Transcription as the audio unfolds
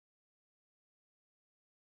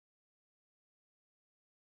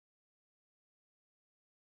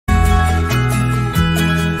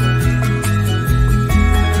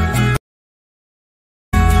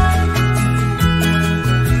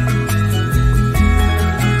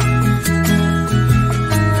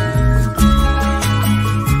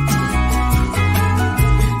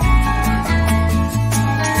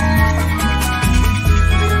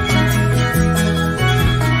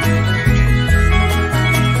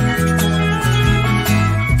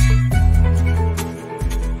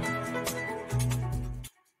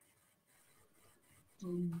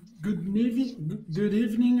Good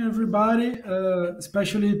evening, everybody,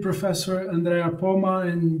 especially Professor Andrea Poma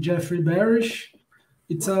and Jeffrey Barash.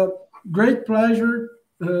 It's a great pleasure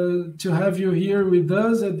to have you here with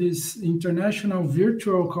us at this international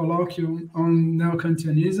virtual colloquium on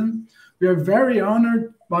Neo-Kantianism. We are very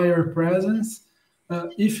honored by your presence,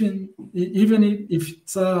 even if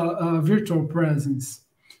it's a virtual presence.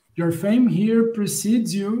 Your fame here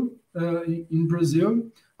precedes you in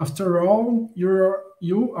Brazil. After all,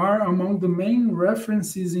 you are among the main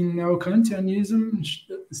references in Neo-Kantianism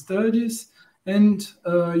studies, and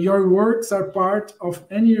your works are part of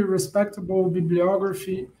any respectable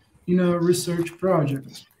bibliography in a research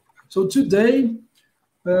project. So today,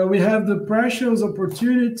 we have the precious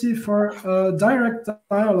opportunity for a direct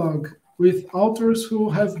dialogue with authors who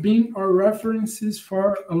have been our references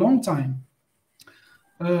for a long time.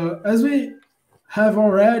 As we have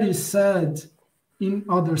already said in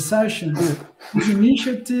other sessions, this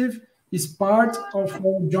initiative is part of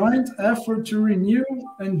a joint effort to renew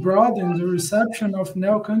and broaden the reception of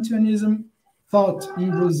Neo-Kantianism thought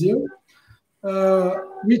in Brazil,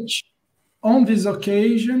 which on this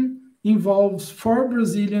occasion involves 4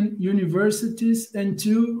 Brazilian universities and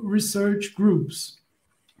 2 research groups.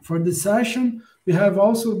 For the session, we have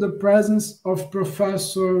also the presence of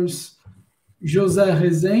Professors José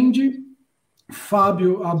Rezende,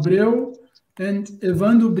 Fábio Abreu, and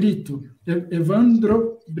Evandro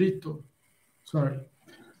Brito. Sorry.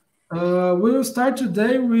 We will start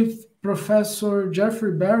today with Professor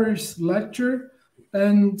Jeffrey Barash's lecture,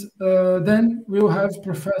 and then we'll have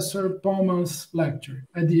Professor Poma's lecture.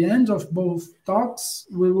 At the end of both talks,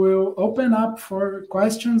 we will open up for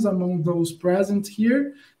questions among those present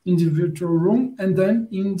here in the virtual room and then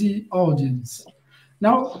in the audience.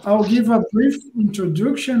 Now, I'll give a brief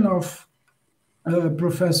introduction of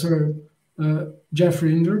Professor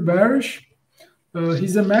Jeffrey Barash.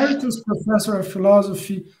 He's Emeritus Professor of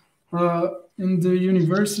Philosophy in the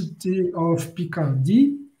University of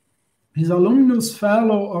Picardie. He's Alumnus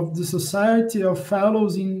Fellow of the Society of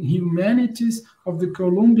Fellows in Humanities of the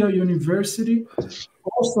Columbia University,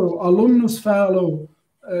 also Alumnus Fellow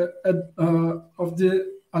of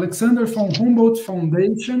the Alexander von Humboldt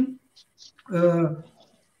Foundation,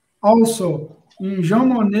 also in Jean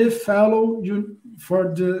Monnet Fellow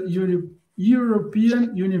for the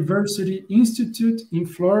European University Institute in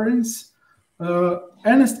Florence,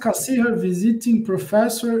 Ernest Cassirer Visiting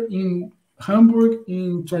Professor in Hamburg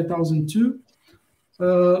in 2002,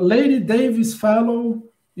 Lady Davis Fellow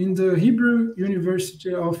in the Hebrew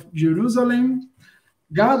University of Jerusalem,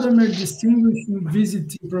 Gadamer Distinguished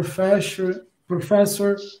Visiting Professor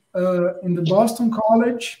in the Boston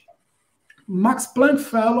College, Max Planck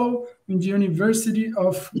Fellow in the University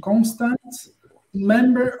of Constance,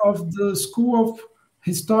 member of the School of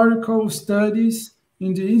Historical Studies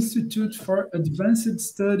in the Institute for Advanced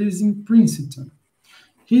Studies in Princeton.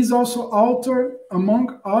 He's also author,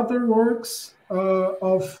 among other works,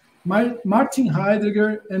 of Martin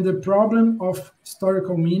Heidegger and the Problem of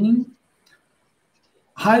Historical Meaning,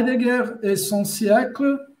 Heidegger et son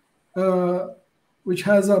siècle, which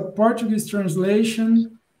has a Portuguese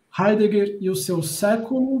translation, Heidegger e o seu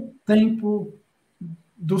século, Tempo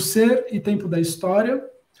do Ser e Tempo da História.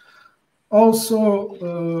 Also,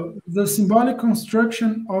 The Symbolic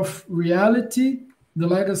Construction of Reality, The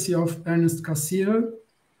Legacy of Ernest Cassirer,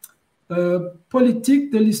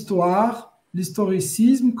 Politique de l'Histoire,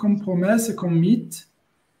 L'Historicisme comme promesse et comme mythe,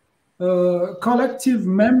 Collective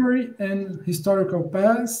Memory and Historical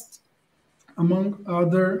Past, among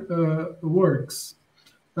other works.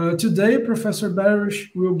 Today, Professor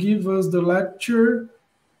Barash will give us the lecture,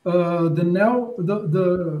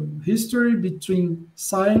 the history between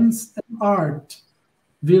science and art,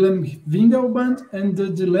 Wilhelm Windelband and the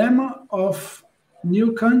dilemma of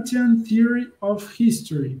Neo-Kantian theory of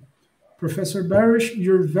history. Professor Barash,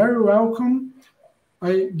 you're very welcome.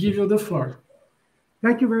 I give you the floor.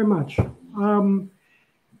 Thank you very much.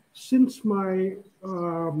 Since my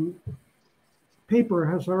paper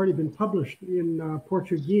has already been published in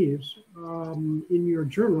Portuguese in your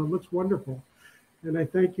journal, it looks wonderful, and I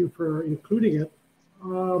thank you for including it.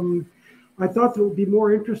 I thought it would be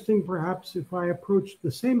more interesting perhaps if I approached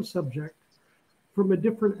the same subject from a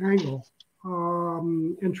different angle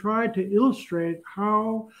and tried to illustrate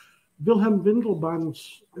how Wilhelm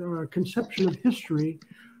Windelband's conception of history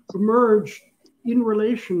emerged in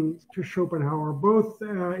relation to Schopenhauer, both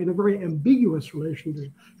in a very ambiguous relation to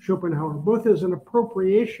Schopenhauer, both as an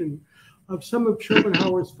appropriation of some of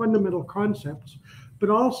Schopenhauer's fundamental concepts, but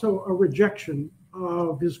also a rejection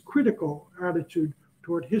of his critical attitude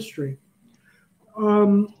toward history.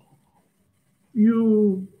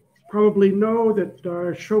 You probably know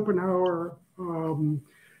that Schopenhauer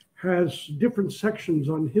has different sections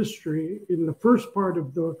on history. In the first part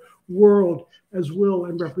of the world as will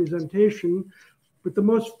and representation, but the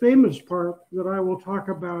most famous part that I will talk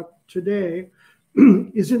about today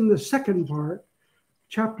is in the second part,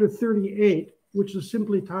 chapter 38, which is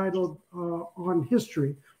simply titled On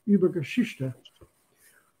History, über Geschichte.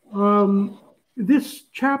 This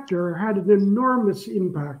chapter had an enormous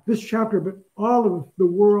impact. This chapter, but all of the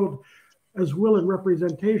world as will and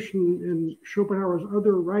representation in Schopenhauer's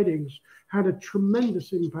other writings had a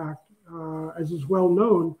tremendous impact, as is well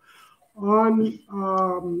known, on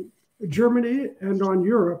Germany and on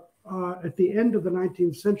Europe at the end of the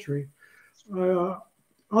 19th century.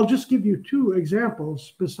 I'll just give you two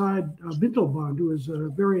examples beside Windelband, who is a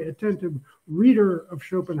very attentive reader of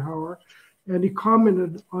Schopenhauer, and he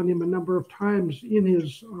commented on him a number of times in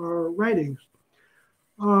his writings.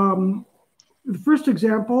 The first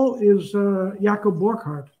example is Jakob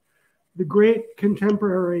Burckhardt, the great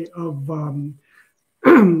contemporary of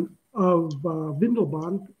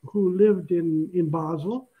Windelband, who lived in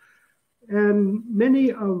Basel. And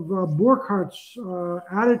many of Burckhardt's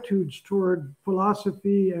attitudes toward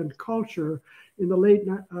philosophy and culture in the late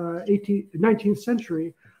 19th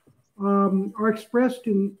century are expressed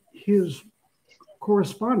in his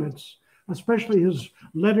correspondence, especially his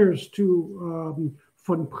letters to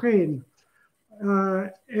von Prehn.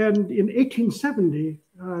 And in 1870,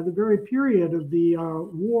 the very period of the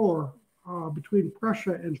war between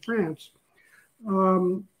Prussia and France,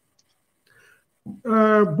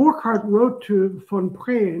 Burckhardt wrote to von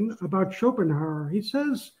Prehn about Schopenhauer. He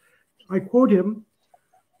says, I quote him,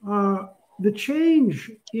 the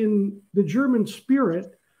change in the German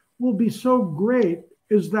spirit will be so great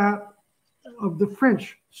as that of the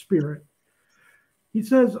French spirit. He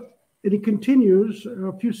says, and he continues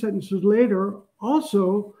a few sentences later,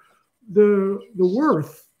 also the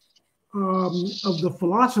worth of the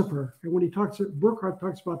philosopher. And when Burckhardt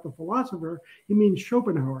talks about the philosopher, he means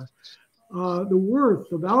Schopenhauer. The worth,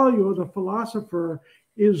 the value of the philosopher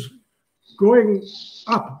is going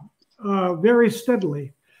up very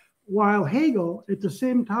steadily, while Hegel at the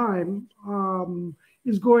same time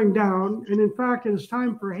is going down. And in fact, it is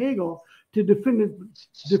time for Hegel to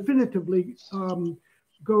definitively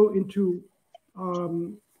go into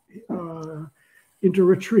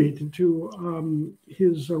retreat, into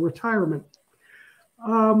his retirement.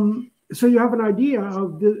 So you have an idea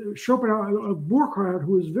of the Schopenhauer, of Burckhardt,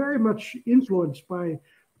 who is very much influenced by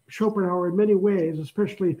Schopenhauer in many ways,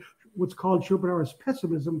 especially what's called Schopenhauer's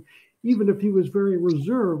pessimism, even if he was very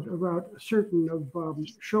reserved about certain of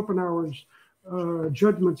Schopenhauer's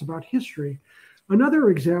judgments about history. Another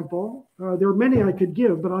example, there are many I could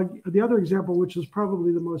give, but the other example, which is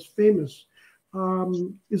probably the most famous,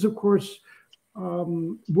 is of course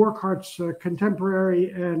Burckhardt's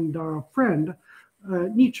contemporary and friend,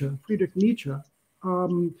 Nietzsche, Friedrich Nietzsche.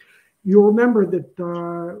 You'll remember that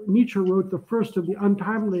Nietzsche wrote the first of the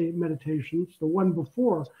untimely meditations, the one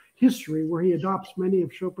before History, where he adopts many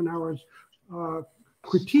of Schopenhauer's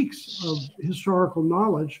critiques of historical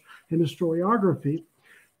knowledge and historiography.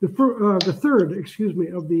 The third,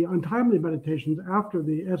 of the untimely meditations after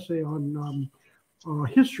the essay on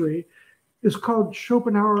history is called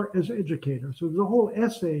Schopenhauer as Educator. So there's a whole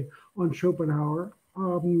essay on Schopenhauer.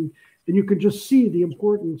 And you can just see the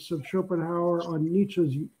importance of Schopenhauer on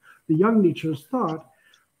the young Nietzsche's thought.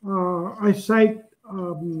 I cite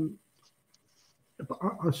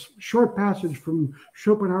a short passage from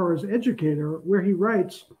Schopenhauer's Educator, where he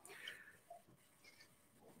writes,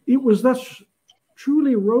 "It was thus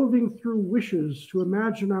truly roving through wishes to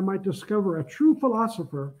imagine I might discover a true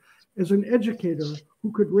philosopher as an educator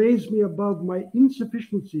who could raise me above my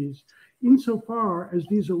insufficiencies insofar as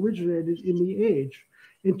these originated in the age,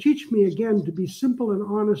 and teach me again to be simple and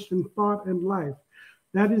honest in thought and life,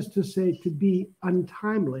 that is to say, to be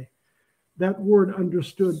untimely." That word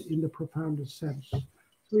understood in the profoundest sense.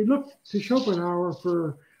 So we looked to Schopenhauer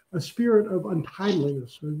for a spirit of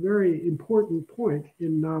untimeliness, a very important point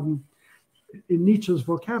in Nietzsche's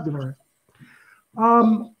vocabulary.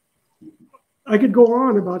 I could go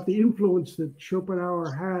on about the influence that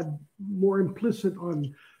Schopenhauer had more implicit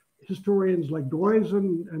on historians like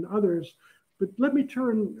Droysen and others, but let me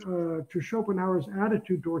turn to Schopenhauer's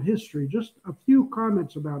attitude toward history. Just a few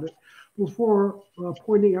comments about it before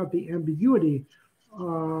pointing out the ambiguity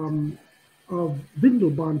of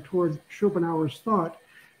Windelband toward Schopenhauer's thought,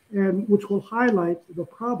 and which will highlight the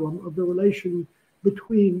problem of the relation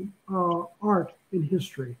between art and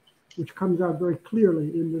history, which comes out very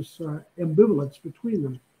clearly in this ambivalence between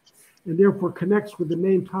them, and therefore connects with the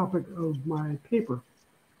main topic of my paper.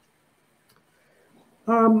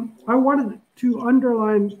 I wanted to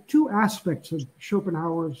underline two aspects of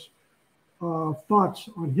Schopenhauer's thoughts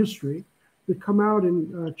on history that come out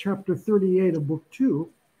in chapter 38 of book 2.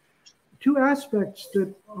 Two aspects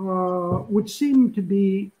that would seem to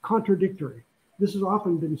be contradictory. This has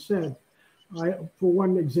often been said. For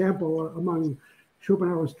one example, among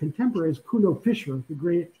Schopenhauer's contemporaries, Kuno Fischer, the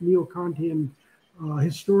great Neo-Kantian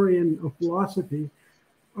historian of philosophy,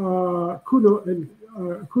 Kuno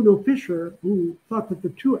Fischer, who thought that the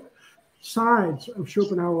two sides of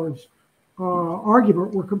Schopenhauer's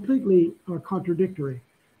argument were completely contradictory,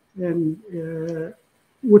 and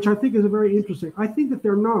which I think is very interesting. I think that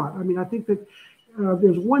they're not. I mean, I think that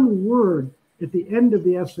there's one word at the end of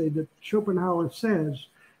the essay that Schopenhauer says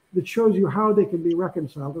that shows you how they can be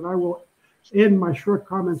reconciled, and I will end my short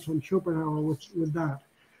comments on Schopenhauer with that.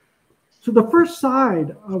 So the first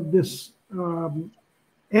side of this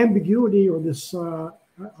ambiguity, or this, I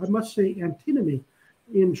must say, antinomy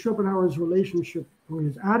in Schopenhauer's relationship or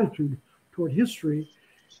his attitude toward history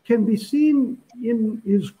can be seen in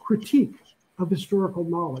his critique of historical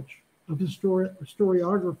knowledge, of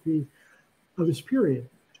historiography of his period.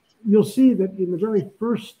 You'll see that in the very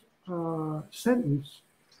first sentence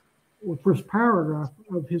or first paragraph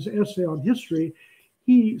of his essay on history,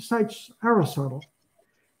 he cites Aristotle.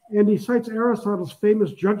 And he cites Aristotle's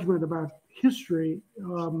famous judgment about history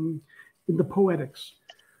in the Poetics,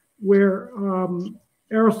 where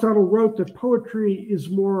Aristotle wrote that poetry is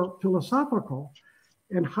more philosophical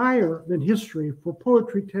and higher than history, for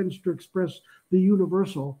poetry tends to express the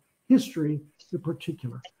universal, history the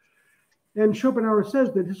particular. And Schopenhauer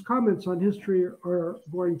says that his comments on history are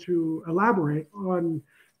going to elaborate on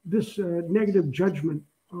this negative judgment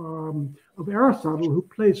of Aristotle, who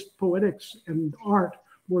placed poetics and art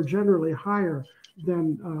more generally higher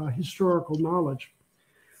than historical knowledge.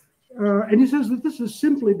 And he says that this is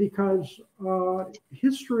simply because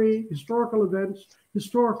history, historical events,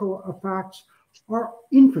 historical facts are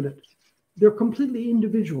infinite. They're completely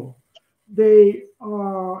individual. They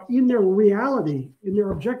are, in their reality, in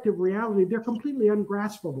their objective reality, they're completely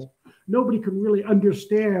ungraspable. Nobody can really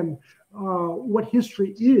understand what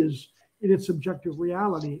history is in its objective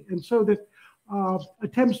reality. And so that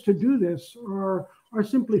attempts to do this are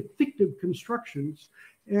simply fictive constructions.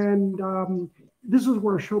 And this is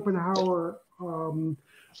where Schopenhauer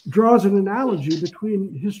draws an analogy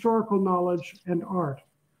between historical knowledge and art.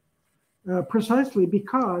 Precisely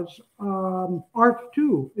because art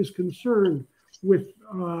too is concerned with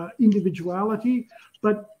individuality,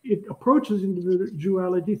 but it approaches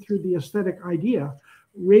individuality through the aesthetic idea,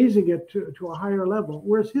 raising it to a higher level,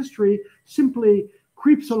 whereas history simply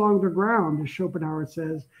creeps along the ground, as Schopenhauer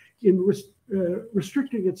says, in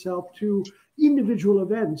restricting itself to individual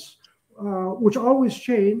events, which always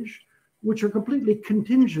change, which are completely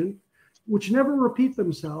contingent, which never repeat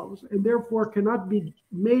themselves, and therefore cannot be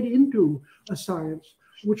made into a science,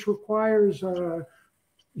 which requires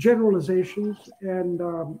generalizations and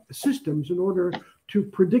systems in order to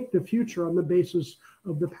predict the future on the basis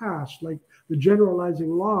of the past, like the generalizing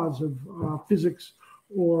laws of physics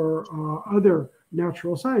or other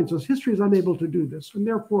natural sciences. History is unable to do this, and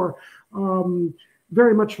therefore,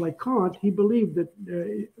 very much like Kant, he believed that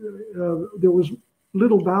there was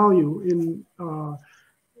little value in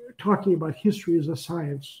talking about history as a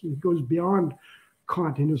science. It goes beyond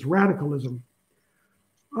Kant in his radicalism.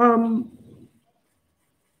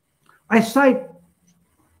 I cite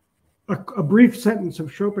a brief sentence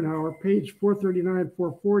of Schopenhauer, page 439,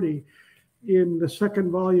 440, in the second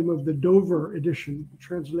volume of the Dover edition,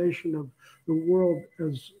 translation of The World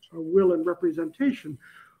as a Will and Representation,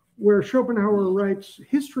 where Schopenhauer writes,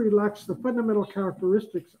 "History lacks the fundamental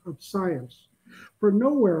characteristics of science. For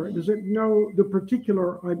nowhere does it know the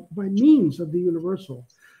particular by means of the universal,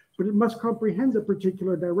 but it must comprehend the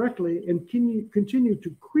particular directly and continue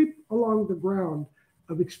to creep along the ground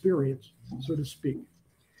of experience," so to speak.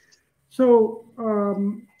 So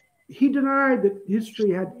he denied that history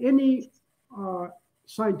had any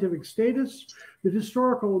scientific status, that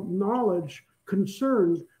historical knowledge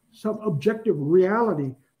concerned some objective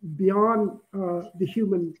reality beyond the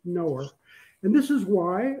human knower. And this is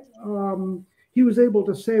why he was able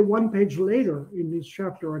to say one page later in his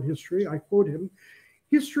chapter on history, I quote him,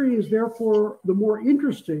 "History is therefore the more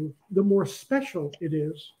interesting, the more special it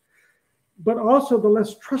is, but also the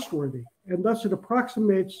less trustworthy, and thus it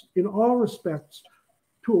approximates in all respects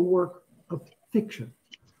to a work of fiction."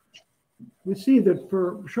 We see that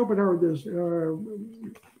for Schopenhauer,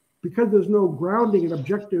 because there's no grounding in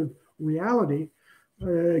objective reality,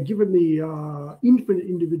 given the infinite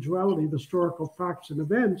individuality of historical facts and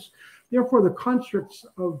events, therefore the constructs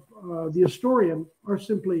of the historian are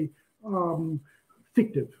simply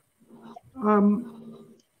fictive.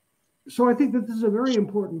 So I think that this is a very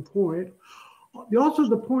important point. Also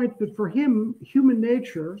the point that for him, human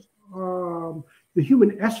nature, the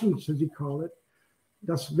human essence, as he called it,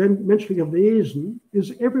 das menschliche Wesen,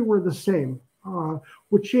 is everywhere the same.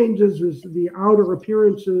 What changes is the outer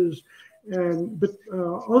appearances, but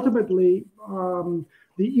ultimately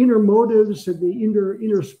the inner motives and the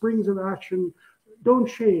inner springs of action don't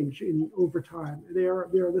change over time. They are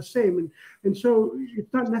the same, and so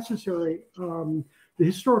it's not necessary. The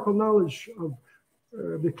historical knowledge of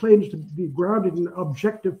the claims to be grounded in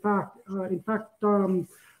objective fact, in fact,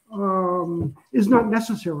 is not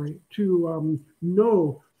necessary to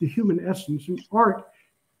know the human essence. And art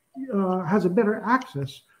has a better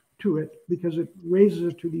access to it because it raises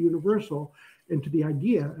it to the universal and to the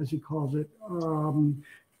idea, as he calls it,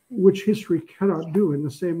 which history cannot do in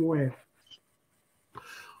the same way.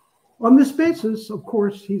 On this basis, of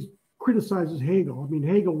course, he criticizes Hegel. I mean,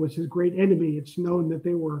 Hegel was his great enemy. It's known that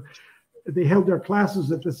they held their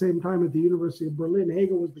classes at the same time at the University of Berlin.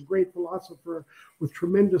 Hegel was the great philosopher with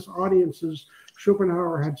tremendous audiences.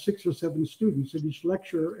 Schopenhauer had 6 or 7 students at each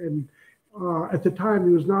lecture, and at the time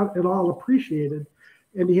he was not at all appreciated.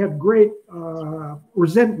 And he had great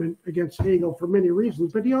resentment against Hegel for many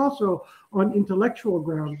reasons, but he also, on intellectual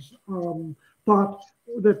grounds, thought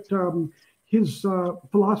that his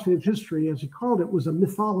philosophy of history, as he called it, was a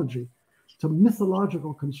mythology. It's a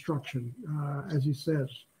mythological construction, as he says.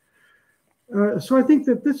 So I think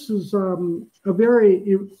that this is a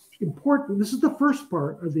very important, this is the first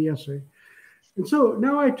part of the essay. And so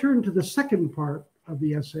now I turn to the second part of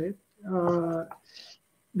the essay. The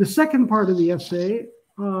second part of the essay,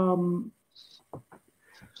 in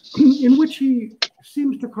which he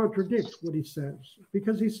seems to contradict what he says,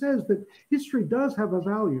 because he says that history does have a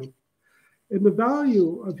value. And the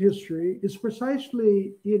value of history is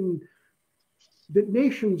precisely in that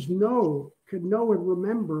nations can know and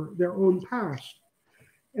remember their own past.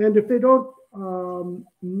 And if they don't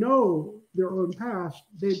know their own past,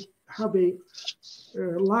 they have a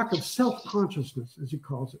lack of self-consciousness, as he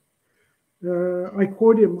calls it. I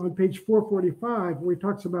quote him on page 445, where he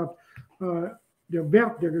talks about der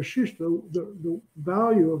Wert der Geschichte, the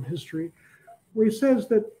value of history, where he says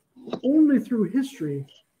that only through history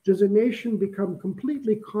does a nation become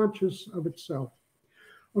completely conscious of itself.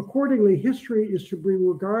 Accordingly, history is to be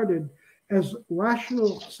regarded as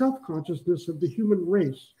rational self-consciousness of the human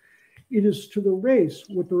race. It is to the race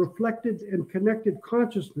what the reflected and connected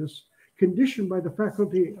consciousness, conditioned by the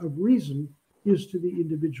faculty of reason, is to the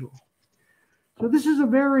individual. So this is a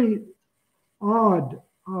very odd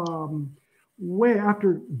way,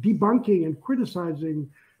 after debunking and criticizing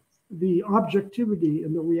the objectivity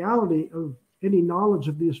and the reality of any knowledge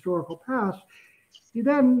of the historical past, he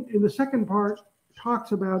then, in the second part,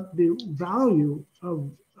 talks about the value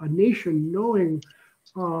of a nation knowing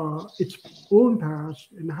its own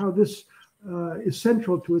past and how this is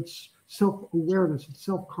central to its self-awareness, its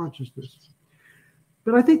self-consciousness.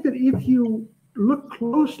 But I think that if you look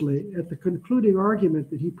closely at the concluding argument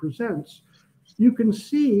that he presents, you can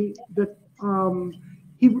see that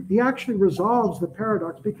he actually resolves the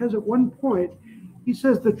paradox, because at one point he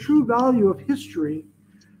says the true value of history,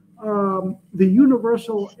 the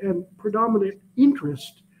universal and predominant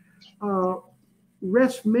interest,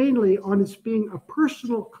 rests mainly on its being a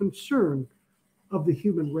personal concern of the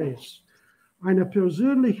human race. Eine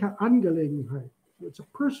persönliche Angelegenheit. It's a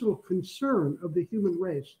personal concern of the human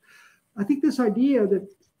race. I think this idea that,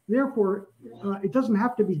 therefore, it doesn't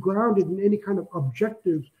have to be grounded in any kind of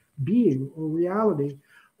objective being or reality.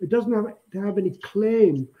 It doesn't have to have any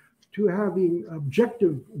claim to having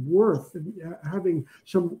objective worth and having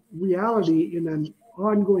some reality in an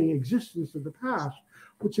ongoing existence of the past.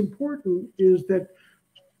 What's important is that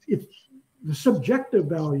it's the subjective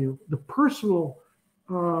value, the personal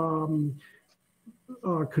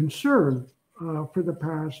concern for the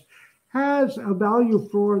past, has a value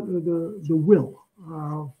for the will,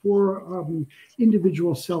 for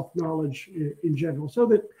individual self-knowledge in general. So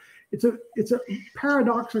that it's a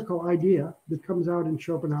paradoxical idea that comes out in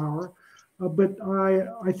Schopenhauer, but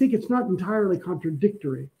I think it's not entirely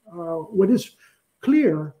contradictory. What is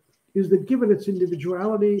clear is that given its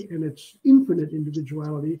individuality and its infinite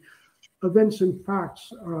individuality, events and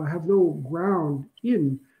facts have no ground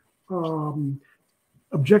in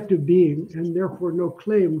objective being, and therefore no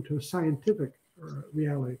claim to scientific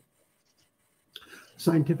reality,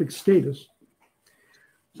 scientific status.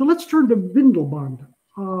 So let's turn to Windelband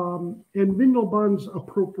and Windelband's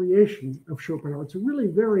appropriation of Schopenhauer. It's really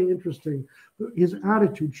very interesting, his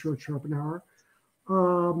attitude towards Schopenhauer.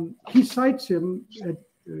 He cites him at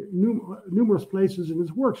numerous places in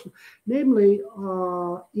his works, namely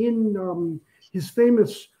in his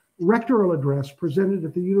famous rectoral address presented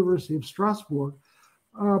at the University of Strasbourg,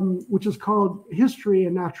 which is called History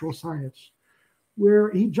and Natural Science,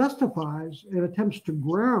 where he justifies and attempts to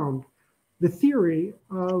ground the theory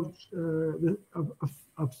of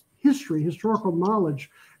history, historical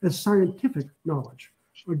knowledge, as scientific knowledge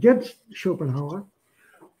against Schopenhauer,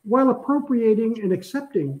 while appropriating and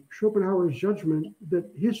accepting Schopenhauer's judgment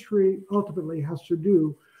that history ultimately has to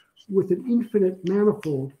do with an infinite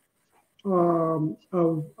manifold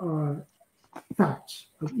of facts,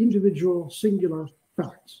 of individual singular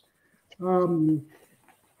facts.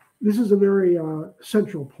 This is a very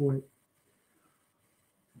central point.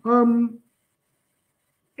 And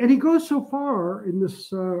he goes so far in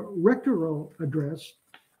this rectoral address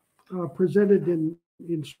presented in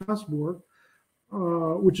Strasbourg,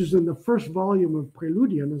 which is in the first volume of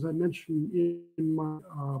Preludium, as I mentioned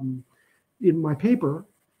in my paper.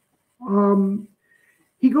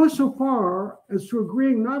 He goes so far as to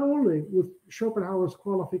agreeing not only with Schopenhauer's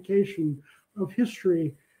qualification of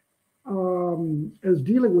history as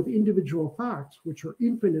dealing with individual facts, which are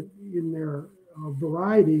infinite in their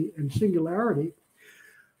variety and singularity,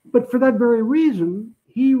 but for that very reason,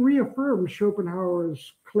 he reaffirms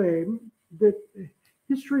Schopenhauer's claim that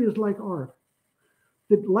history is like art.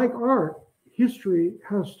 That like art, history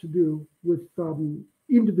has to do with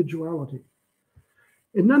individuality.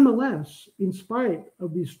 And nonetheless, in spite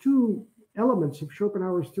of these two elements of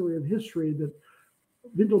Schopenhauer's theory of history that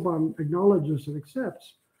Windelband acknowledges and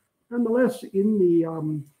accepts, nonetheless, in the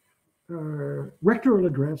rectoral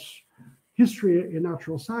address, History and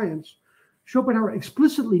Natural Science, Schopenhauer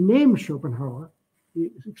explicitly names Schopenhauer, he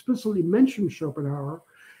explicitly mentions Schopenhauer,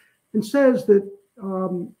 and says that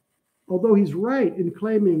although he's right in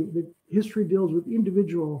claiming that history deals with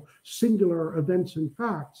individual singular events and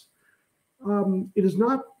facts, it is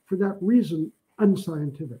not for that reason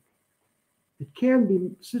unscientific. It can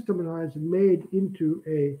be systematized and made into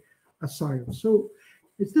a science. So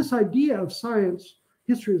it's this idea of science,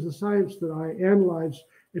 history as a science, that I analyze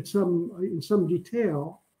in some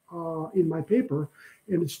detail in my paper,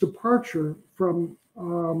 and its departure from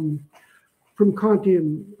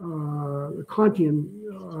Kantian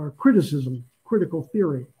criticism, critical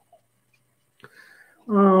theory.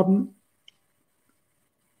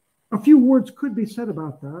 A few words could be said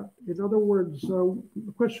about that. In other words, the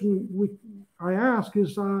question I ask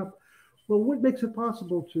is, well, what makes it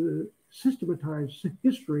possible to systematize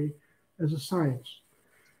history as a science?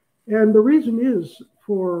 And the reason is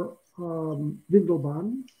for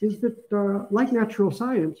Windelband is that, like natural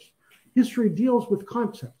science, history deals with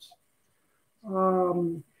concepts.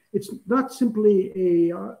 It's not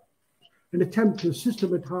simply an attempt to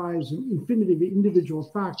systematize an infinity of individual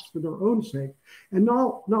facts for their own sake. And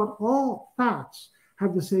not all facts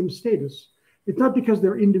have the same status. It's not because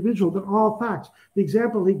they're individual that all facts. The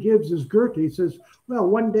example he gives is Goethe. He says, well,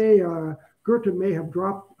 one day Goethe may have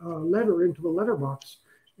dropped a letter into the letterbox,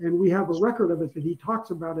 and we have a record of it that he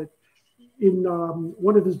talks about it in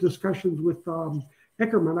one of his discussions with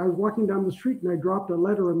Eckermann. I was walking down the street and I dropped a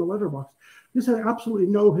letter in the letterbox. This had absolutely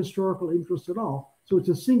no historical interest at all. So it's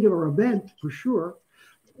a singular event for sure.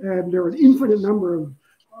 And there are an infinite number of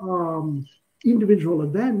individual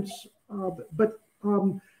events, but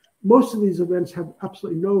most of these events have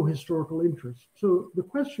absolutely no historical interest. So the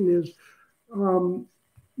question is,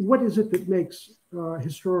 what is it that makes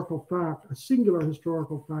historical fact, a singular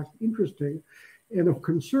historical fact, interesting and of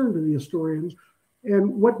concern to the historian?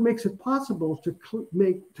 And what makes it possible to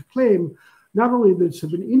claim not only that it's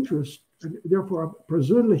of an interest, and therefore a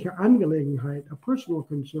persönliche Angelegenheit, a personal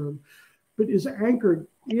concern, but is anchored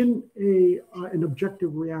in an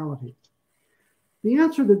objective reality? The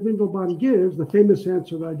answer that Windelband gives, the famous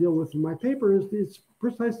answer that I deal with in my paper, is it's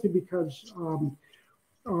precisely because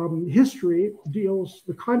history deals,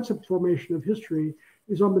 the concept formation of history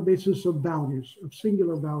is on the basis of values, of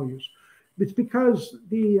singular values. It's because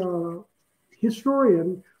the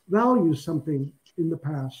historian values something in the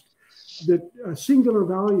past, that singular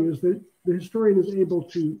values that the historian is able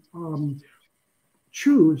to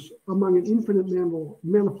choose among an infinite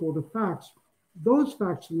manifold of facts, those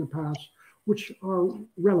facts in the past which are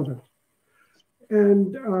relevant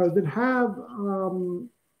and that have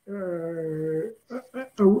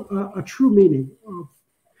a true meaning.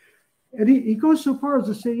 And he goes so far as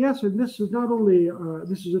to say, yes, and this is not only,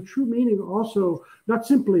 this is a true meaning also, not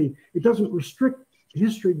simply, it doesn't restrict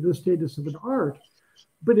history to the status of an art,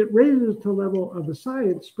 but it raises it to the level of a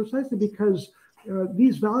science precisely because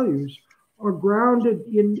these values are grounded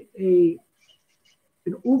in an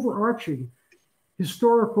overarching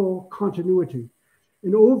historical continuity.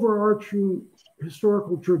 an overarching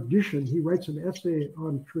historical tradition. He writes an essay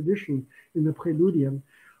on tradition in the Preludium.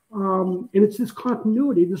 And it's this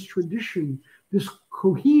continuity, this tradition, this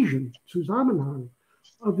cohesion, Zusammenhang,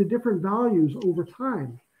 of the different values over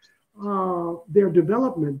time, their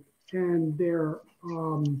development and their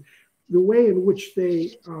the way in which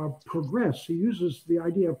they progress. He uses the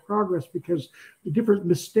idea of progress because the different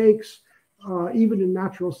mistakes, even in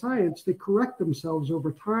natural science, they correct themselves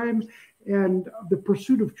over time, and the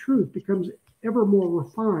pursuit of truth becomes ever more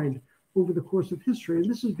refined over the course of history. And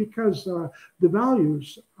this is because the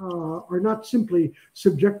values are not simply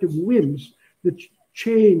subjective whims that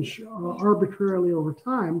change arbitrarily over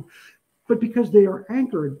time, but because they are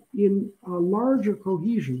anchored in a larger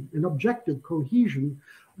cohesion, an objective cohesion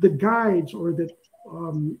that guides or that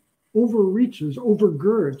overreaches,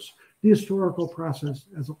 overgirds the historical process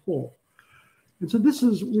as a whole. And so this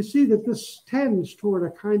is, we see that this tends toward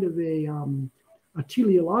a kind of a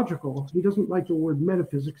teleological, he doesn't like the word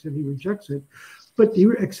metaphysics and he rejects it, but he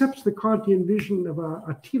accepts the Kantian vision of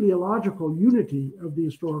a teleological unity of the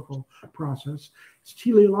historical process. It's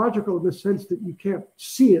teleological in the sense that you can't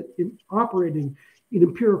see it in operating in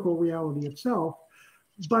empirical reality itself,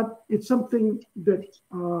 but it's something that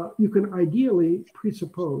you can ideally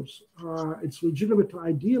presuppose. It's legitimate to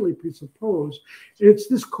ideally presuppose. It's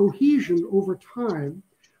this cohesion over time.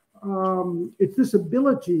 It's this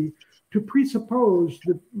ability to presuppose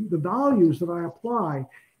that the values that I apply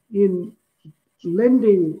in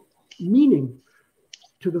lending meaning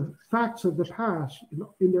to the facts of the past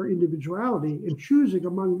in their individuality and choosing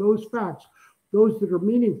among those facts, those that are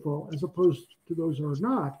meaningful as opposed to those that are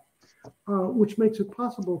not, which makes it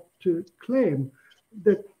possible to claim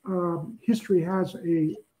that history has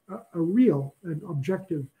a real and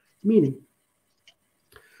objective meaning.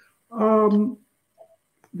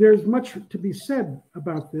 There's much to be said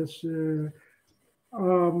about this,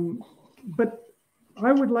 but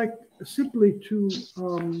I would like simply to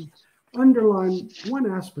underline one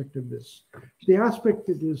aspect of this, the aspect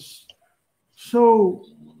that is so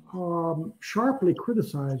sharply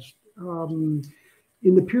criticized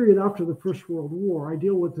in the period after the First World War. I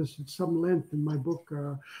deal with this at some length in my book,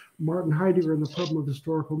 Martin Heidegger and the Problem of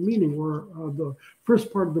Historical Meaning, where the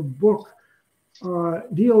first part of the book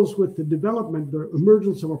deals with the development, the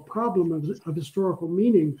emergence of a problem of historical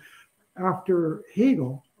meaning after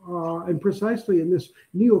Hegel, and precisely in this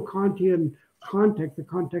Neo-Kantian context, the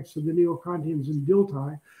context of the Neo-Kantians in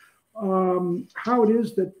Dilthey, how it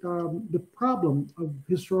is that the problem of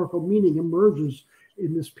historical meaning emerges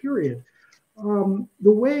in this period. The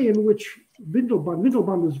way in which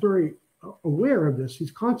Windelband was very aware of this.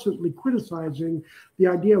 He's constantly criticizing the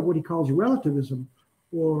idea of what he calls relativism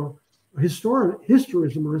or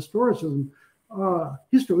historism or historicism,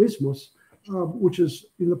 historismus, which is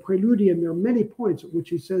in the Preludium. There are many points at which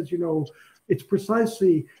he says, you know, it's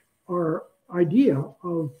precisely our idea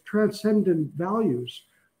of transcendent values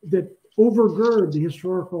that overgird the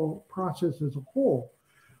historical process as a whole,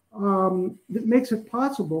 that makes it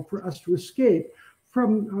possible for us to escape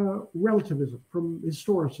from relativism, from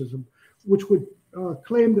historicism, which would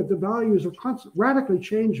claim that the values are radically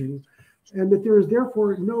changing and that there is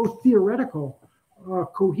therefore no theoretical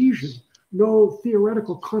cohesion, no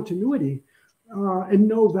theoretical continuity, and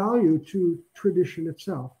no value to tradition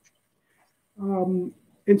itself.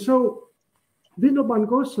 And so Windelband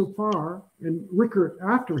goes so far, and Rickert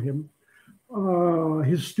after him,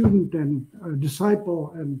 his student and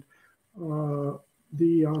disciple and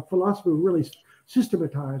the philosopher who really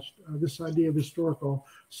systematized this idea of historical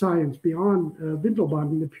science beyond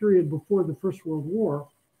Windelband in the period before the First World War.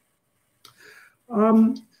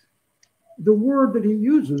 The word that he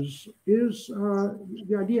uses is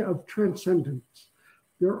the idea of transcendence.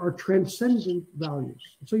 There are transcendent values.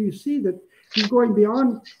 So you see that he's going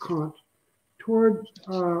beyond Kant toward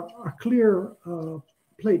a clear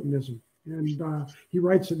Platonism. And he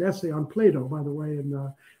writes an essay on Plato, by the way, in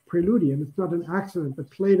the Preludium. It's not an accident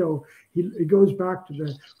that Plato, he goes back to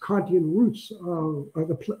the Kantian roots,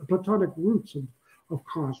 the Platonic roots of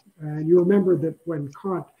Kant. And you remember that when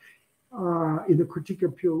Kant, in the Critique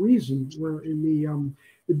of Pure Reason, where in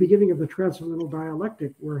the beginning of the Transcendental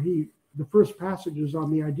Dialectic, where the first passage is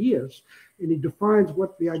on the ideas, and he defines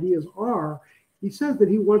what the ideas are, he says that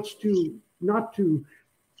he wants to not to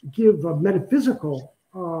give a metaphysical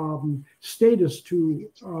status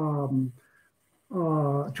to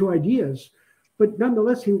ideas, but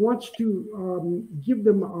nonetheless he wants to give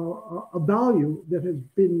them a value that has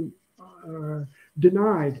been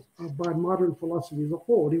denied by modern philosophy as a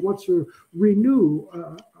whole. He wants to renew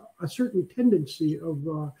a certain tendency of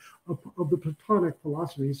the Platonic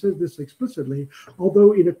philosophy. He says this explicitly,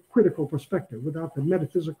 although in a critical perspective, without the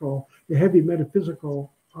heavy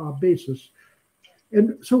metaphysical basis.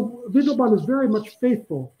 And so Windelband is very much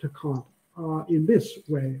faithful to Kant in this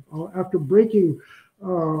way. After breaking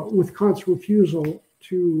with Kant's refusal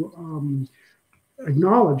to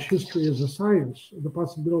acknowledge history as a science, the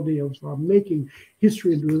possibility of making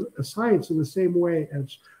history into a science in the same way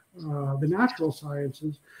as the natural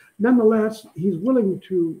sciences, nonetheless, he's willing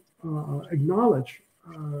to acknowledge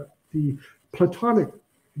the Platonic,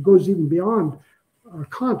 goes even beyond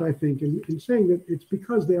Kant, I think, in saying that it's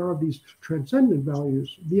because they are these transcendent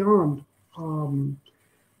values beyond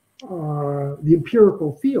the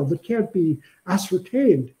empirical field that can't be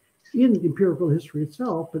ascertained in empirical history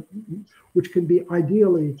itself, but which can be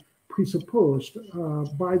ideally presupposed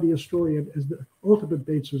by the historian as the ultimate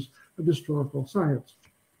basis of historical science.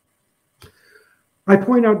 I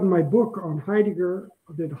point out in my book on Heidegger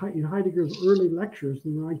that in Heidegger's early lectures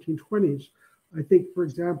in the 1920s, I think, for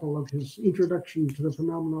example, of his introduction to the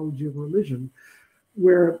phenomenology of religion,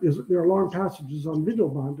 where there are long passages on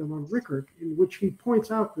Windelband and on Rickert in which he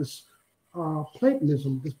points out this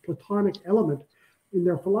Platonism, this Platonic element in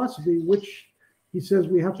their philosophy, which he says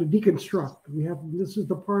we have to deconstruct. This is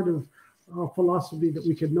the part of philosophy that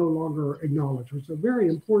we can no longer acknowledge. It's a very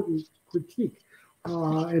important critique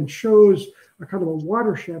and shows a kind of a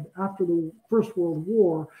watershed after the First World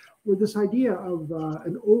War, where this idea of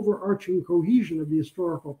an overarching cohesion of the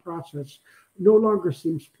historical process no longer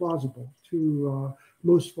seems plausible to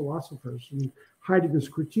most philosophers, and Heidegger's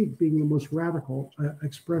critique being the most radical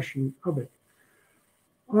expression of it.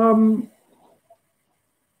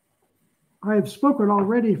 I have spoken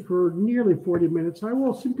already for nearly 40 minutes. I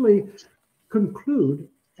will simply conclude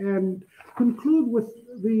with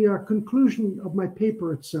the conclusion of my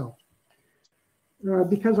paper itself,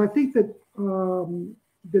 because I think that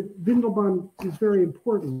that Windelband is very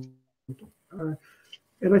important, and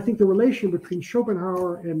I think the relation between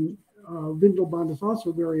Schopenhauer and Windelband is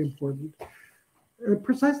also very important,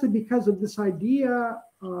 precisely because of this idea.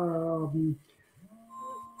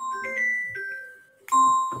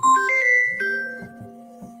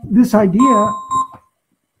 This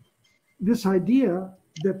idea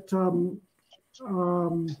that,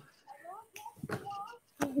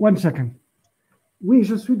 one second. Oui,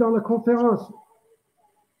 je suis dans la conférence.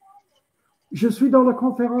 Je suis dans la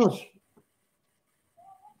conférence.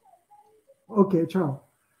 Okay, ciao.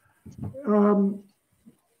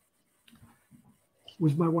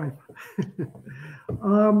 Was my wife.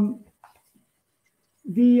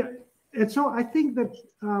 And so I think that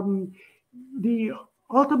the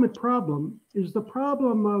ultimate problem is the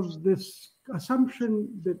problem of this assumption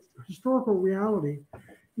that historical reality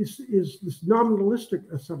is this nominalistic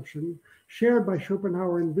assumption shared by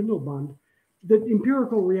Schopenhauer and Windelband, that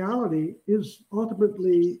empirical reality is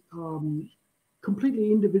ultimately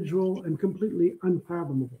completely individual and completely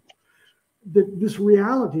unfathomable. That this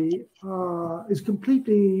reality is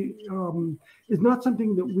completely, is not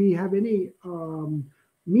something that we have any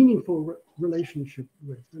meaningful relationship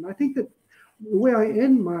with. And I think that the way I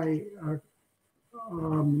end my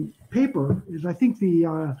paper is, I think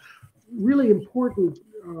the really important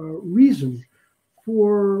reason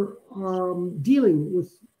for dealing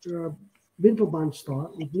with Windelband's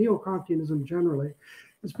thought, with Neo-Kantianism generally,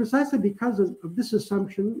 is precisely because of this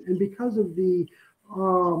assumption and because of the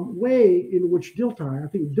way in which Dilthey, I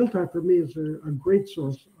think Dilthey for me is a great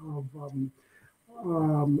source of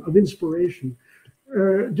inspiration.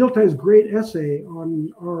 Dilthey's great essay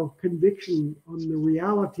on our conviction on the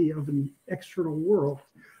reality of an external world,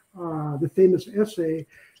 the famous essay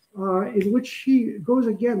in which he goes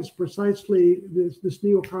against precisely this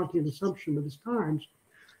Neo-Kantian assumption of his times.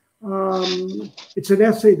 It's an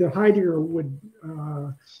essay that Heidegger would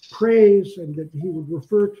praise and that he would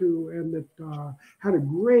refer to, and that had a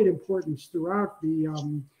great importance throughout the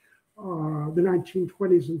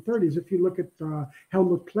 1920s and 30s. If you look at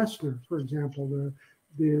Helmut Plessner, for example,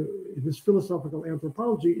 his philosophical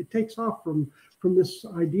anthropology, it takes off from this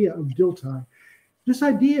idea of Dilthey. This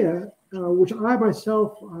idea, which I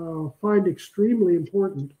myself find extremely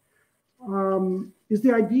important, is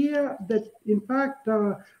the idea that, in fact,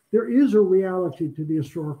 there is a reality to the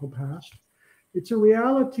historical past. It's a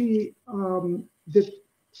reality that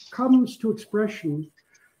comes to expression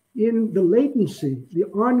in the latency, the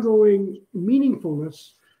ongoing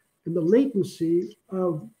meaningfulness, and the latency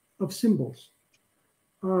of symbols,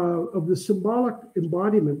 of the symbolic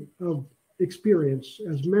embodiment of experience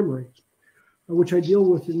as memory. which I deal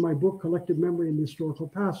with in my book, Collective Memory and the Historical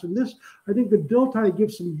Past. And this, I think that Dilthey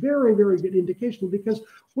gives some very, very good indication, because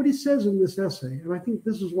what he says in this essay, and I think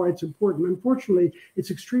this is why it's important, unfortunately,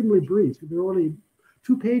 it's extremely brief. There are only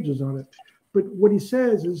 2 pages on it. But what he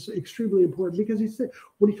says is extremely important, because he said,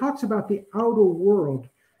 when he talks about the outer world,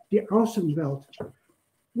 the Außenwelt,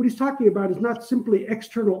 what he's talking about is not simply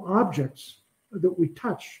external objects that we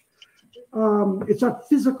touch. It's not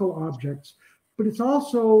physical objects, but it's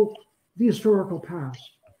also the historical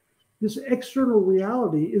past. This external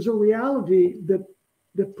reality is a reality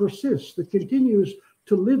that persists, that continues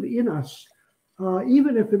to live in us,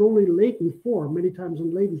 even if in only latent form, many times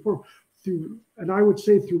in latent form, through, and I would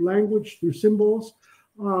say through language, through symbols.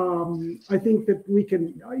 I think that we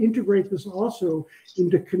can integrate this also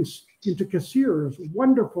into Cassir's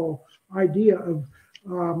wonderful idea of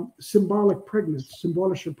symbolic pregnance,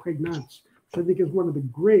 symbolische Prägnanz, which I think is one of the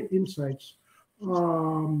great insights,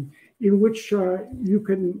 in which you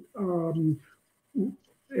can,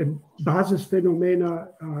 Basisphänomena,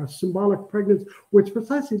 symbolic pregnancy, where it's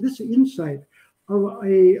precisely this insight of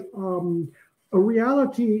a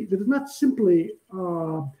reality that is not simply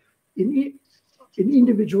an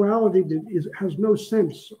individuality that has no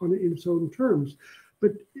sense in its own terms,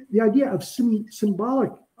 but the idea of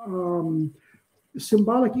symbolic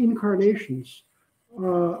incarnations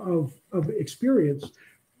of experience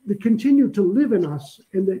that continue to live in us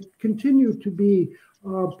and that continue to be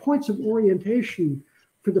points of orientation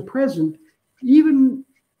for the present, even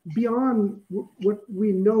beyond what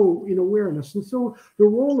we know in awareness. And so the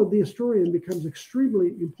role of the historian becomes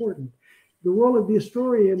extremely important. The role of the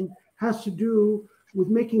historian has to do with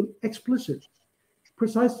making explicit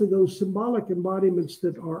precisely those symbolic embodiments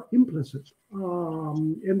that are implicit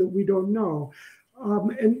and that we don't know.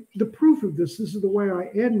 And the proof of this is the way I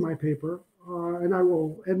end my paper, and I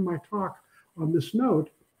will end my talk on this note.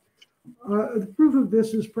 The proof of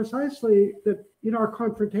this is precisely that in our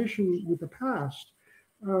confrontation with the past,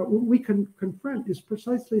 what we can confront is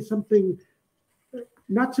precisely something,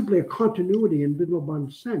 not simply a continuity in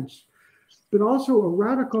Windelband's sense, but also a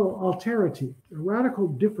radical alterity, a radical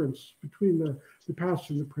difference between the past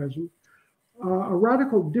and the present, a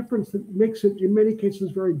radical difference that makes it, in many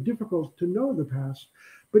cases, very difficult to know the past,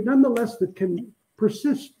 but nonetheless that can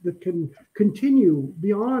persist, that can continue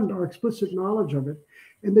beyond our explicit knowledge of it,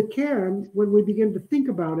 and that can, when we begin to think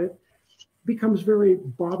about it, becomes very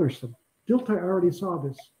bothersome. Dilthey already saw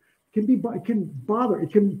this. It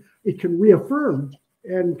can reaffirm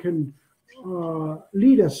and can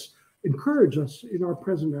lead us, encourage us in our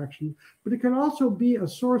present action, but it can also be a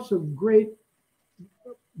source of great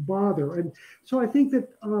bother. And so I think that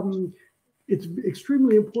it's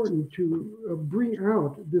extremely important to bring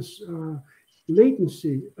out this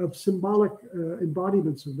latency of symbolic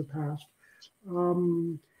embodiments of the past.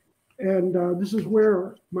 This is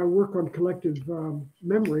where my work on collective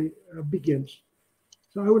memory begins.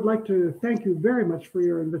 So I would like to thank you very much for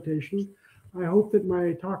your invitation. I hope that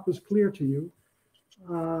my talk was clear to you.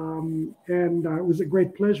 It was a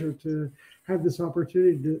great pleasure to have this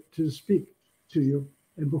opportunity to speak to you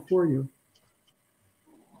and before you.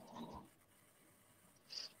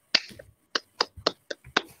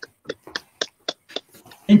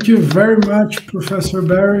 Thank you very much, Professor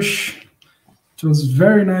Barash. It was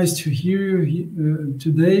very nice to hear you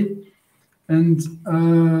today. And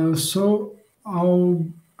so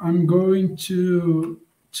I'm going to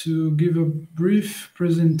give a brief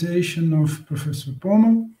presentation of Professor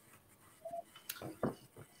Poma.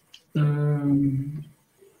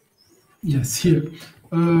 Yes, here.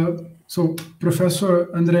 So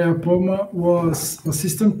Professor Andrea Poma was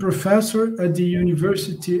assistant professor at the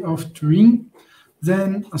University of Turin,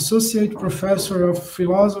 then associate professor of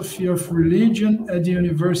philosophy of religion at the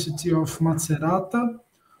University of Macerata,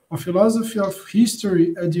 of philosophy of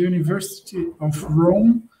history at the University of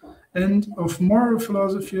Rome, and of moral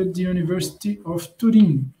philosophy at the University of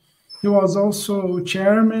Turin. He was also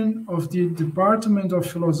chairman of the Department of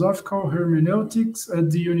Philosophical Hermeneutics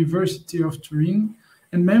at the University of Turin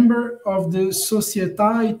and member of the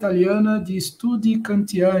Società Italiana di Studi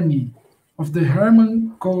Kantiani, of the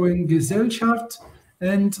Hermann Cohen Gesellschaft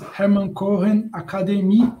and Hermann Cohen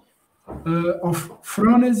Academy, of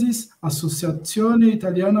Phronesis, Associazione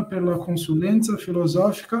Italiana per la Consulenza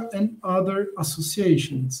Filosofica, and other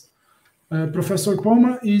associations. Professor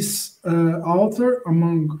Poma is author,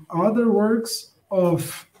 among other works,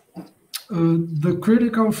 of The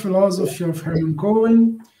Critical Philosophy of Hermann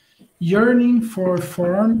Cohen, Yearning for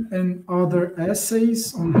Form, and other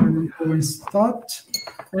essays on Hermann Cohen's thought,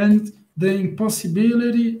 and The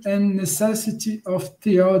Impossibility and Necessity of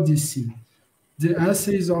Theodicy, the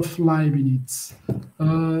essays of Leibniz.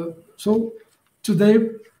 So Today,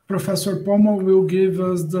 Professor Poma will give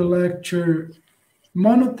us the lecture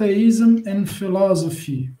Monotheism and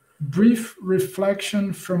Philosophy, Brief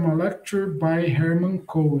Reflection from a Lecture by Hermann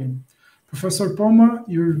Cohen. Professor Poma,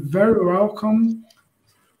 you're very welcome,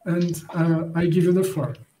 and I give you the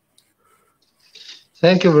floor.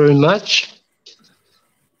 Thank you very much.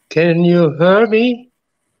 Can you hear me?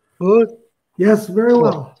 Good? Yes, very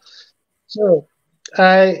well. So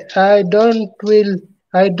I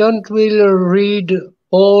don't will read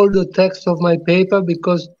all the text of my paper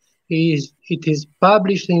because it is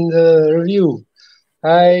published in the review.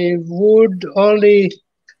 I would only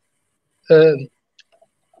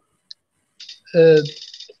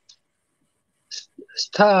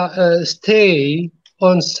stay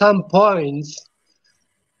on some points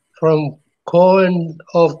from Cohen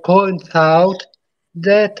thought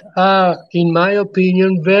that are, in my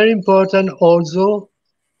opinion, very important also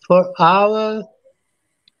for our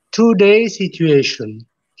today situation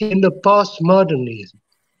in the postmodernism.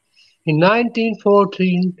 In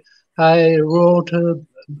 1914, I wrote a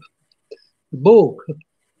book,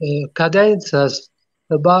 Cadenzas,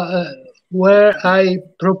 about where I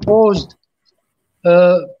proposed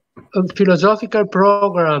a philosophical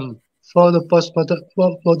program for the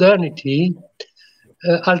postmodernity,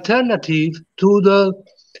 alternative to the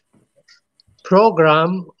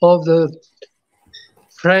program of the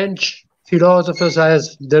French philosophers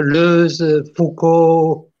as Deleuze,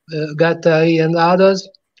 Foucault, Guattari, and others.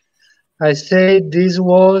 I said this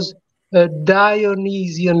was a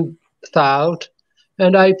Dionysian thought,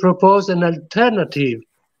 and I proposed an alternative,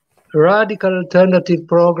 radical alternative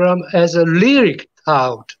program as a lyric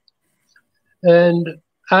thought. And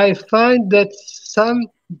I find that some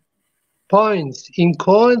points in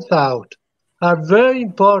Cohen thought are very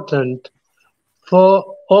important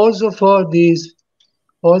also for this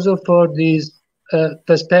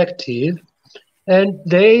perspective, and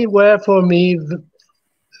they were for me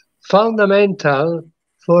fundamental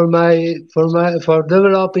for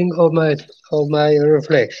developing of my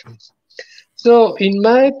reflections. So in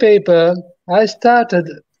my paper, I started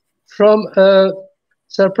from a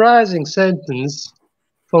surprising sentence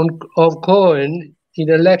of Cohen in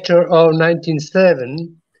a lecture of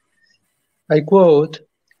 1907. I quote,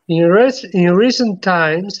 in recent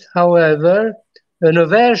times, however, an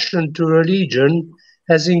aversion to religion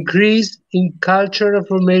has increased in cultural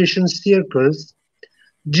formation circles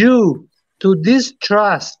due to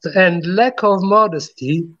distrust and lack of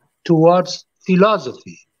modesty towards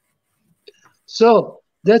philosophy. So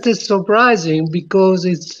that is surprising because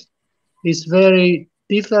it's very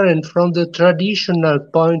different from the traditional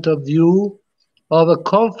point of view of a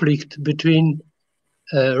conflict between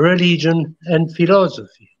religion and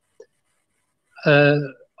philosophy.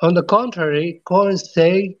 On the contrary, Cohen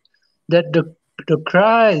says that the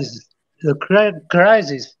crisis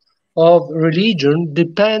of religion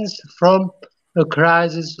depends from a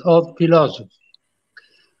crisis of philosophy.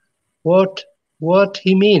 What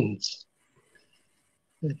he means?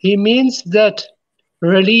 He means that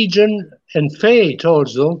religion and faith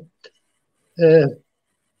also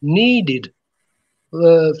needed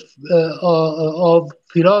of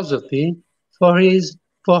philosophy for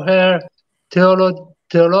her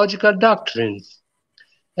theological doctrines,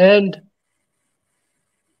 and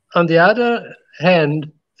on the other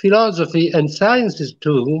hand, philosophy and sciences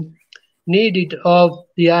too needed of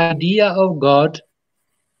the idea of God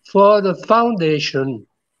for the foundation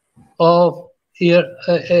of their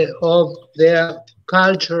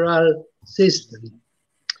cultural system.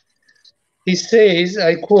 He says,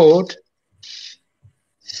 I quote,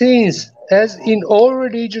 "Since, as in all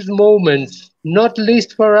religious moments, not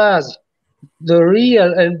least for us, the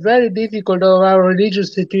real and very difficult of our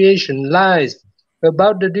religious situation lies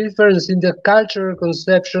about the difference in the cultural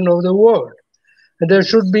conception of the world, and there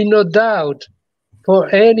should be no doubt for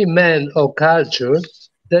any man of culture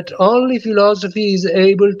that only philosophy is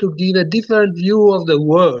able to give a different view of the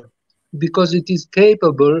world because it is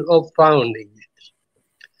capable of founding it."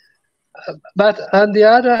 But on the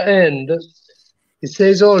other hand, it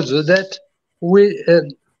says also that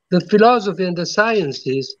the philosophy and the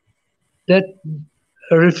sciences that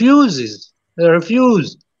refuse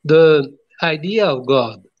the idea of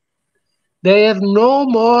God, they have no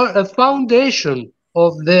more a foundation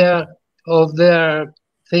of their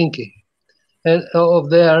thinking and of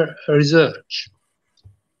their research.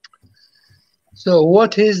 So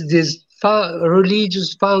what is this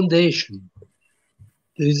religious foundation?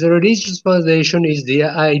 This religious foundation is the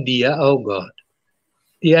idea of God.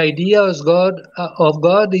 The idea of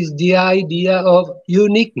God is the idea of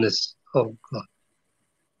uniqueness of God.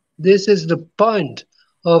 This is the point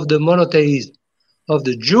of the monotheism. of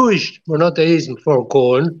the Jewish monotheism for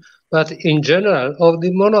Cohen, but in general of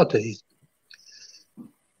the monotheism.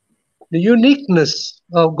 The uniqueness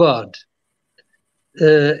of God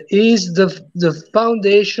is the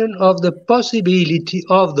foundation of the possibility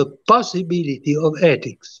of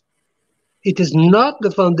ethics. It is not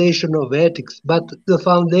the foundation of ethics, but the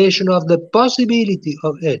foundation of the possibility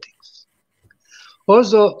of ethics.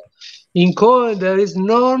 Also, in Cohen, there is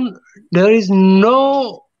no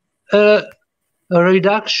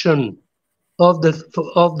reduction of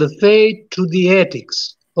the faith to the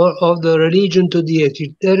ethics, or of the religion to the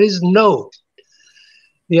ethics. There is no.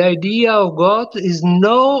 The idea of God is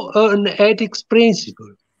an ethics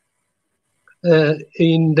principle.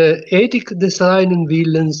 In the Ethic des reinen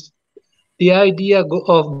Willens, the idea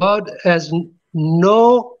of God has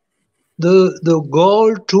no the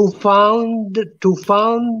goal to found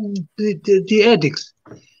the ethics.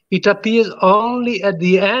 It appears only at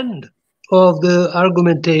the end of the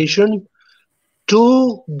argumentation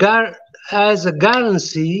as a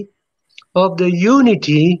guarantee of the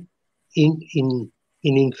unity in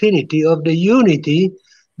infinity, of the unity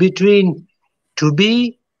between to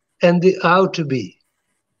be and the out to be.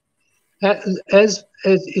 As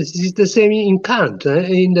it's the same in Kant.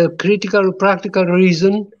 In the critical practical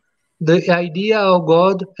reason, the idea of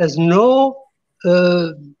God has no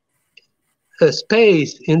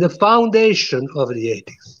space in the foundation of the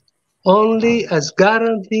ethics, only as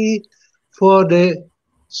guarantee for the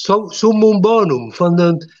summum bonum, from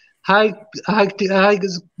the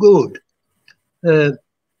highest good.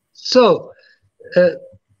 So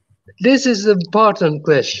this is an important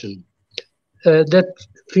question that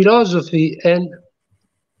philosophy and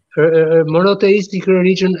monotheistic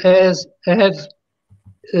religion have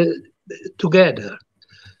together.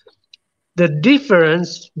 The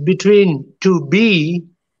difference between to be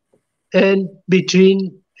and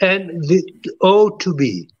the ought to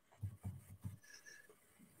be.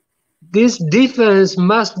 This difference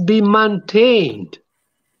must be maintained.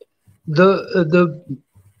 The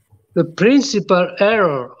principal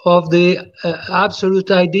error of the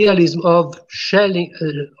absolute idealism of Schelling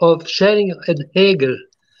and Hegel,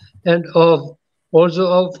 and also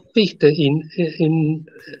of Fichte in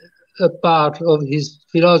a part of his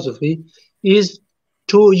philosophy, is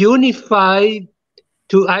to unify,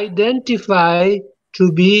 to identify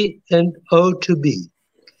to be and ought to be.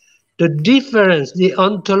 The difference, the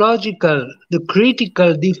ontological, the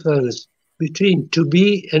critical difference between to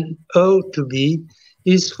be and ought to be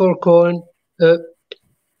is for Cohen a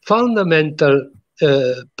fundamental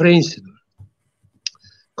principle.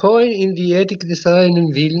 Cohen in the Ethic des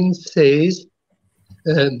reinen Willens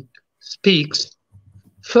speaks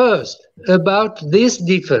first about this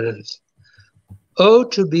difference.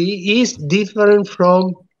 Ought to be is different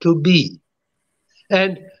from to be,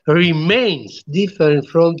 and remains different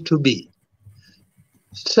from to be.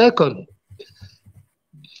 Second,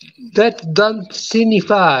 that doesn't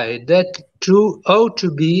signify that to ought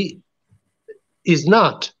to be is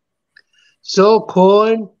not. So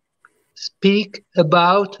Cohen speak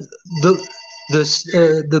about the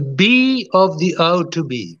be of the ought to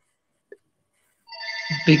be,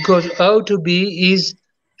 because ought to be is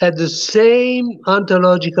at the same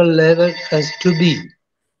ontological level as to be.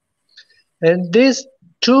 And these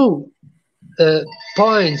two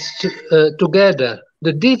points together,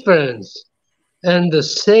 the difference and the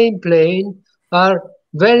same plane, are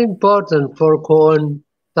very important for Cohen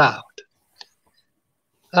thought.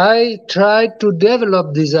 I tried to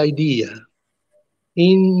develop this idea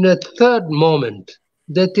in a third moment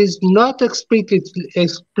that is not explicitly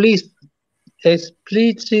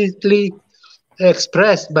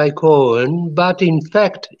expressed by Cohen, but in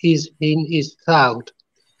fact is in his thought.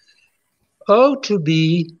 Ought to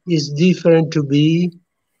be is different to be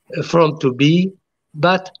from to be,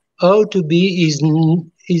 but ought to be is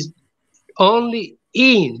only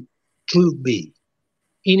in to be,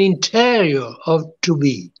 in interior of to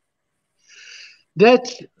be. That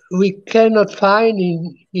we cannot find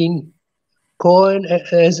in Cohen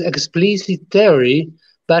as explicit theory,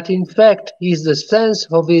 but in fact is the sense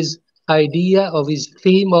of his idea, of his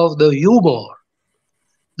theme of the humor.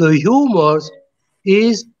 The humor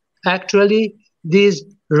is actually this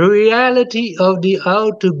reality of the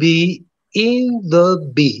ought to be in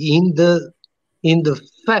the be, in the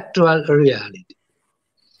factual reality.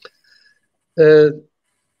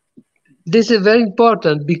 This is very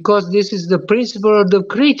important because this is the principle of the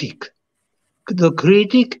critic. The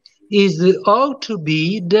critic is the ought to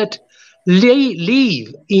be that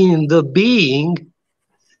live in the being,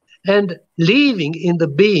 and living in the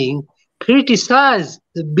being criticize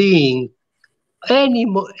the being any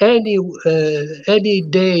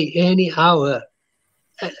day, any hour,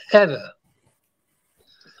 ever.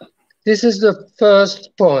 This is the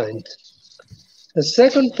first point. The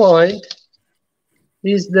second point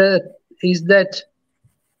is that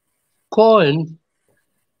Cohen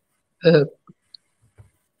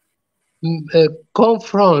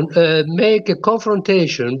make a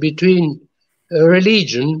confrontation between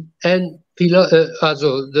religion and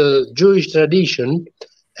also the Jewish tradition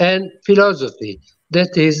and philosophy,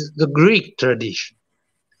 that is the Greek tradition.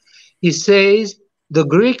 He says the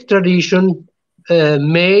Greek tradition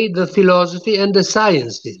made the philosophy and the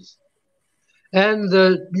sciences, and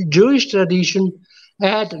the Jewish tradition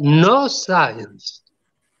had no science.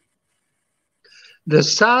 The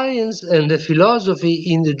science and the philosophy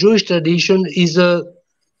in the Jewish tradition is an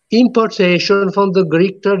importation from the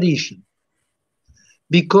Greek tradition,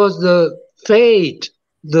 because the faith,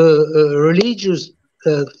 the religious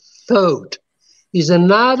thought is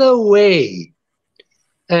another way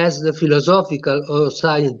as the philosophical or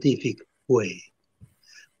scientific way.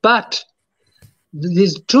 But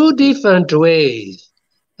these two different ways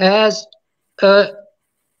as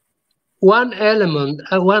one element,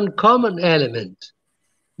 one common element.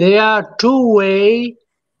 They are two ways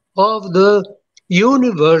of the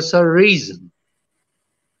universal reason.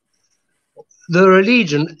 The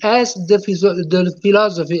religion, as the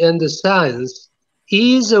philosophy and the science,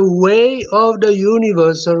 is a way of the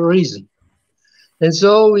universal reason. And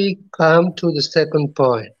so we come to the second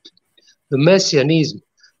point, the messianism.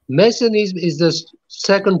 Messianism is the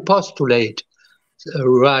second postulate,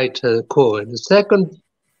 Cohen. The second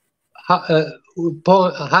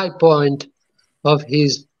high point of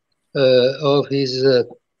his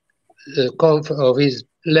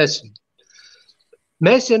lesson.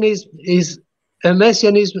 Messianism is a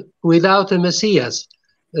messianism without a messias,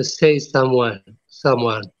 says someone.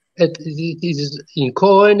 It is in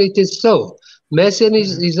Cohen. It is so.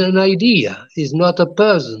 Messianism is an idea. Is not a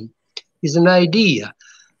person. Is an idea.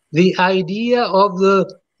 The idea of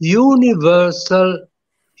the universal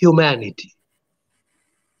humanity.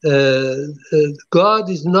 God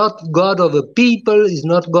is not God of a people, is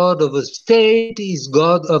not God of a state, is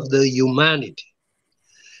God of the humanity.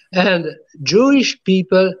 And Jewish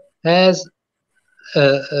people has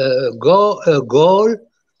a goal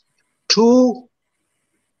to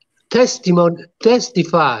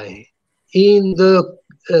testify in the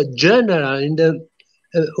general, in the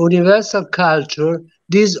universal culture,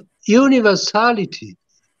 this universality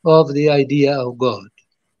of the idea of God.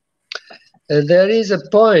 There is a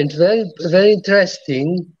point very, very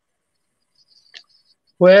interesting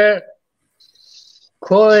where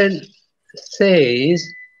Cohen says,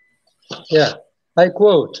 I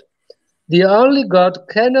quote, "The only God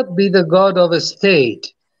cannot be the God of a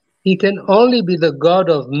state. He can only be the God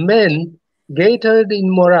of men gathered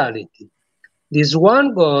in morality. This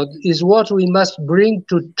one God is what we must bring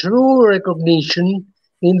to true recognition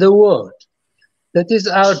in the world. That is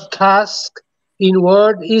our task in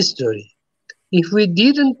world history. If we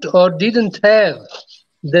didn't have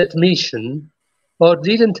that mission, or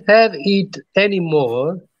didn't have it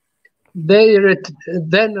anymore,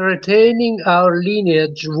 then retaining our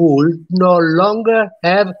lineage would no longer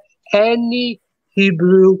have any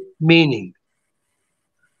Hebrew meaning."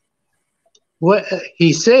 Well,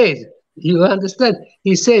 he says, you understand?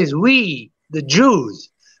 He says, we, the Jews,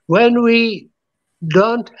 when we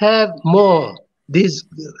don't have more,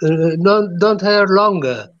 don't have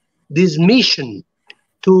longer this mission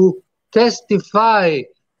to testify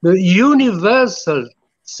the universal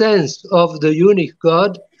sense of the unique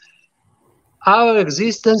God, our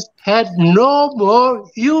existence had no more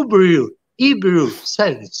Hebrew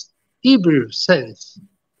sense. This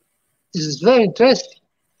is very interesting.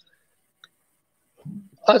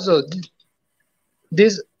 Also,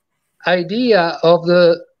 this idea of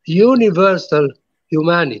the universal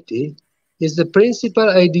humanity is the principal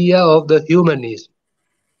idea of the humanism.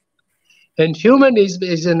 And humanism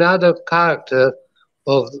is another character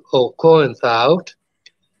of Cohen thought,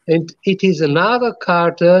 and it is another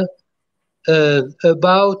character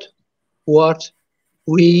about what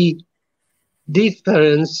we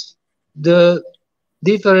difference the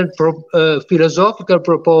different philosophical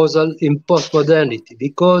proposal in postmodernity,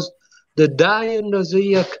 because the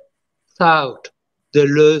Dionysiac thought,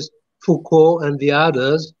 Deleuze, Foucault, and the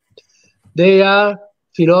others, they are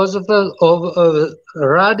philosophers of a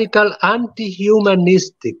radical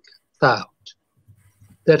anti-humanistic thought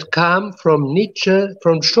that come from Nietzsche,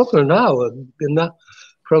 from Schopenhauer,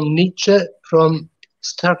 from Nietzsche, from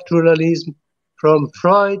structuralism, from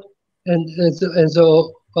Freud, and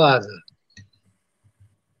so other.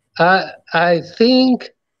 I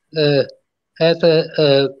think as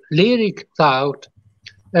a lyric thought,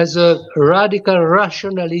 as a radical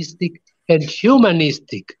rationalistic and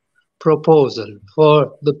humanistic proposal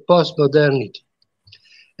for the postmodernity.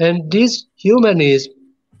 And this humanism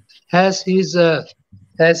has his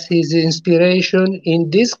inspiration in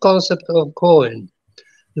this concept of Cohen,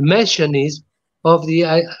 the messianism of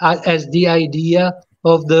as the idea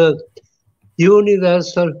of the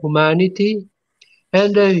universal humanity.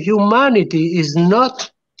 And humanity is not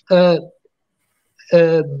a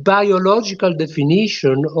biological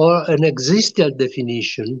definition or an existential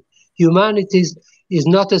definition. Humanity is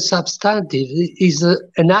not a substantive, it is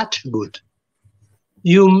an attribute.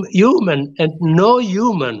 Human and no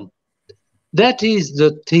human. That is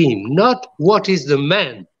the theme, not what is the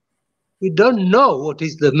man. We don't know what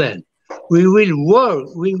is the man. We will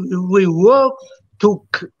work. We work to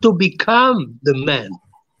become the man.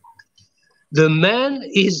 The man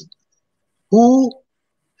is who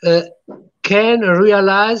can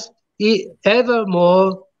realize ever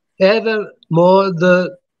more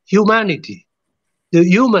the humanity, the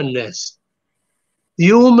humanness,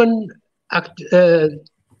 human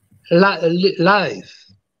life,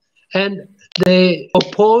 and they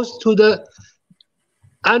oppose to the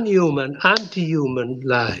unhuman, anti-human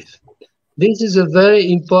life. This is a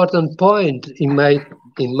very important point, in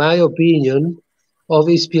my opinion, of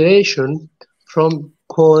inspiration from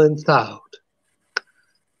Cohen thought.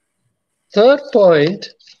 Third point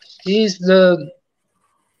is the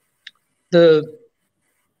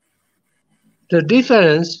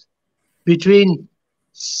difference between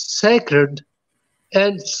sacred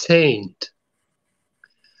and saint,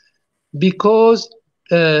 because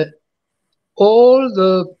all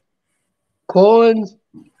the Cohen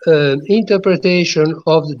interpretation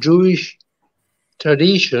of the Jewish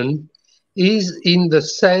tradition is in the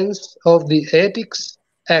sense of the ethics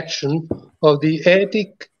action, of the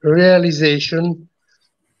ethic realization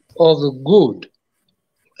of the good,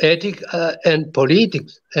 ethic and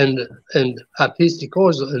politics and artistic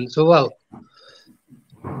also and so on.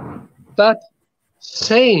 But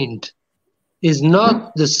saint is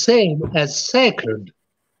not the same as sacred.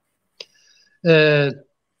 In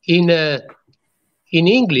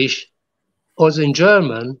English, also in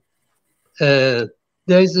German, there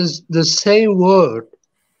is the same word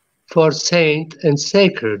for saint and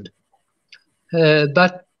sacred.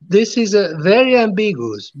 But this is very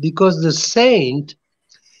ambiguous, because the saint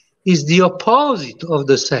is the opposite of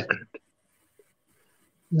the sacred.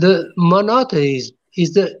 The monotheism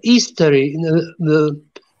is the history, the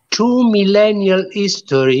 2 millennial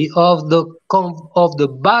history of the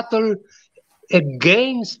battle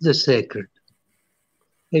against the sacred.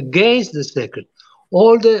 Against the sacred.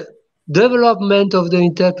 All the development of the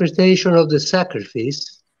interpretation of the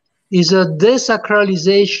sacrifice is a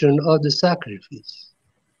desacralization of the sacrifice.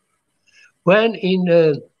 When in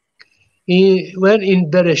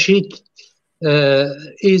Bereshit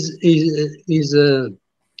is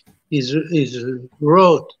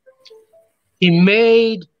wrote, he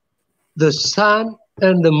made the sun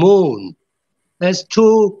and the moon as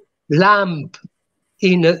 2 lamps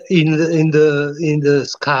in the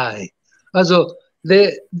sky. Also,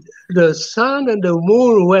 the sun and the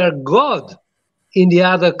moon were God in the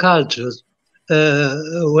other cultures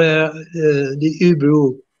where the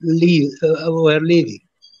Hebrew were living.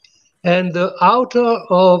 And the author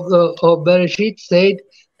of Bereshit said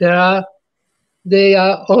they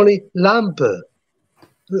are only lamp,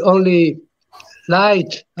 only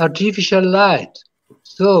light, artificial light.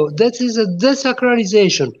 So that is a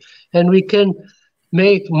desacralization, and we can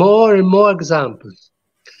make more and more examples.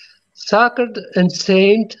 Sacred and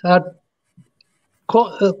saint are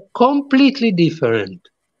completely different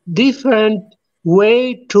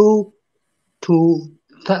way to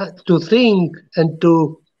think and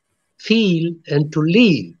to feel and to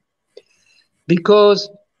live, because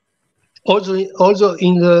also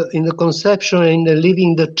in the conception, in the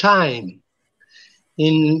living the time,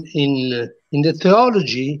 in the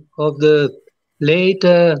theology of the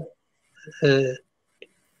later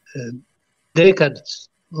decades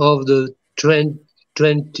of the 20th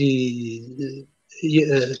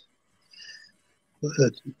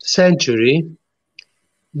century,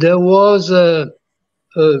 there was a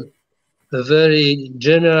very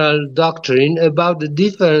general doctrine about the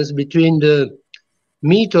difference between the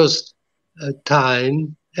mythos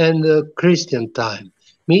time and the Christian time.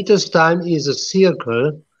 Mythos time is a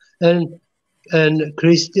circle, and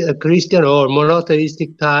Christian or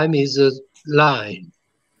monotheistic time is a line.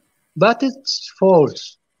 But it's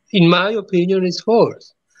false. In my opinion, it's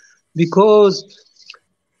false, because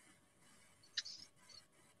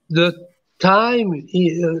the time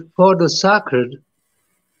for the sacred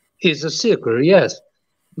is a circle, yes,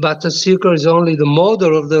 but the circle is only the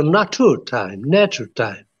model of the nature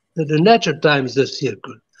time. The nature time is the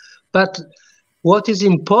circle. But what is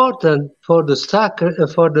important for the sacred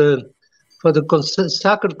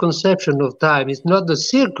sacred conception of time is not the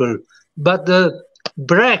circle, but the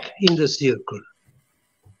break in the circle.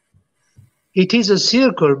 It is a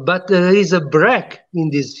circle, but there is a break in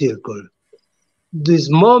this circle. This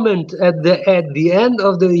moment at the end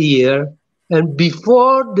of the year and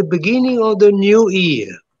before the beginning of the new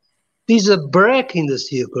year. This is a break in the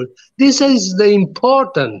circle. This is the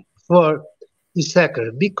important for the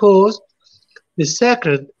sacred, because the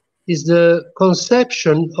sacred is the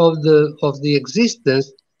conception of the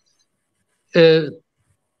existence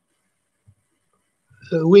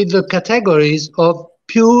with the categories of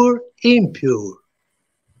pure, impure.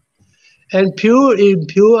 And pure,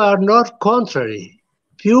 impure are not contrary.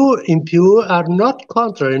 Pure, impure are not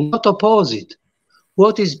contrary, not opposite.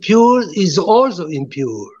 What is pure is also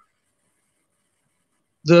impure.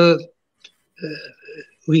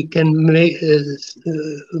 We can make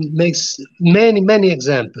many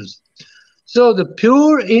examples. So the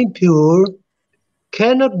pure, impure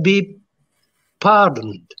cannot be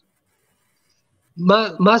pardoned,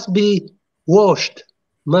 must be washed,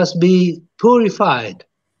 must be purified.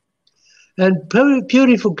 And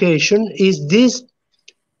purification is this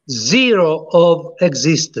zero of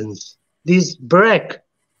existence, this break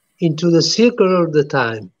into the circle of the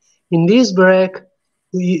time. In this break,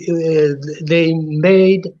 they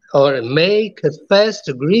made or make a fast,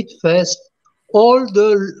 a great fast. All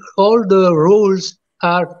the rules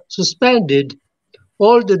are suspended.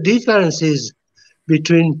 All the differences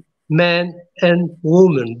between man and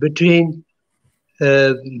woman, between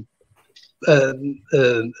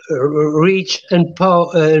rich and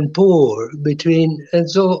poor, and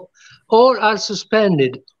so all are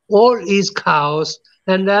suspended. All is chaos,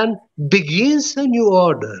 and then begins a new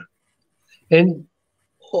order, and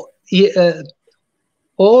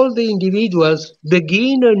all the individuals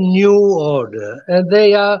begin a new order, and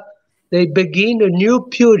they begin a new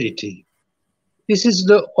purity. This is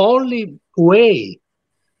the only way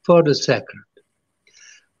for the sacred.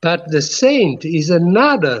 But the saint is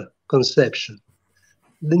another conception.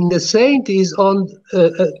 The saint is under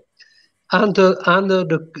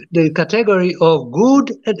the category of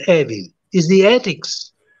good and evil, is the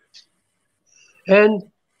ethics. And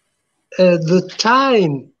the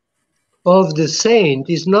time of the saint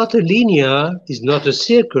is not a linear, is not a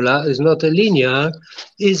circular, is not a linear,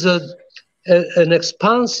 is an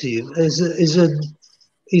expansive, is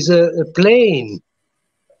a plane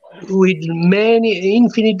with many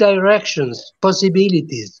infinite directions,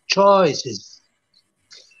 possibilities, choices.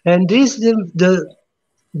 And this is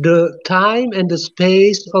the time and the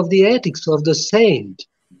space of the ethics of the saint.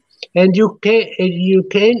 And you can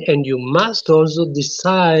and you must also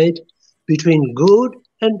decide between good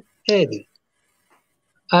and evil.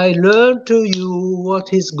 I learn to you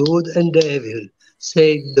what is good and evil,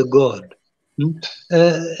 said the God.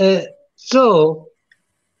 So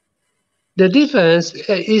the difference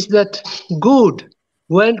is that good,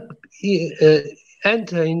 when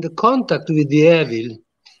enter in the contact with the evil,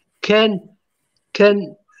 can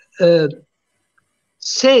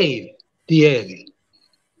save the evil.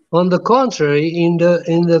 On the contrary, in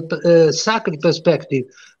the sacred perspective,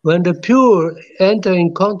 when the pure enter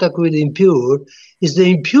in contact with the impure, is the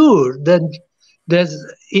impure that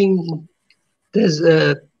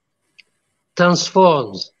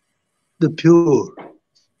transforms the pure.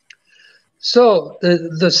 So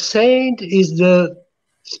the saint is the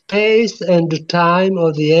space and the time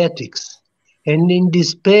of the ethics, and in this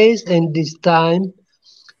space and this time,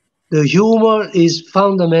 the humor is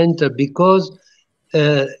fundamental, because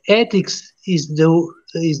ethics is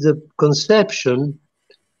the conception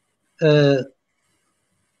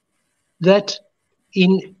that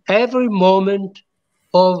in every moment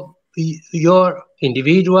of your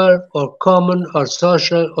individual or common or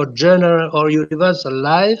social or general or universal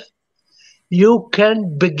life, you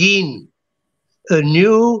can begin a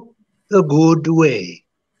good way.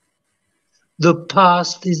 The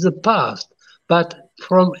past is the past, but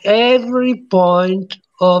from every point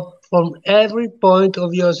of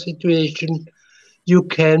your situation, you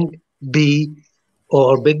can be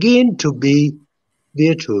or begin to be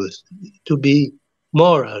virtuous, to be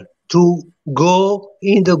moral, to go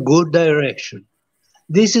in the good direction.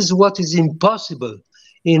 This is what is impossible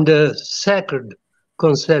in the sacred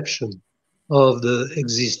conception of the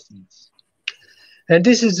existence. And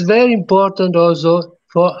this is very important also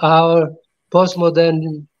for our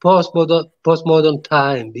postmodern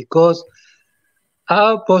time, because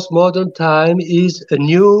our postmodern time is a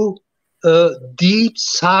new, deep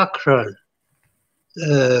sacral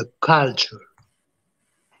culture.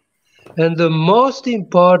 And the most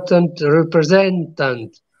important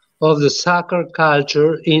representant of the sacred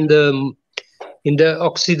culture in the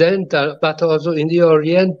Occidental, but also in the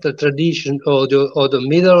Oriental tradition or the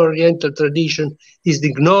Middle Oriental tradition is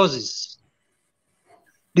the Gnosis.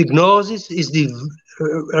 The Gnosis is the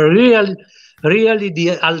really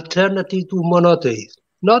the alternative to monotheism,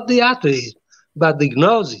 not the atheism, but the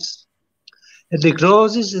Gnosis. And the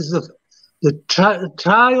Gnosis is the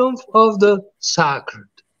triumph of the sacred.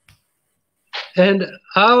 And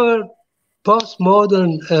our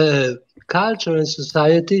postmodern culture and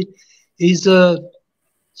society is a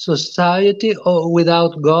society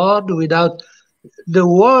without God, without the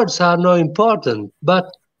words are not important, but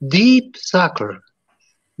deep sacred.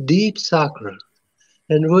 Deep sacred.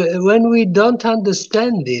 And when we don't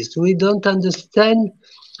understand this, we don't understand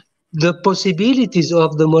the possibilities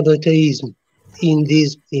of the monotheism in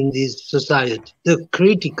this society, the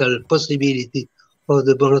critical possibility of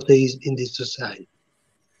the monotheism in this society.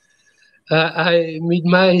 With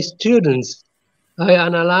my students, I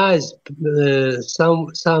analyze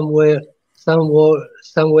some way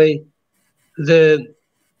the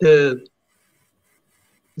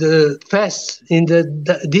fests in the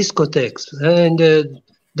discotheques and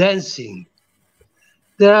dancing.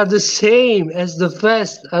 They are the same as the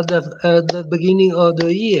fest at the beginning of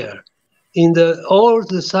the year in all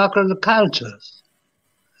the sacred cultures.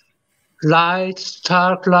 Light,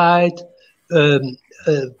 stark light,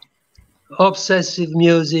 obsessive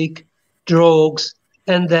music, drugs,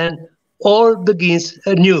 and then all begins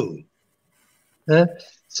anew.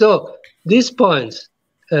 So these points,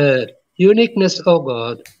 uniqueness of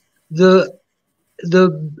God, the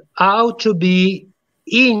how to be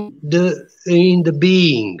in the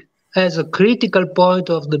being as a critical point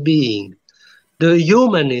of the being, the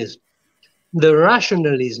humanism, the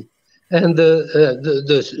rationalism, and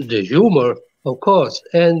the humor, of course,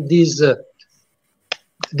 and this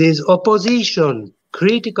opposition,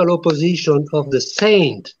 critical opposition of the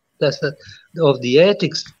saint, of the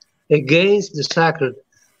ethics against the sacred.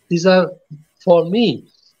 These are, for me,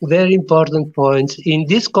 very important points in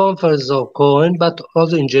this conference of Cohen, but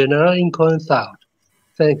also in general in Cohen thought.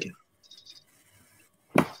 Thank you.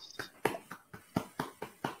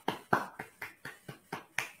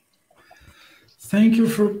 Thank you,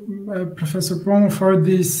 for Professor Poma, for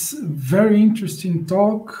this very interesting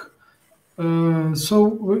talk. So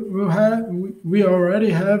we already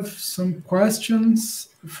have some questions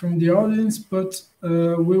from the audience, but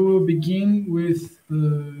we will begin with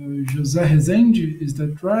José Rezende. Is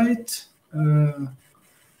that right?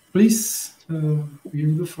 Please, you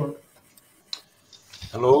have the floor.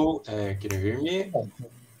 Hello, can you hear me?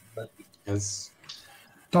 Yes.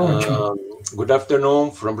 Good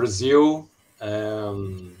afternoon from Brazil.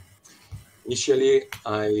 Initially,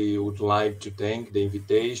 I would like to thank the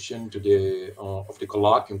invitation to of the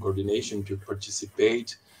Colloquium coordination to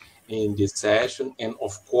participate in this session, and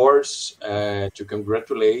of course to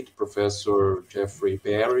congratulate Professor Jeffrey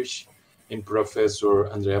Barash and Professor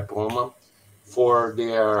Andrea Poma for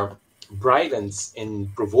their brilliant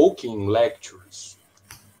and provoking lectures.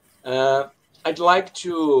 I'd like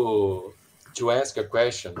to ask a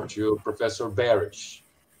question to Professor Barash.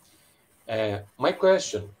 My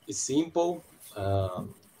question is simple,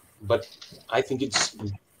 but I think it's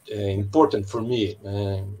important for me,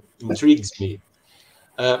 intrigues me.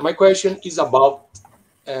 My question is about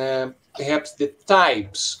perhaps the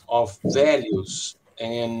types of values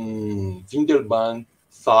and Windelband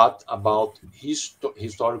thought about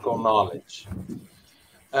historical knowledge.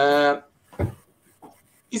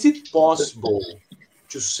 Is it possible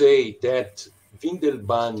to say that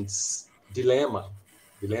Windelband's dilemma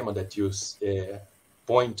that you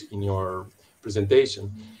point in your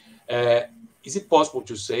presentation, is it possible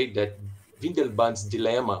to say that Windelband's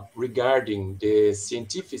dilemma regarding the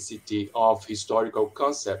scientificity of historical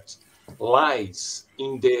concepts lies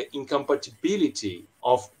in the incompatibility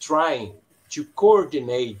of trying to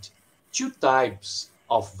coordinate two types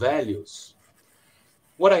of values?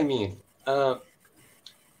 What I mean, on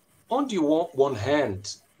the one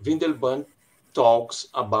hand, Windelband talks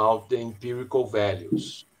about the empirical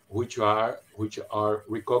values, which are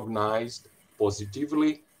recognized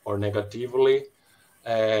positively or negatively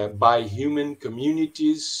by human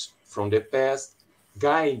communities from the past,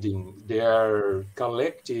 guiding their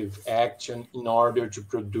collective action in order to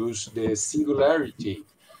produce the singularity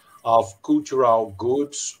of cultural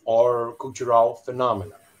goods or cultural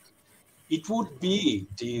phenomena. It would be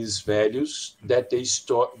these values that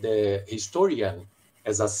the historian,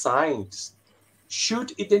 as a scientist,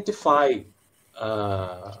 should identify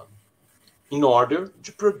in order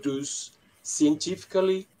to produce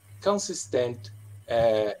scientifically consistent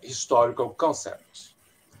historical concepts.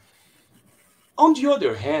 On the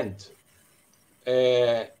other hand,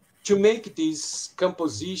 to make this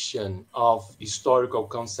composition of historical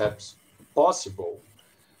concepts possible,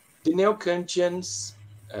 the Neo-Kantians,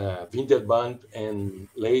 Windelband and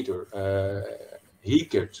later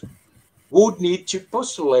Rickert, would need to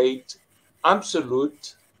postulate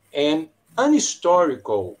absolute and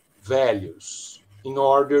unhistorical values in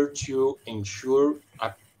order to ensure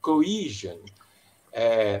a cohesion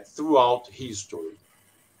throughout history.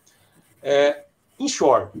 In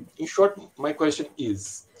short, my question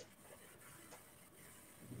is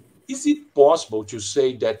it possible to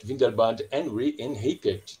say that Windelband and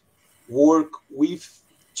Rickert work with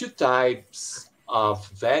two types of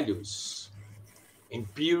values,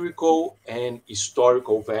 empirical and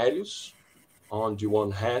historical values on the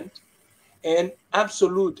one hand, and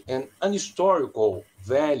absolute and unhistorical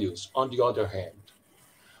values on the other hand?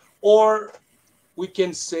 Or we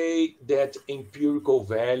can say that empirical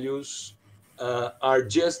values are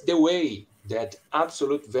just the way that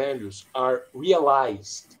absolute values are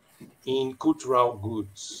realized in cultural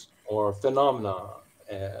goods or phenomena.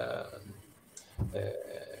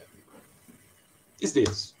 Is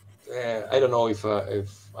this? I don't know if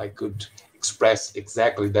I could express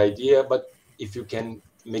exactly the idea, but if you can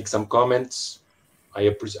make some comments, I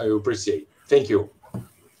appreciate. Thank you.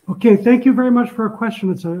 Okay, thank you very much for a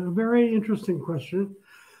question. It's a very interesting question.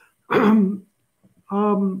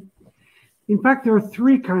 In fact, there are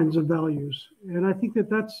three kinds of values, and I think that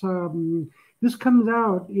this comes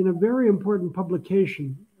out in a very important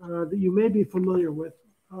publication that you may be familiar with.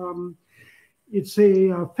 It's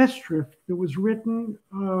a festschrift that was written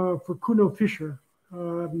for Kuno Fischer,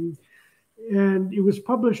 and it was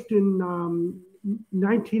published in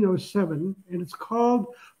 1907, and it's called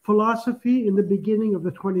Philosophy in the Beginning of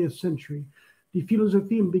the 20th Century, Die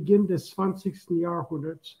Philosophie im Beginn des 20.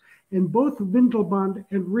 Jahrhunderts, and both Windelband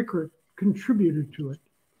and Rickert contributed to it.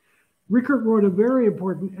 Rickert wrote a very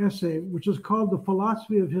important essay, which is called The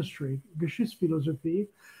Philosophy of History, Geschichtsphilosophie,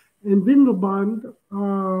 and Windelband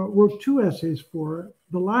wrote two essays for it,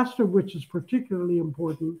 the last of which is particularly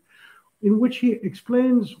important, in which he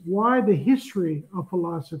explains why the history of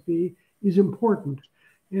philosophy is important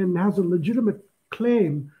and has a legitimate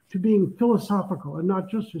claim to being philosophical and not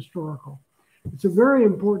just historical. It's a very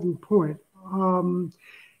important point.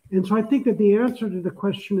 And so I think that the answer to the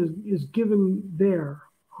question is given there.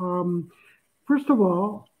 First of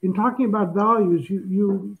all, in talking about values,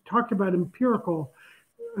 you talked about empirical.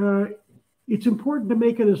 It's important to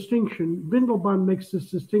make a distinction. Windelband makes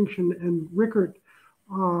this distinction, and Rickert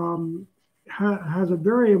has a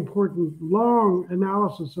very important, long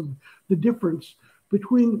analysis of the difference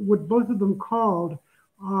between what both of them called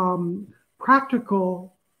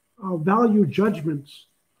practical value judgments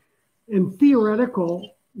and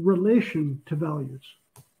theoretical relation to values.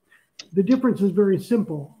 The difference is very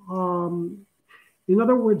simple. In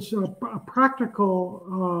other words, a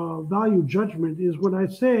practical value judgment is when I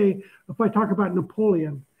say, if I talk about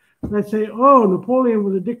Napoleon, and I say, oh, Napoleon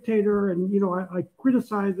was a dictator, and I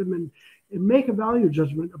criticize him and make a value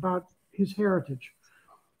judgment about his heritage.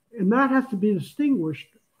 And that has to be distinguished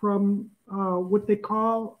from what they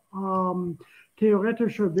call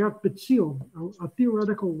theoretische Wertbeziehung, a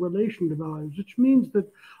theoretical relation to values, which means that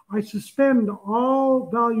I suspend all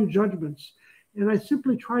value judgments and I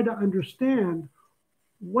simply try to understand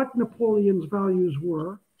what Napoleon's values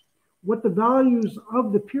were, what the values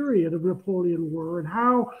of the period of Napoleon were, and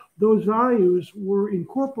how those values were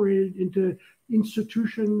incorporated into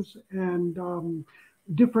institutions and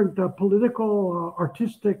different political,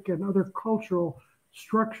 artistic, and other cultural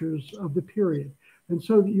structures of the period. And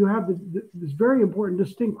so you have this very important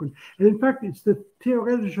distinction. And in fact, it's the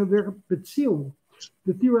theoretische Wertbeziehung,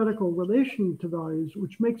 the theoretical relation to values,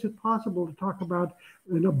 which makes it possible to talk about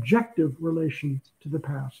an objective relation to the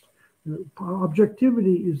past.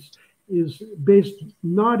 Objectivity is based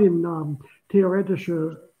not in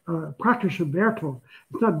theoretische praktische Wertung.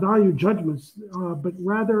 It's not value judgments, but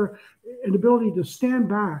rather an ability to stand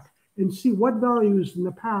back and see what values in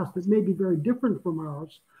the past that may be very different from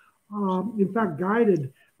ours, in fact,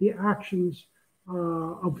 guided the actions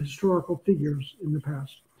of historical figures in the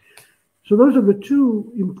past. So those are the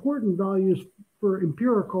two important values for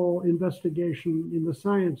empirical investigation in the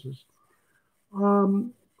sciences.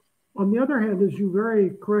 On the other hand, as you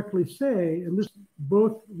very correctly say, and this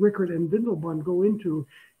both Rickert and Windelband go into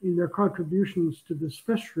in their contributions to this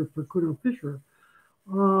festschrift for Kuno Fischer,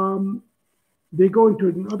 they go into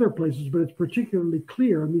it in other places, but it's particularly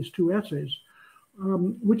clear in these two essays,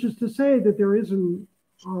 which is to say that there is an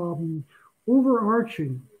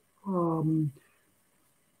overarching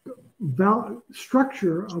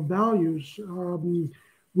structure of values,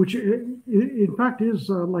 which in fact is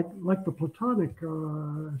like the Platonic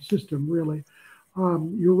system, really.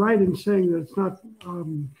 You're right in saying that it's not.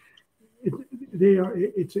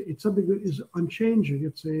 It's something that is unchanging.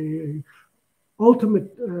 It's a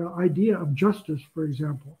ultimate idea of justice, for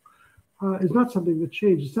example, is not something that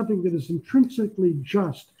changes. Something that is intrinsically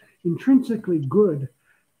just, intrinsically good,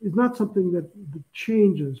 is not something that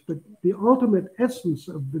changes. But the ultimate essence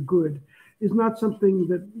of the good is not something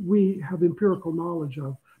that we have empirical knowledge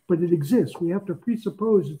of, but it exists. We have to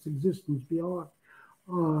presuppose its existence beyond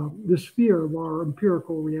the sphere of our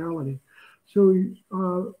empirical reality. So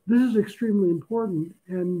this is extremely important,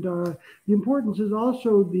 and the importance is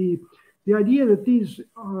also the idea that these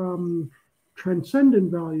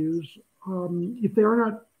transcendent values, if they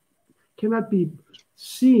cannot be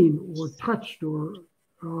seen or touched or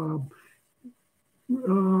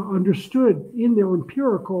understood in their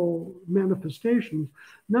empirical manifestations,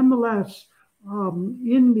 nonetheless,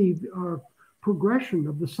 in the progression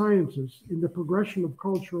of the sciences, in the progression of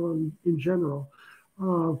culture in general,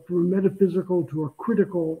 from a metaphysical to a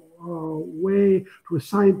critical way, to a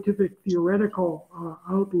scientific, theoretical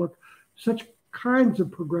outlook, such kinds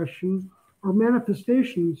of progression are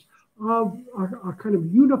manifestations of a kind of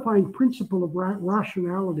unifying principle of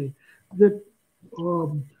rationality that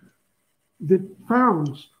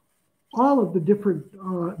founds all of the different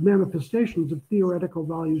manifestations of theoretical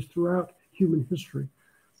values throughout human history.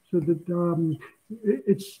 So that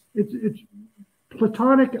it's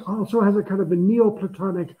Platonic also has a kind of a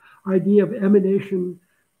Neoplatonic idea of emanation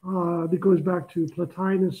that goes back to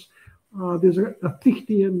Plotinus. There's a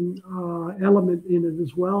Fichtean element in it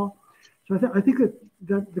as well. So I think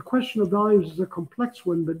that the question of values is a complex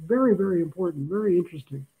one, but very, very important, very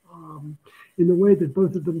interesting in the way that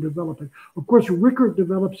both of them develop it. Of course, Rickert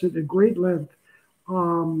develops it at great length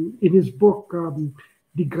in his book,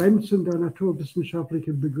 Die Grenzen der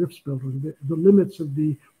naturwissenschaftlichen Begriffsbildung, the limits of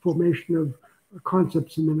the formation of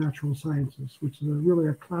concepts in the natural sciences, which is really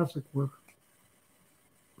a classic work.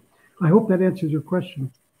 I hope that answers your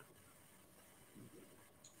question.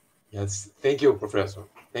 Yes, thank you, Professor.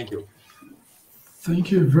 Thank you.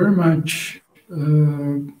 Thank you very much.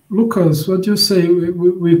 Lucas, what do you say?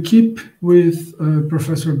 We keep with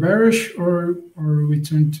Professor Barash, or we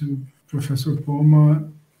turn to Professor Poma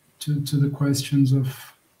to the questions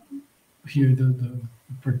of here, the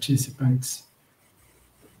participants?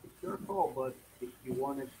 Your call, but if you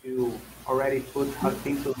wanted to already put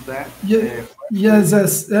Jacinto's back.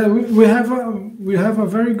 Yes. We have a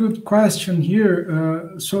very good question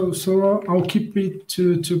here. So I'll keep it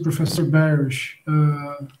to Professor Barash.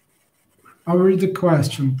 I'll read the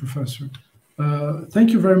question, Professor.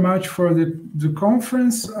 Thank you very much for the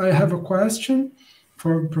conference. I have a question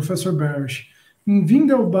for Professor Barash. In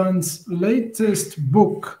Windelband's latest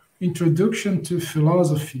book, Introduction to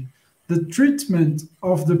Philosophy, the treatment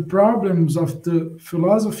of the problems of the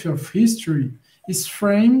philosophy of history is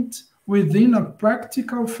framed within a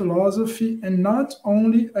practical philosophy and not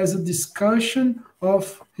only as a discussion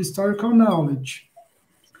of historical knowledge.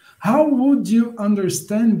 How would you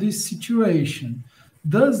understand this situation?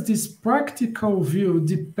 Does this practical view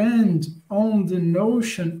depend on the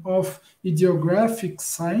notion of ideographic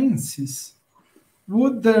sciences?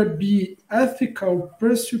 Would there be ethical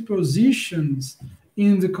presuppositions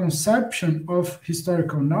in the conception of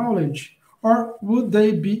historical knowledge, or would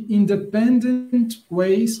they be independent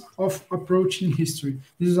ways of approaching history?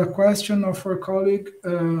 This is a question of our colleague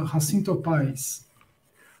Jacinto Paes.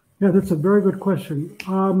 Yeah, that's a very good question.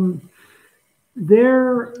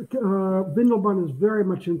 Windelband is very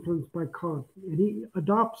much influenced by Kant, and he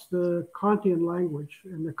adopts the Kantian language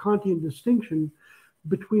and the Kantian distinction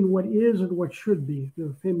between what is and what should be,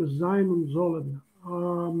 the famous Sein und Sollen.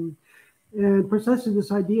 And precisely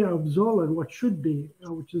this idea of Sollen, what should be,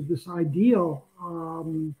 which is this ideal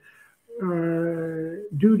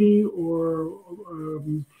duty or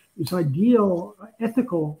this ideal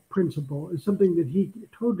ethical principle, is something that he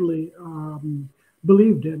totally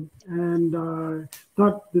believed in, and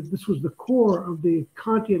thought that this was the core of the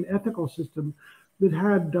Kantian ethical system that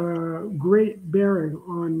had great bearing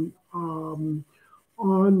on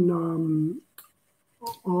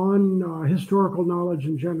historical knowledge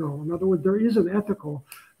in general. In other words, there is an ethical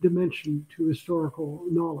dimension to historical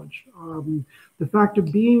knowledge. The fact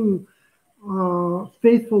of being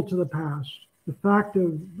faithful to the past, the fact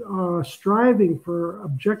of striving for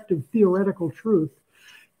objective theoretical truth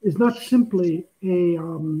is not simply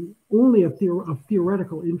only a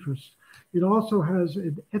theoretical interest. It also has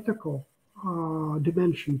an ethical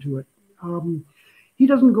dimension to it. He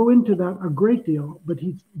doesn't go into that a great deal, but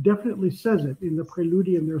he definitely says it in the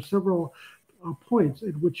Preludium. There are several points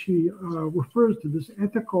at which he refers to this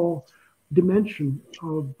ethical dimension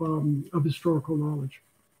of historical knowledge.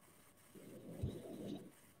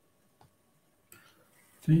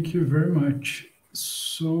 Thank you very much.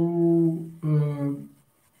 So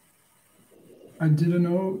I didn't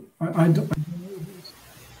know. I don't know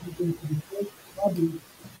who's going to be first. Probably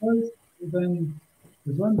first, and then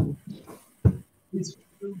the one. Please.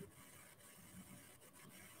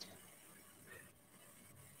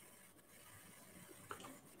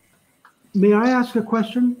 May I ask a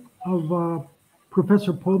question of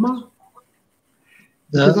Professor Poma?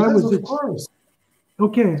 Yes, of course.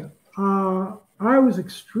 Okay. I was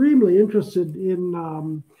extremely interested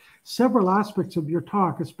in several aspects of your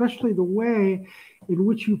talk, especially the way in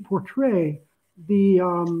which you portray the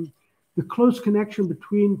close connection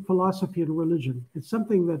between philosophy and religion. It's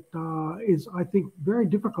something that is, I think, very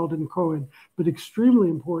difficult in Cohen, but extremely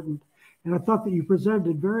important. And I thought that you presented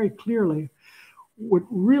it very clearly. What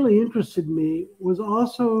really interested me was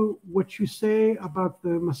also what you say about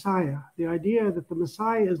the Messiah, the idea that the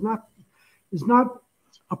Messiah is not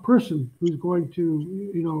a person who's going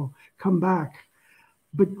to, come back,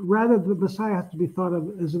 but rather the Messiah has to be thought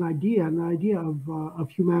of as an idea of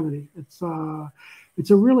humanity. It's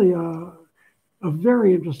a really a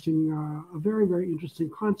very interesting, a very, very interesting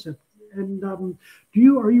concept. And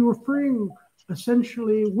are you referring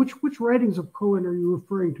essentially, which writings of Cohen are you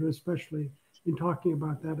referring to especially in talking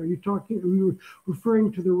about that? Are you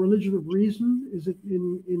referring to the religion of reason? Is it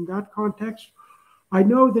in that context? I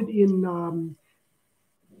know that in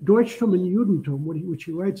Deutschtum and Judentum, which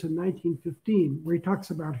he writes in 1915, where he talks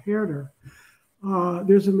about Herder,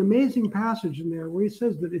 there's an amazing passage in there where he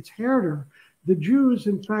says that it's Herder. The Jews,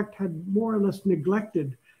 in fact, had more or less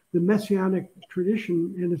neglected the Messianic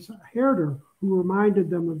tradition, and it's Herder who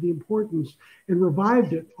reminded them of the importance and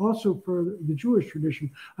revived it also for the Jewish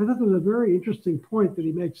tradition. I thought that was a very interesting point that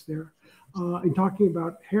he makes there in talking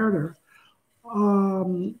about Herder.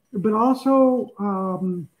 But also,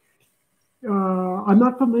 I'm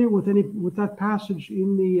not familiar with that passage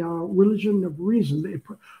in the Religion of Reason. It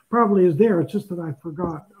probably is there. It's just that I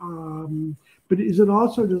forgot. But is it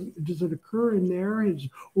also does it occur in there?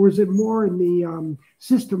 Or is it more in the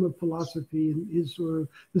System of Philosophy? Is the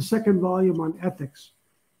second volume on ethics?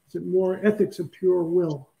 Is it more ethics of pure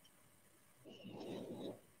will?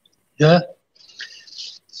 Yeah.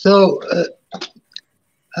 So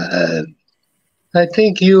I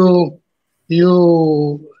think you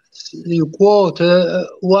quote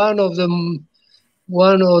one of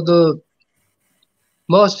the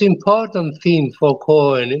most important theme for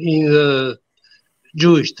Cohen in the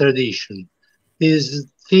Jewish tradition is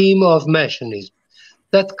theme of messianism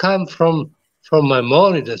that comes from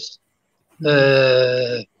Maimonides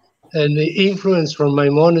and the influence from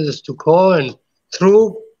Maimonides to Cohen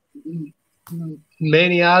through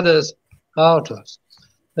many others authors.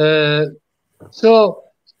 So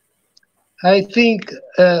I think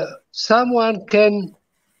someone can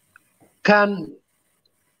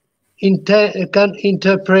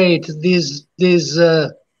interpret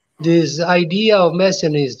this idea of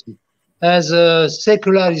messianism as a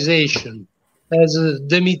secularization, as a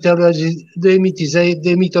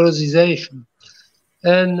demythologization,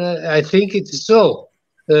 and I think it is so.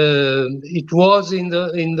 It was in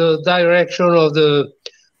the direction of the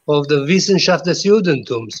Wissenschaft des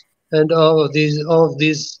Judentums and of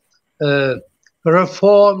this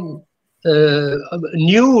reform,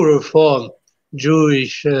 new reform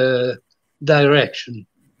Jewish direction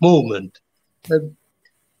movement.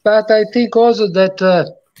 But I think also that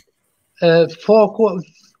for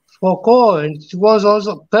Cohen it was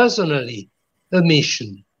also personally a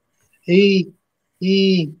mission. He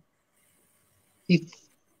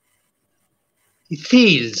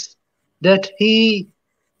feels that he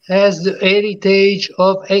has the heritage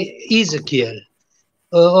of Ezekiel,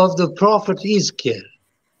 of the prophet Ezekiel,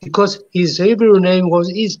 because his Hebrew name was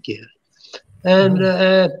Ezekiel, and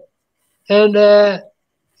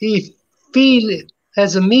he feels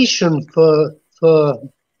as a mission for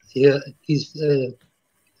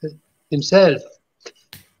himself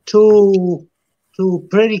to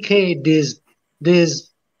predicate this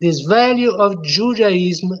value of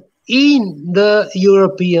Judaism in the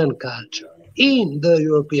European culture,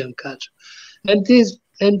 and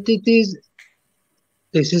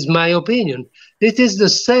this is my opinion. It is the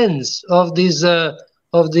sense of this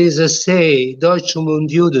essay, Deutschtum und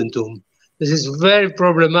Judentum. This is very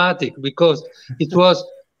problematic because it was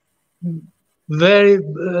very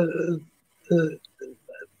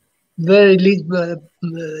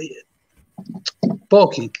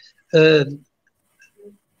pocky.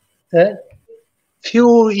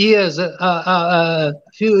 few years, there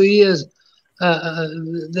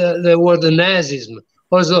was the Nazism.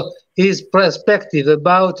 Also, his perspective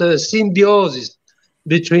about symbiosis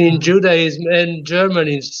between Judaism and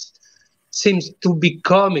Germany seems to be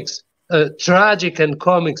comics, tragic and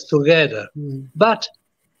comics together. But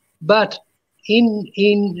in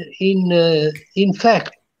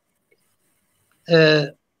fact,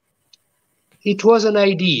 it was an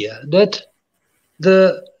idea that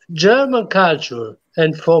the German culture,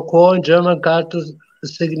 and for Cohen, German culture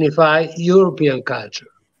signify European culture.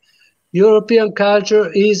 European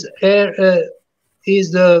culture is the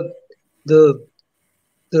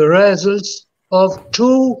results of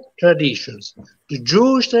two traditions, the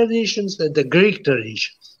Jewish traditions and the Greek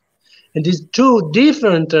traditions. And these two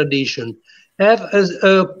different traditions have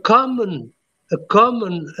a common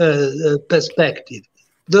perspective,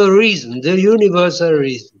 the reason, the universal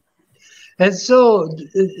reason. And so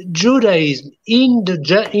Judaism in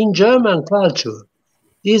German culture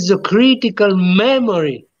is a critical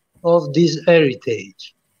memory of this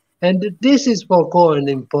heritage. And this is for Cohen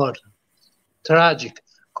important, tragic,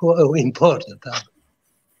 important.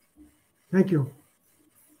 Thank you.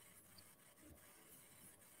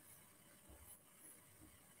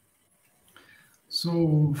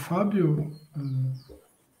 So, Fabio,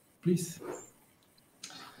 please.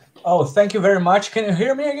 Oh, thank you very much. Can you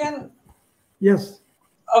hear me again? Yes.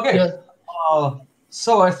 Okay. Yeah.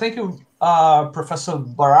 So I thank you, Professor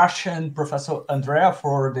Barash and Professor Andrea,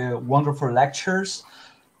 for the wonderful lectures.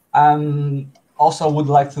 Also, I would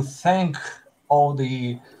like to thank all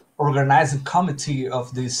the organizing committee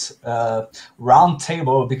of this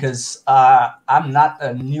roundtable, because I'm not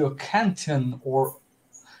a Neo-Kantian or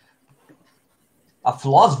a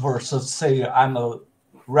philosopher, so to say. I'm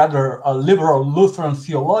rather a liberal Lutheran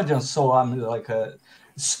theologian, so I'm like a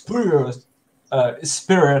spirit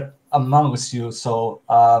amongst you. So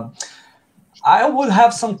I would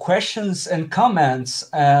have some questions and comments,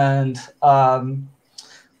 and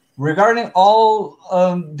regarding all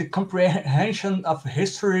the comprehension of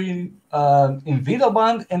history in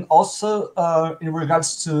Windelband, and also in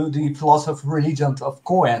regards to the philosophy of religion of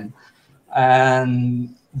Cohen.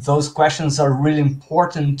 And those questions are really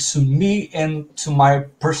important to me and to my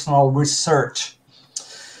personal research.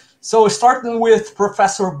 So starting with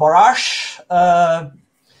Professor Barash,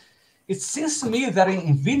 it seems to me that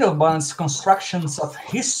in Windelband's constructions of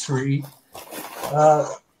history,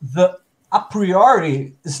 the a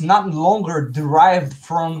priori is not longer derived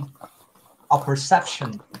from a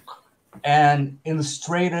perception and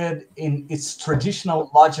illustrated in its traditional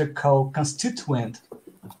logical constituent,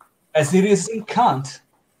 as it is in Kant,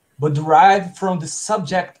 but derived from the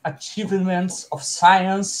subject achievements of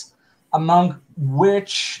science, among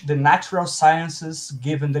which the natural sciences,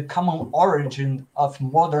 given the common origin of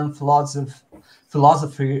modern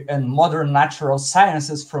philosophy and modern natural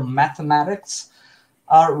sciences from mathematics,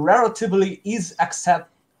 are relatively easily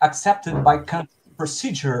accepted by Kant's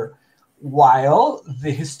procedure, while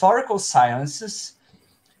the historical sciences,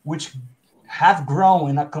 which have grown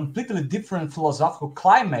in a completely different philosophical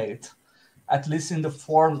climate, at least in the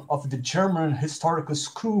form of the German historical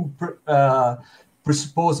school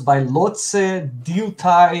presupposed by Lotze,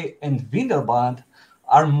 Dilthey, and Windelband,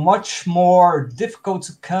 are much more difficult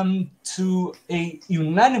to come to a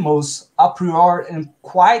unanimous, a priori, and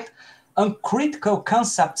quite uncritical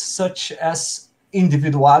concepts such as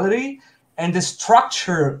individuality and the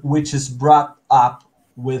structure which is brought up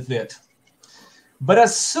with it. But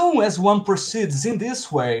as soon as one proceeds in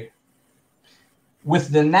this way,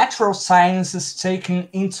 with the natural sciences taking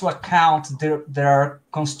into account their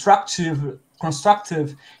constructive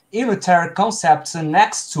unitary concepts, and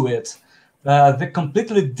next to it, the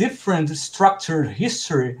completely different structured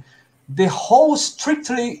history, the whole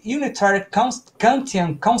strictly unitary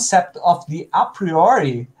Kantian concept of the a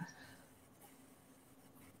priori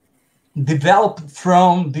developed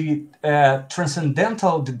from the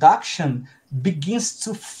transcendental deduction begins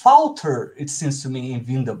to falter, it seems to me, in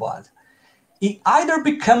Windelband. It either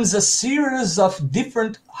becomes a series of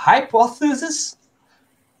different hypotheses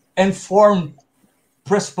and form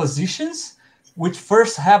presuppositions, which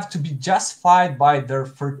first have to be justified by their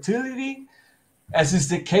fertility, as is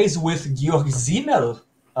the case with Georg Simmel,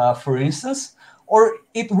 for instance, or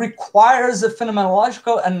it requires a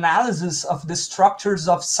phenomenological analysis of the structures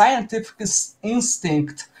of scientific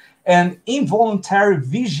instinct and involuntary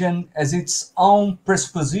vision as its own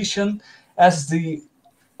presupposition, as the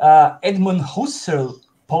Edmund Husserl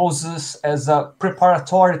poses as a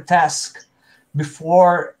preparatory task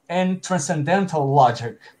before any transcendental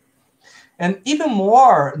logic. And even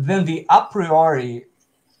more than the a priori,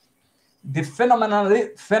 the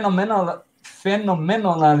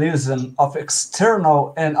phenomenalism of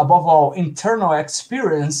external and above all internal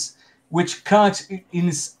experience, which Kant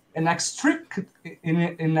is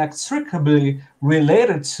inextricably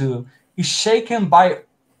related to, is shaken by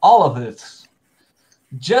all of it.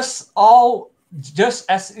 Just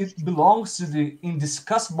as it belongs to the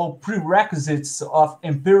indiscussible prerequisites of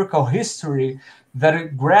empirical history, that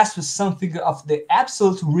it grasps something of the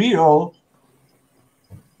absolute real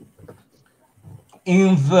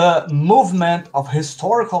in the movement of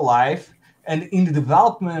historical life and in the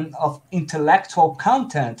development of intellectual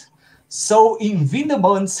content. So in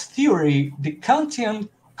Windelband's theory, the Kantian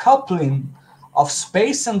coupling of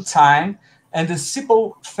space and time and the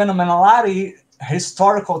simple phenomenality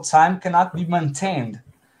historical time cannot be maintained.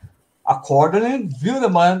 Accordingly,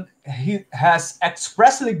 Windelband has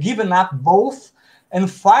expressly given up both and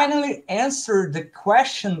finally answered the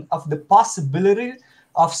question of the possibility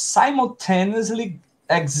of simultaneously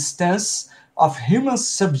existence of human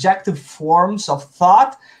subjective forms of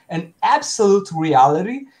thought and absolute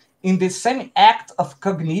reality in the same act of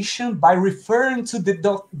cognition by referring to the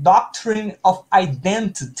doctrine of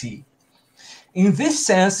identity. In this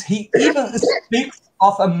sense, he even speaks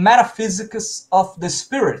of a metaphysics of the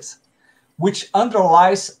spirit, which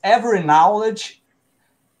underlies every knowledge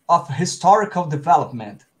of historical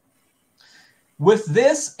development. With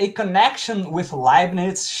this, a connection with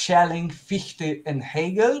Leibniz, Schelling, Fichte, and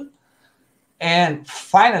Hegel, and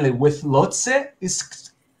finally with Lotze,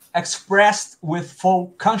 is expressed with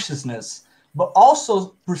full consciousness, but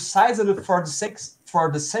also precisely for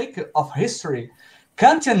the sake of history,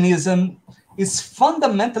 Kantianism is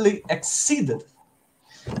fundamentally exceeded,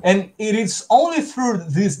 and it is only through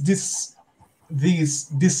these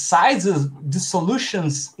decisive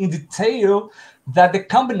dissolutions in detail that the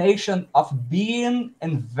combination of being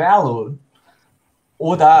and value,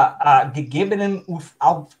 oder Gegebenen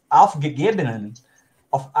auf Gegebenen,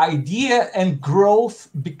 of idea and growth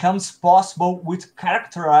becomes possible, which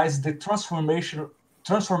characterize the transformation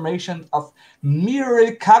of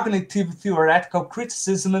merely cognitive theoretical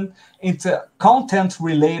criticism into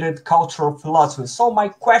content-related cultural philosophy. So my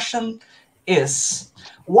question is,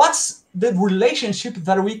 what's the relationship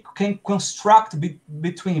that we can construct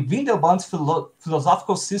between Windelband's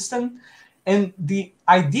philosophical system and the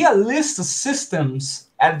idealist systems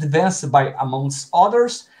advanced by, amongst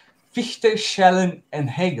others, Fichte, Schelling, and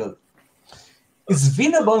Hegel? Is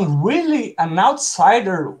Windelband really an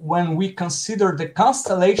outsider when we consider the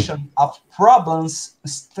constellation of problems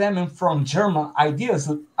stemming from German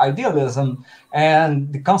idealism,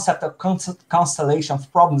 and the concept of constellation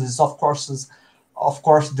of problems is, of course,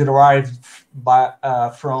 derived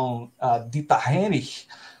from Dieter Heinrich.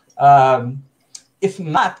 If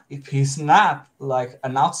he's not like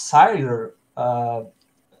an outsider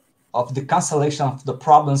of the constellation of the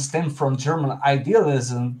problems stem from German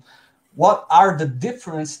idealism, what are the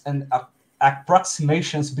difference and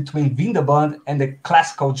approximations between Windelband and the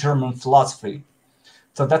classical German philosophy?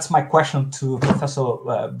 So that's my question to Professor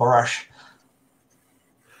Barash.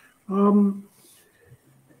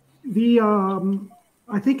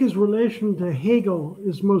 I think his relation to Hegel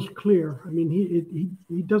is most clear. I mean,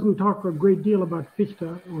 he doesn't talk a great deal about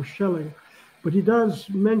Fichte or Schelling, but he does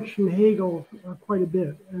mention Hegel quite a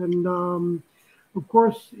bit. And of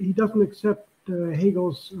course, he doesn't accept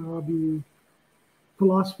Hegel's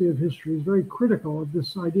philosophy of history. He's very critical of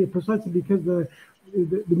this idea, precisely because the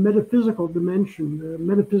metaphysical dimension, the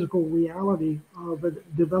metaphysical reality of the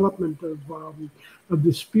development of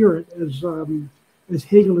the spirit, as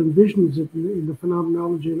Hegel envisions it in the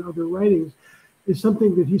Phenomenology and other writings, is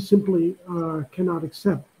something that he simply cannot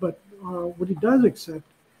accept. But what he does accept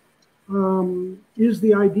is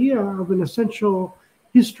the idea of an essential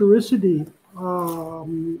historicity of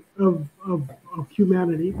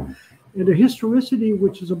humanity, and a historicity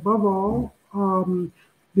which is above all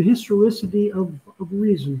the historicity of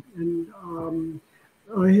reason, and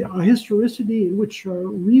a historicity in which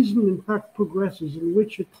reason in fact progresses, in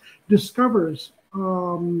which it discovers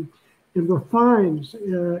and refines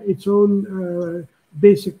its own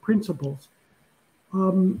basic principles.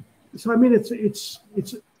 So I mean, it's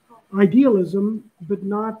idealism, but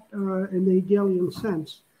not in the Hegelian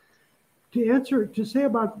sense. To say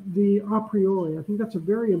about the a priori, I think that's a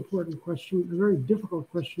very important question, a very difficult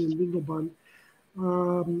question in Windelband,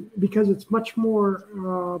 because it's much more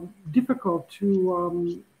difficult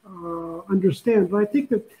to understand. But I think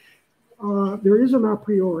that there is an a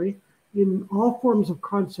priori in all forms of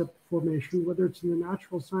concept formation, whether it's in the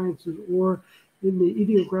natural sciences or in the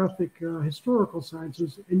ideographic historical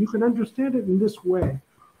sciences, and you can understand it in this way.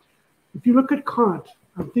 If you look at Kant,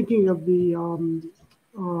 I'm thinking of the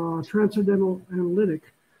Transcendental Analytic,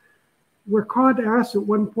 where Kant asks at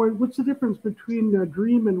one point, what's the difference between a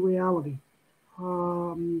dream and reality?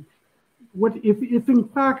 What if in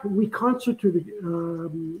fact we constitute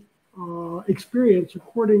experience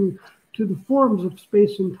according to the forms of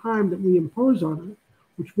space and time that we impose on it,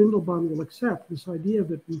 which Windelband will accept, this idea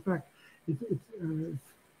that in fact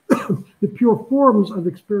the pure forms of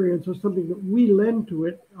experience are something that we lend to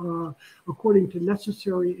it according to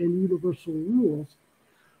necessary and universal rules.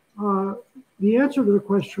 The answer to the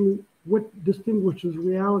question, what distinguishes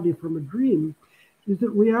reality from a dream, is that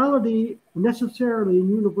reality necessarily and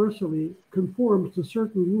universally conforms to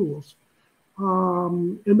certain rules.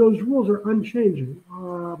 And those rules are unchanging.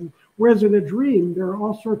 Whereas in a dream, there are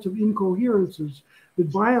all sorts of incoherences that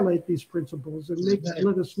violate these principles and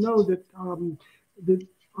let us know that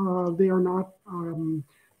they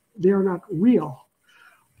are not real.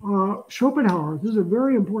 Schopenhauer, this is a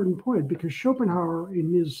very important point, because Schopenhauer,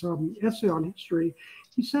 in his essay on history,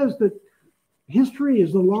 he says that history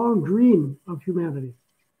is the long dream of humanity.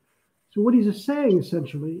 So what he's saying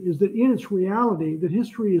essentially is that in its reality, that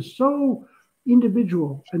history is so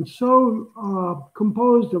individual and so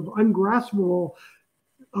composed of ungraspable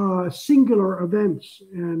singular events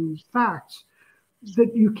and facts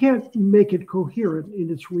that you can't make it coherent in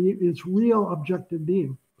its real objective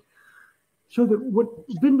being. So that what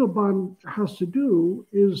Windelband has to do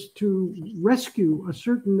is to rescue a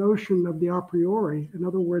certain notion of the a priori, in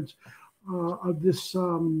other words, of this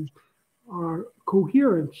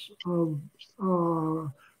coherence of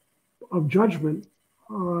judgment,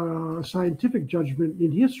 scientific judgment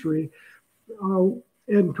in history,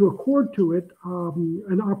 and to accord to it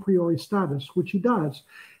an a priori status, which he does.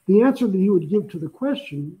 The answer that he would give to the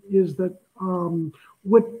question is that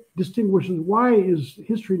what distinguishes, why is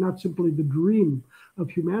history not simply the dream of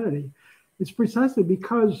humanity? It's precisely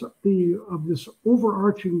because of this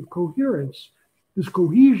overarching coherence, this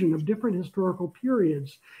cohesion of different historical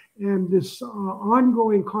periods, and this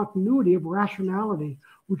ongoing continuity of rationality,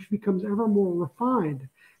 which becomes ever more refined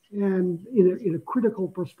and in a critical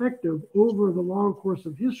perspective over the long course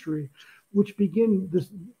of history, which begins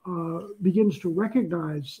to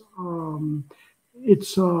recognize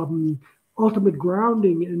its ultimate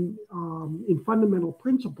grounding in fundamental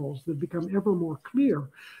principles that become ever more clear.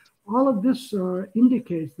 All of this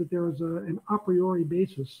indicates that there is an a priori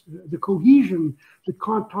basis. The cohesion that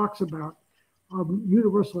Kant talks about of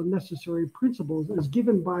universal and necessary principles is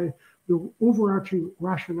given by the overarching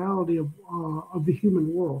rationality of the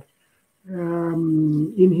human world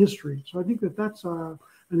in history. So I think that that's an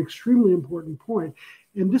extremely important point.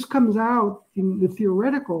 And this comes out in the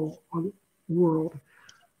theoretical world,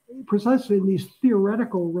 precisely in these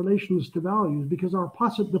theoretical relations to values, because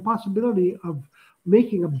the possibility of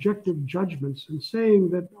making objective judgments and saying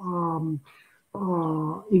that,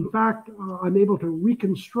 in fact, I'm able to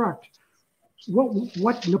reconstruct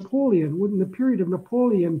what Napoleon, in the period of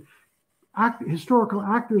Napoleon, historical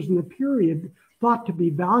actors in the period thought to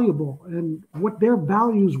be valuable, and what their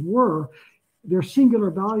values were, their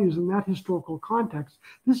singular values in that historical context.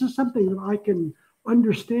 This is something that I can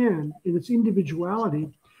understand in its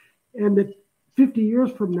individuality, and that 50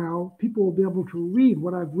 years from now, people will be able to read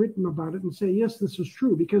what I've written about it and say, yes, this is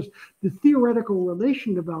true, because the theoretical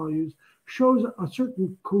relation to values shows a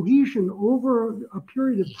certain cohesion over a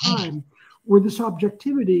period of time where this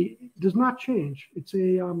objectivity does not change. It's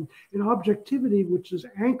an objectivity which is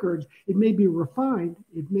anchored. It may be refined.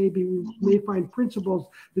 We may find principles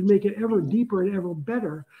that make it ever deeper and ever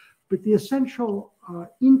better, but the essential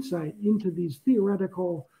insight into these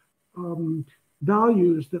theoretical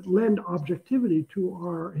values that lend objectivity to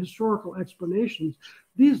our historical explanations,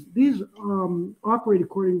 these operate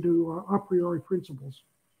according to a priori principles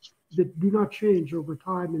that do not change over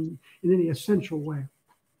time in any essential way.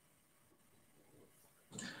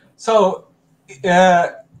 So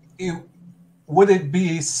would it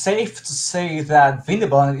be safe to say that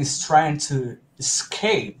Windelband is trying to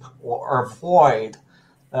escape or avoid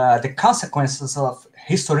the consequences of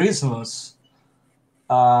historisms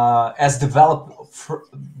as developed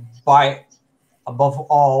by, above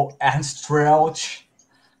all, Ernst Rauch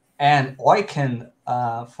and Eucken,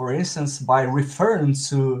 for instance, by referring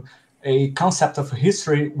to a concept of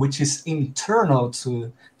history which is internal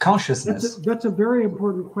to consciousness? That's a very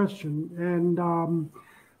important question. And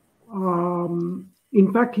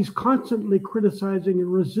in fact, he's constantly criticizing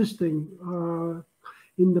and resisting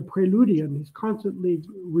in the Preludium. He's constantly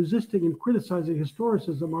resisting and criticizing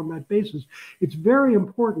historicism on that basis. It's very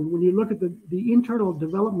important when you look at the internal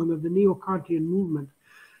development of the Neo-Kantian movement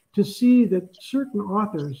to see that certain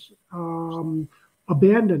authors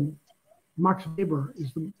abandon Max Weber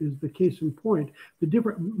is the case in point.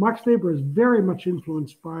 Max Weber is very much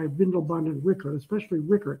influenced by Windelband and Rickert, especially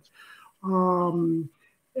Rickert.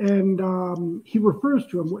 He refers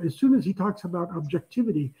to him, as soon as he talks about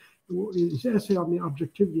objectivity, his essay on the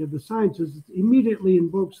objectivity of the sciences immediately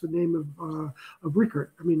invokes the name of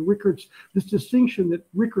Rickert. I mean, this distinction that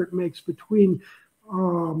Rickert makes between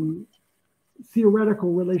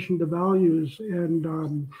theoretical relation to values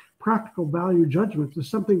and practical value judgments is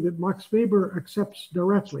something that Max Weber accepts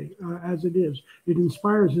directly as it is. It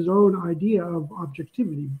inspires his own idea of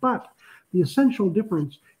objectivity, but the essential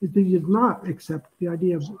difference is that he did not accept the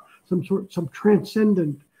idea of some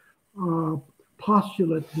transcendent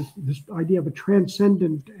postulate, this idea of a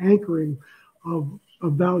transcendent anchoring of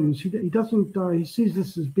values. He doesn't. He sees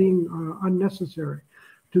this as being unnecessary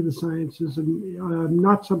to the sciences and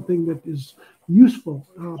not something that is useful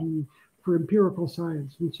for empirical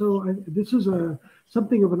science. And so this is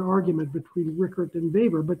something of an argument between Rickert and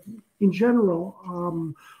Weber. But in general,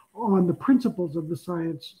 on the principles of the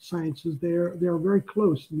sciences, they're very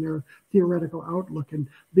close in their theoretical outlook. And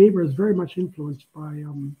Weber is very much influenced by.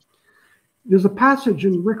 There's a passage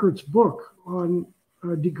in Rickert's book on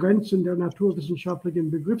Die Grenzen der naturwissenschaftlichen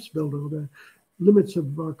Begriffsbildung, the limits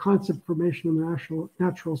of concept formation in the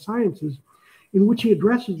natural sciences, in which he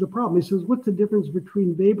addresses the problem. He says, what's the difference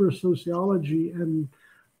between Weber's sociology and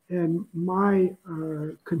my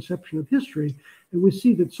conception of history? And we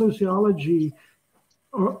see that sociology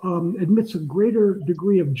admits a greater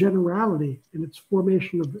degree of generality in its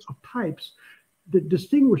formation of types that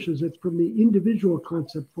distinguishes it from the individual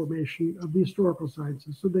concept formation of the historical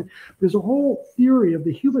sciences. So that there's a whole theory of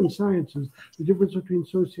the human sciences, the difference between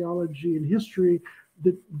sociology and history,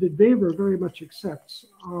 that Weber very much accepts,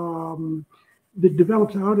 that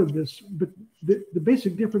develops out of this. But the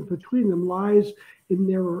basic difference between them lies in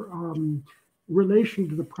their relation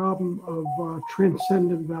to the problem of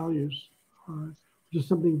transcendent values, which is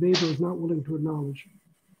something Weber is not willing to acknowledge.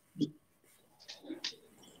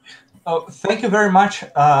 Oh, thank you very much.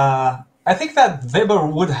 I think that Weber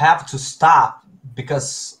would have to stop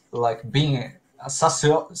because, like, being a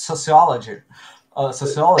sociologist,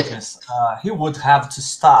 he would have to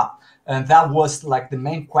stop, and that was like the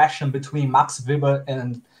main question between Max Weber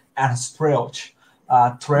and Ernst Troeltsch.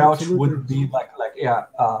 Troeltsch would be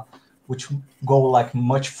which go like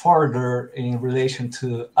much further in relation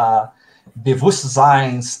to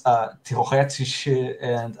Bewusstsein's theoretische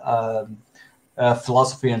and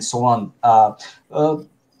philosophy and so on.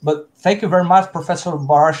 But thank you very much, Professor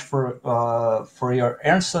Barash, for your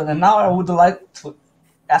answer. And now I would like to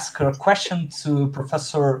ask a question to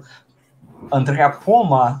Professor Andrea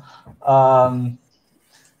Poma.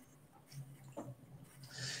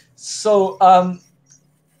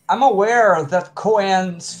 I'm aware that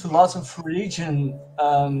Cohen's philosophy of religion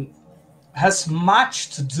has much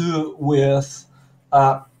to do with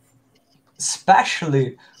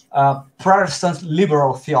especially Protestant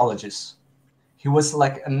liberal theologies. He was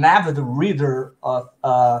like an avid reader of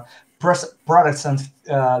Protestant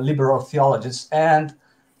liberal theologies. And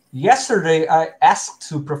yesterday I asked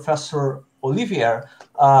to Professor Olivier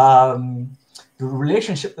the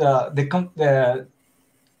relationship,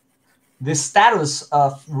 the status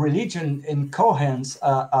of religion in Cohen's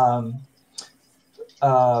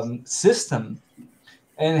system,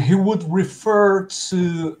 and he would refer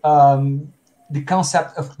to the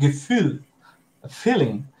concept of Gefühl,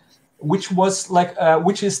 feeling, which was like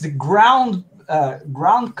which is the ground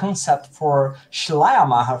concept for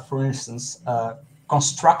Schleiermacher, for instance,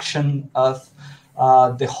 construction of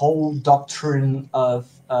the whole doctrine of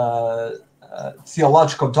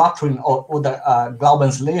theological doctrine, or the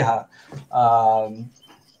Glaubenslehre,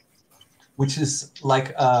 which is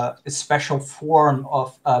like a special form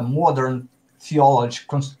of modern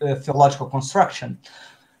theological construction.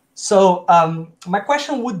 So my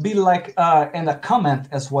question would be like, and a comment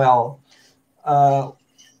as well,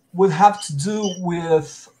 would have to do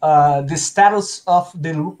with the status of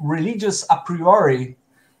the religious a priori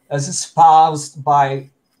as espoused by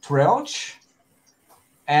Troeltsch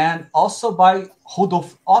and also by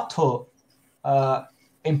Rudolf Otto,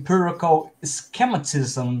 empirical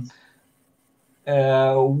schematism,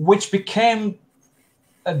 which became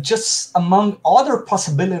just among other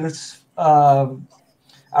possibilities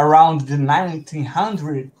around the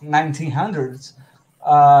 1900s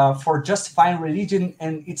for justifying religion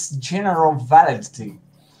and its general validity.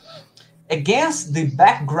 Against the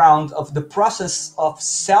background of the process of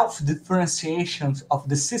self-differentiation of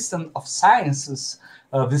the system of sciences,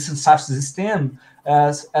 this system,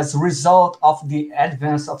 as a result of the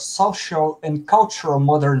advance of social and cultural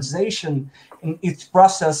modernization in its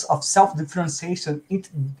process of self-differentiation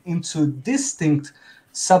into distinct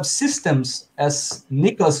subsystems, as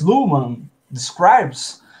Niklas Luhmann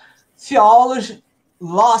describes, theology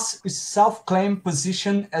lost its self-claimed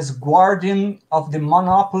position as guardian of the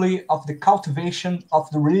monopoly of the cultivation of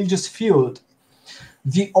the religious field.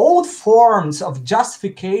 The old forms of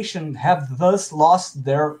justification have thus lost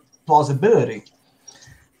their plausibility.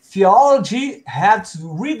 Theology had to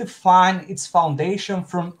redefine its foundation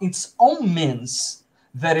from its own means,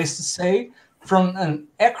 that is to say, from an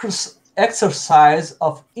exercise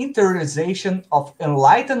of interiorization of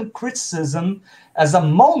enlightened criticism as a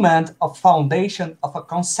moment of foundation of a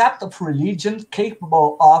concept of religion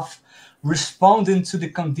capable of responding to the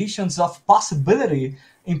conditions of possibility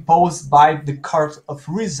imposed by the court of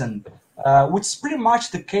reason, which is pretty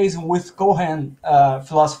much the case with Cohen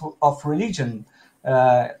philosophy of religion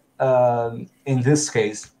in this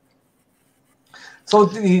case. So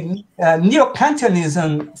the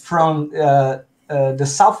Neo-Kantianism from the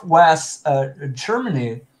southwest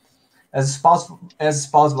Germany, as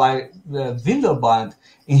espoused by Windelband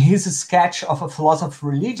in his sketch of a philosophy of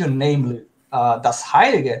religion, namely Das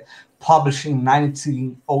Heilige, published in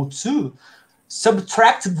 1902,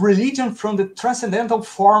 subtracted religion from the transcendental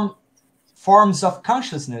forms of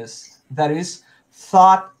consciousness, that is,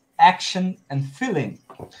 thought, action, and feeling,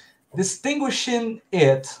 distinguishing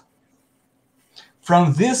it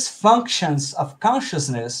from these functions of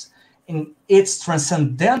consciousness in its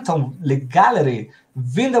transcendental legality.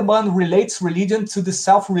 Windelband relates religion to the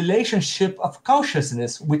self-relationship of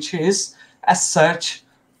consciousness, which is, as such,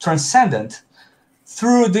 transcendent.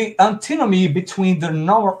 Through the antinomy between the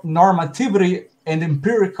normativity and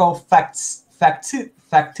empirical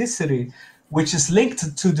facticity, which is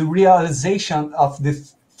linked to the realization of the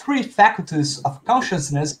three faculties of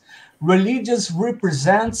consciousness, religion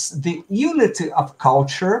represents the unity of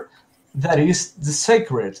culture, that is, the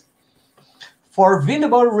sacred. For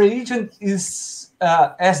Windelband, religion is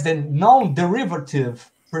as the non-derivative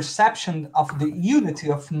perception of the unity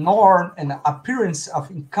of norm and appearance of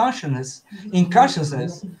consciousness in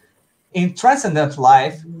transcendent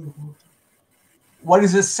life. What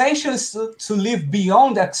is essential is to live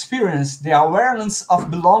beyond experience, the awareness of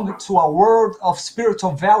belonging to a world of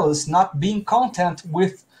spiritual values, not being content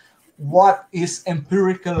with what is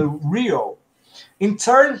empirically real. In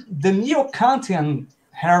turn, the Neo-Kantian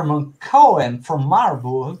Hermann Cohen from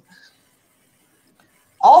Marburg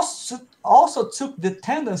also took the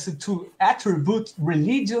tendency to attribute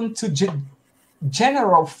religion to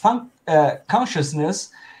general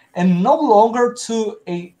consciousness and no longer to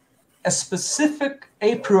a specific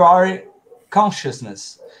a priori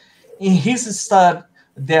consciousness. In his study,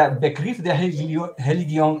 Der Begriff der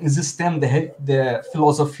Religion im System der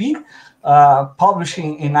Philosophie,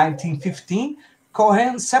 publishing in 1915,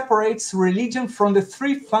 Cohen separates religion from the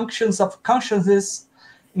three functions of consciousness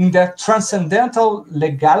in their transcendental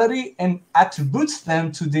legality and attributes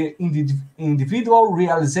them to the individual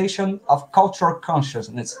realization of cultural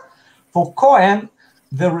consciousness. For Cohen,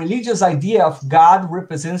 the religious idea of God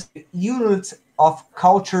represents the unit of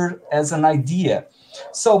culture as an idea.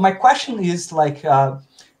 So my question is like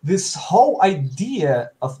this whole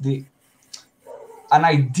idea of an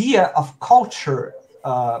idea of culture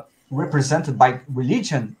represented by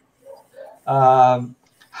religion,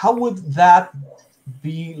 how would that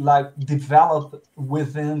be like developed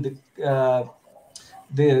within the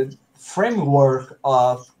framework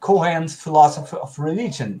of Cohen's philosophy of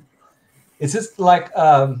religion? Is it like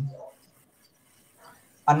an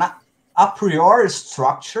a priori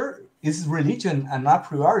structure? Is religion an a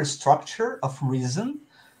priori structure of reason?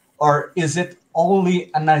 Or is it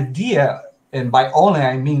only an idea? And by only,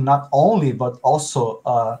 I mean not only, but also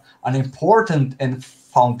an important and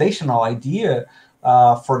foundational idea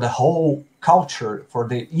for the whole culture, for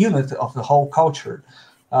the unit of the whole culture.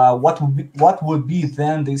 What would be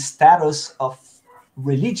then the status of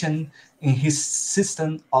religion in his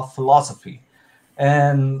system of philosophy?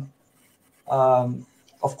 And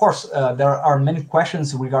of course, there are many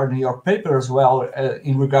questions regarding your paper as well,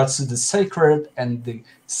 in regards to the sacred and the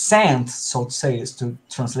saint, so to say, is to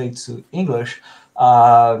translate to English,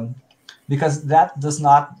 because that does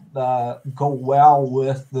not go well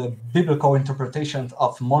with the biblical interpretation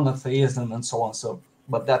of monotheism and so on. So,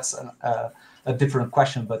 but that's a different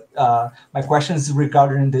question. But my question is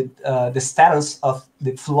regarding the status of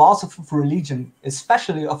the philosophy of religion,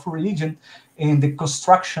 especially of religion, in the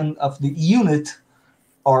construction of the unit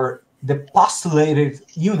or the postulated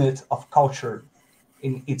unit of culture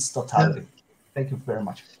in its totality. Thank you very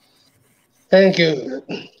much. Thank you.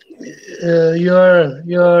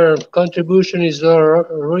 Your contribution is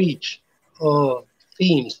rich of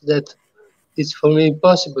themes that it's for me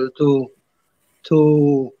impossible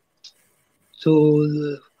to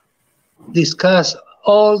discuss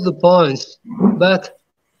all the points, but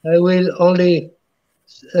I will only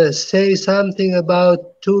say something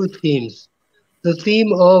about two themes. The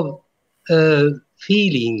theme of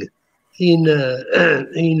feeling in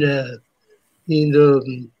the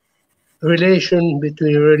relation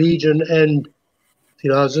between religion and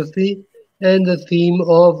philosophy, and the theme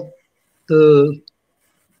of the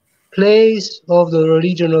place of the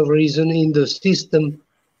religion of reason in the system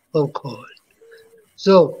of Cohen.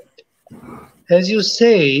 So, as you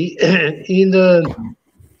say, in the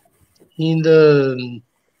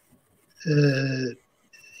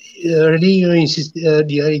religione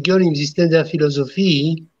insistente della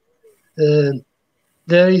filosofia,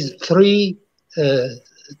 there is three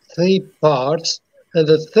parts, and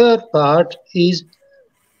the third part is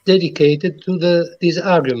dedicated to this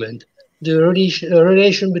argument, the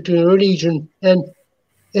relation between religion and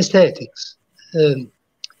aesthetics.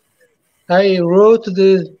 I wrote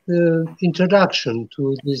the introduction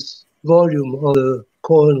to this volume of the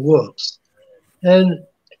Cohen works, and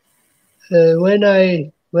when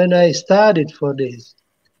I studied for this,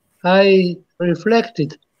 I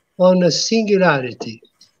reflected on a singularity.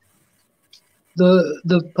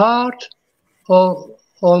 The part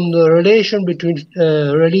on the relation between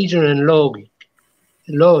religion and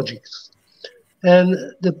logics, and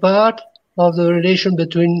the part of the relation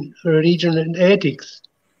between religion and ethics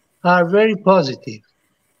are very positive.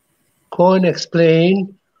 Cohen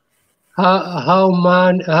explained how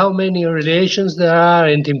many relations there are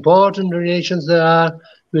and important relations there are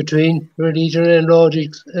between religion and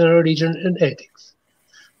logics and religion and ethics.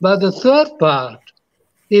 But the third part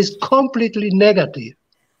is completely negative.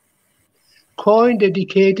 Cohen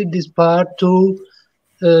dedicated this part to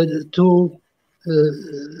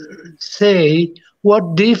say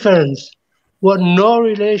what difference, what no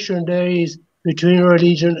relation there is between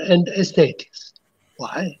religion and aesthetics.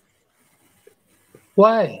 Why?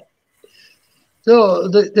 Why? So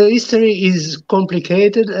the history is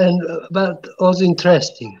complicated but also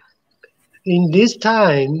interesting. In this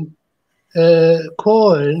time,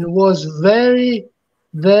 Cohen was very,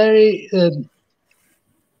 very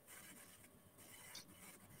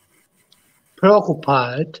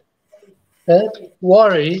preoccupied and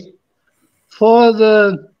worried for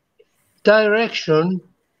the direction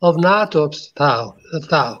of Nathorp's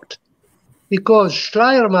thought, because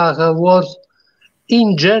Schleiermacher was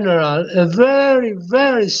in general a very,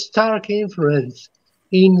 very stark influence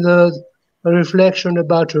in the reflection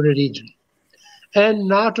about religion. And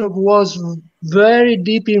Nathrop was very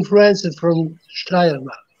deep influenced from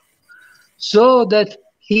Schleiermacher, so that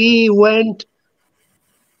he went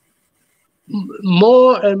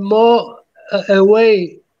more and more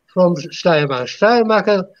away from Schleiermacher.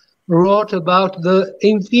 Schleiermacher wrote about the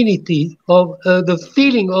infinity of the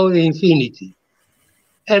feeling of the infinity,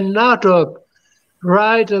 and Nathrop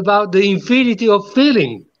write about the infinity of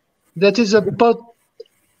feeling. That is a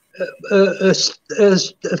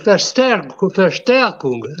Verstärkung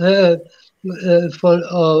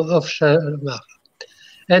of Schleiermacher,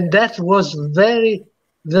 and that was very,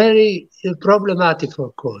 very problematic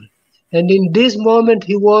for Cohen. And in this moment,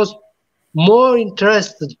 he was more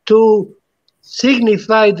interested to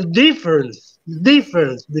signify the difference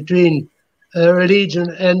between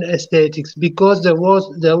religion and aesthetics, because there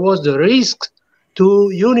was the risk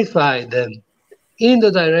to unify them in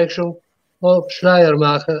the direction of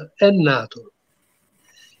Schleiermacher and Nathrop.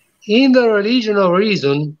 In the religion of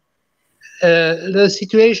reason, the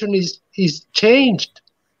situation is changed.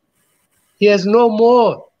 He has no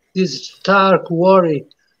more this stark worry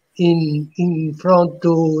in front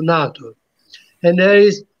to Nathrop, and there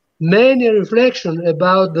is many reflection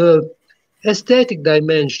about the aesthetic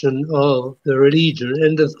dimension of the religion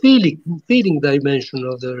and the feeling dimension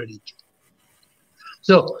of the religion.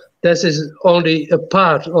 So this is only a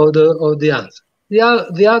part of the answer.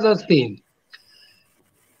 The other thing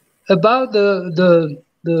about the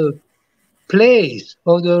place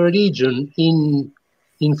of the religion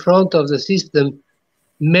in front of the system,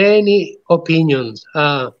 many opinions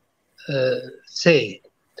are said.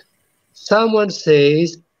 Someone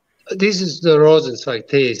says, this is the Rosenzweig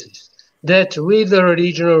thesis, that with the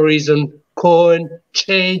religion of reason, Cohen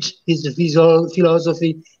changed his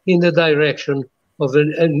philosophy in the direction of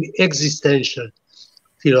an existential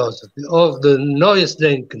philosophy, of the Neues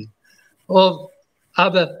Denken, of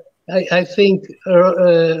other. I think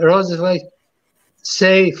Rosenzweig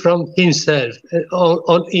say from himself,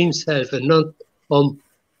 on himself, and not on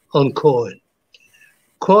Cohen.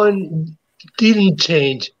 Cohen didn't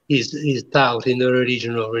change his thought in the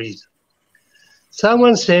religion of reason.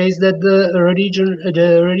 someone says that the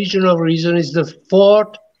religion of reason is the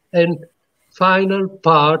fourth and final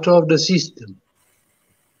part of the system.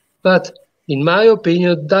 But in my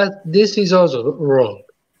opinion, that this is also wrong.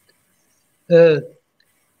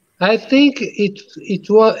 I think it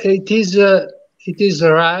is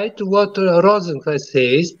right what Rosenkreuz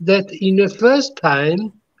says, that in the first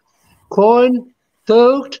time, Cohen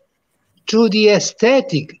talked to the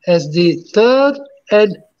aesthetic as the third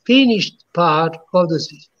and finished part of the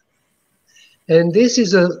system. And this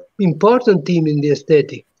is an important theme in the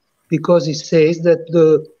aesthetic, because it says that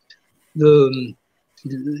the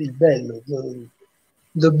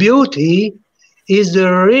beauty is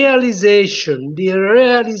the realization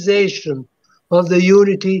of the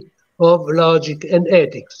unity of logic and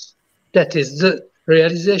ethics. That is the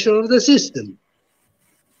realization of the system.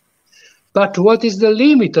 But what is the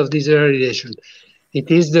limit of this realization? It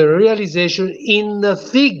is the realization in a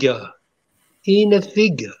figure,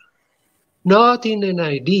 not in an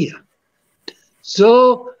idea.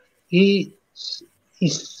 So he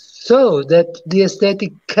saw that the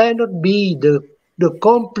aesthetic cannot be the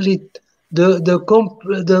complete, the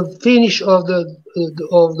finish of the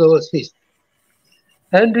system.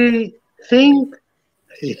 And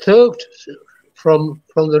he thought from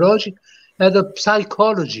the logic as the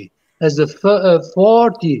psychology, as the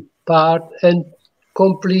 40 part and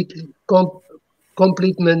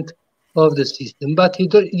complement of the system. But he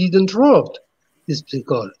didn't write this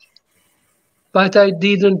psychology. But I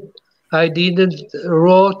didn't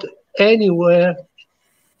write anywhere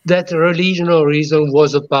that religion or reason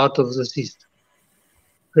was a part of the system.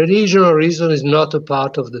 Religion or reason is not a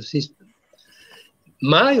part of the system.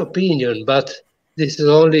 My opinion, but this is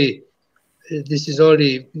only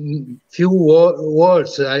few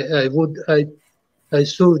words. I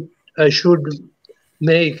should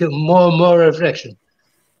make more reflection.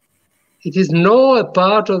 It is not a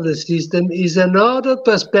part of the system, is another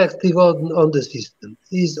perspective on the system,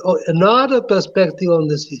 is another perspective on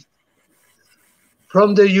the system.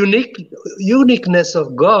 From the uniqueness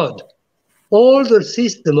of God, all the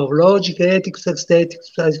system of logic, ethics,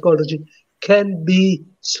 aesthetics, psychology can be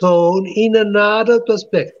shown in another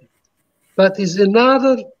perspective. But it's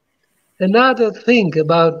another thing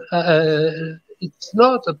about, it's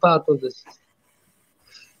not a part of the system.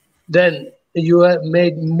 Then you have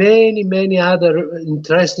made many other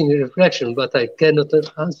interesting reflections, but I cannot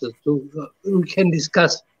answer to. We can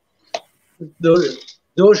discuss those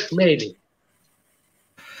mainly.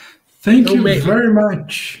 Thank you very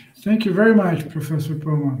much. Thank you very much, Professor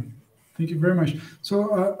Poma. Thank you very much.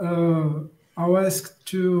 So I'll ask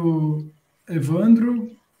to Evandro,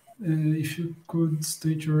 if you could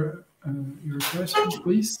state your question,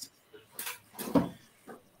 please.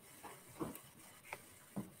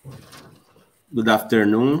 Good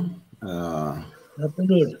afternoon. Good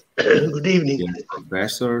evening,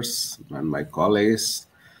 professors and my colleagues.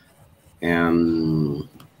 And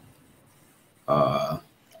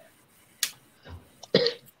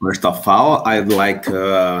first of all, I'd like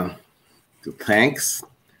to thank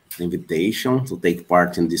the invitation to take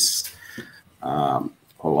part in this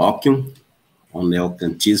colloquium on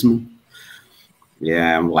Neo-Kantismo.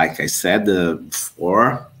 Yeah, like I said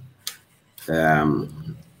before,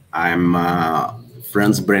 I'm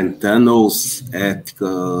Franz Brentano's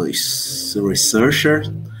ethical researcher,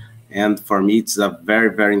 and for me it's a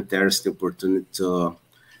very interesting opportunity to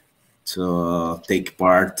take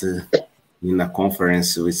part in a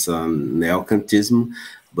conference with Neo-Kantism,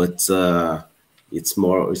 but it's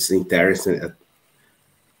interesting,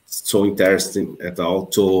 so interesting at all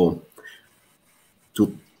to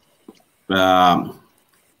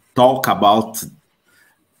talk about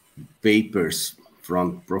papers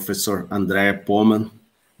from Professor Andrea Poma,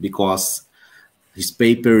 because his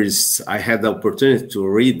paper is, I had the opportunity to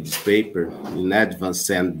read this paper in advance,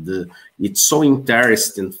 and it's so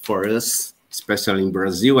interesting for us, especially in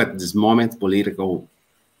Brazil at this moment, political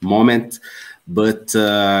moment, but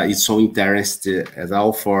it's so interesting as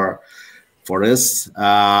well for us,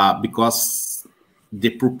 because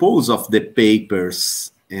the purpose of the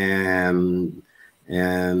papers and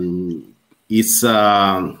it's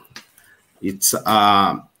a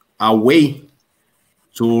way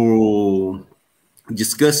to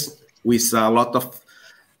discuss with a lot of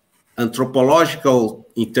anthropological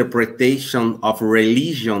interpretation of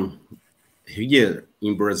religion here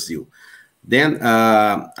in Brazil. Then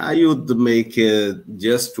I would make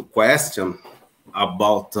just a question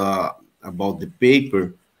about the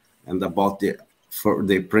paper and about the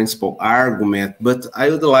principal argument, but I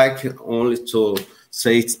would like only to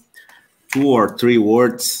say 2 or 3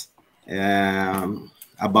 words.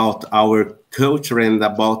 about our culture and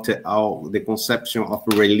about the conception of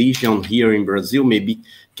religion here in Brazil, maybe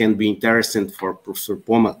can be interesting for Professor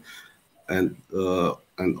Poma,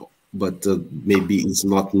 but maybe it's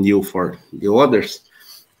not new for the others.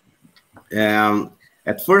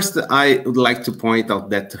 At first, I would like to point out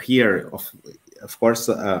that here, of course,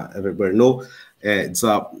 everybody know it's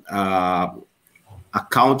a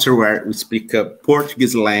country where we speak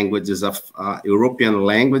Portuguese language is a European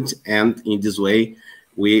language, and in this way,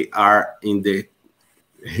 we are in the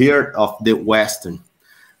heart of the Western.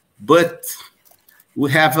 But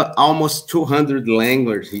we have almost 200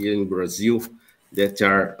 languages here in Brazil that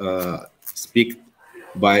are speak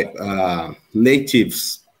by native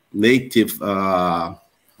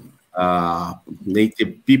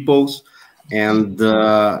peoples, and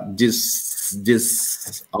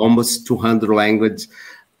this almost 200 languages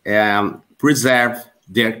preserve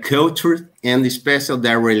their culture and especially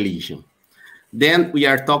their religion. Then we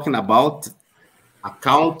are talking about a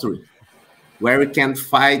country where we can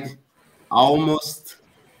find almost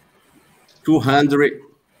 200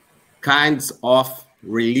 kinds of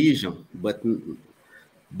religion, but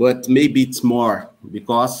maybe it's more,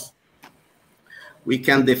 because we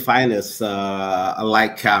can define as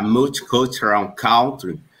like a multicultural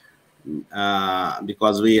country,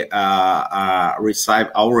 because we receive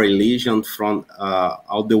our religion from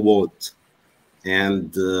all the world,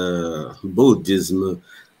 and Buddhism,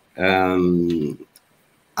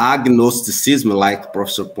 agnosticism, like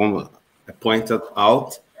Professor Poma pointed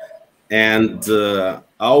out, and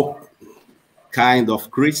all kind of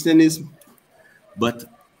Christianism, but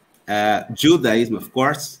Judaism, of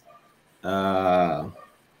course, but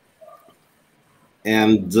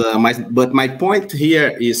my point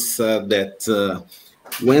here is that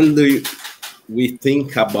when we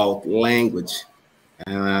think about language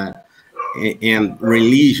and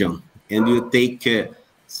religion, and you take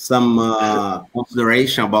some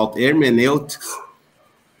consideration about hermeneutics,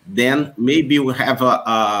 then maybe we have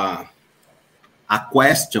a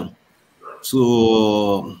question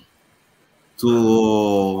to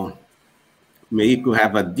make you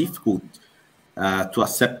have a difficult to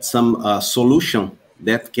accept some solution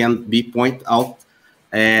that can be pointed out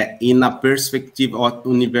in a perspective of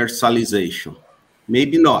universalization.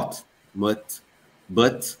 Maybe not, but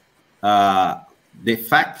the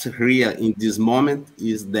fact here in this moment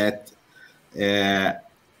is that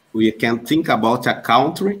we can think about a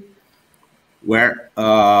country where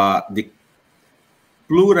the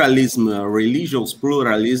pluralism, religious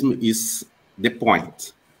pluralism, is the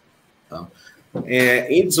point.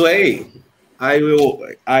 In this way,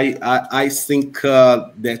 I think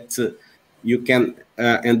that you can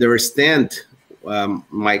understand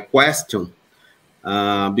my question,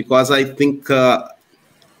 because I think that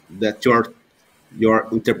your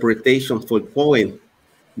interpretation for Cohen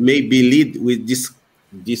maybe lead with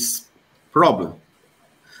this problem.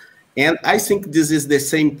 And I think this is the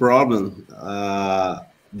same problem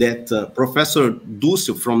that Professor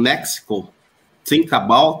Dulcio from Mexico think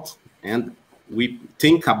about, and we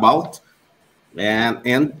think about,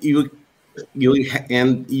 and you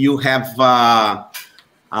have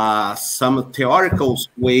some theoretical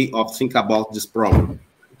way of think about this problem.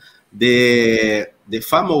 The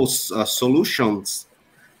famous solutions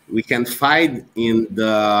we can find in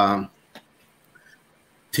the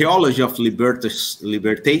Theology of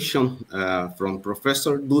Libertation from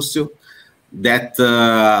Professor Dulcio, that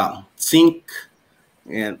think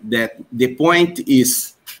that the point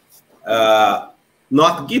is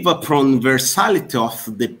not give up from universality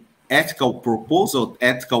of the ethical proposal,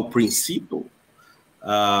 ethical principle,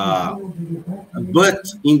 but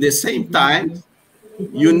in the same time,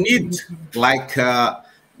 you need, like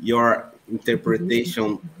your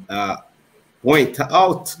interpretation point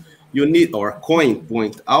out, you need, or Cohen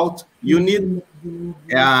point out, you need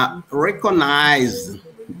recognize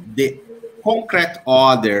the concrete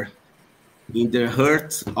order in the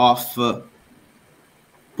heart of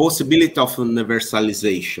possibility of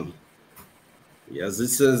universalization. Yes,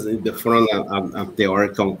 this is in the front a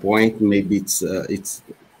theoretical point. Maybe it's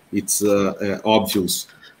obvious,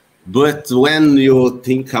 but when you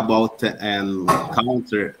think about a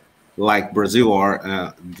country like Brazil, or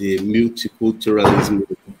the multiculturalism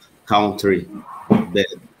country, the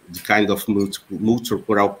kind of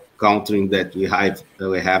multicultural country that we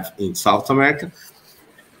have in South America,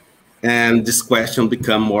 and this question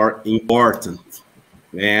become more important.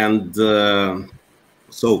 And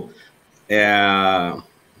so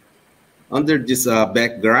under this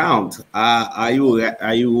background, I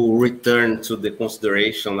will return to the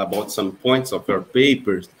consideration about some points of your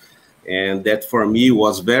papers, and that for me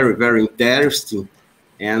was very, very interesting.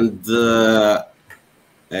 And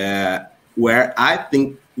where I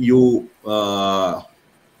think you try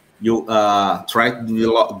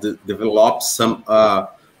to develop some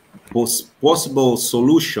possible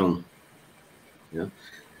solution. Yeah.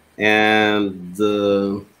 And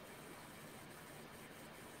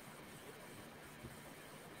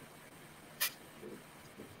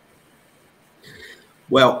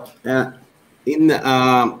well,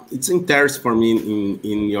 it's interesting for me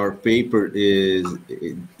in your paper is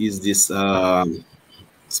this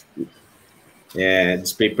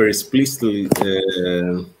this paper explicitly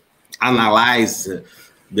analyze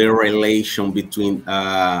the relation between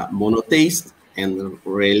monotheist and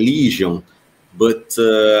religion, but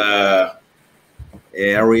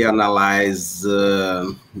reanalyze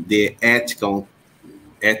the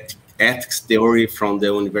ethics theory from the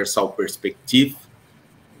universal perspective,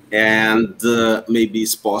 and maybe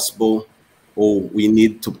it's possible, or we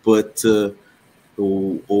need to put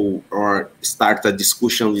or start a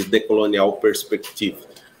discussion with the colonial perspective.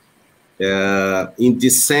 In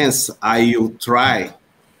this sense, I will try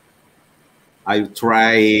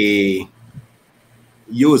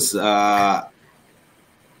use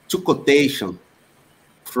two quotations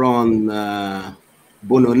from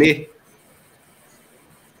Bonhonet.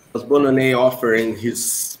 Bonhonet offered in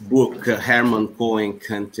his book Hermann Cohen,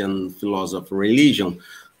 Kantian Philosophy of Religion,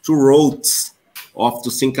 two roads of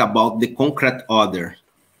to think about the concrete other.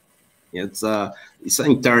 It's an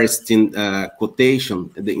interesting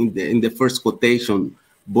quotation. In the first quotation,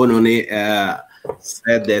 Bonhonet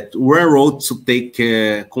said that one road to take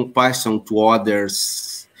compassion to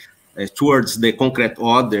others, towards the concrete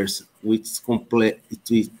others, which is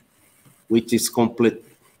complete.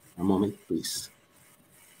 A moment, please.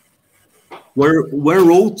 One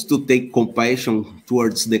road to take compassion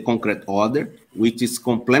towards the concrete other, which is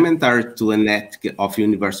complementary to an ethic of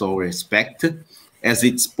universal respect as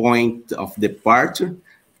its point of departure,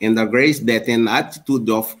 and agrees that an attitude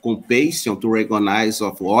of compassion to recognize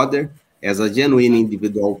of other as a genuine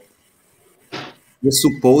individual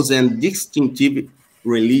presupposes and distinctive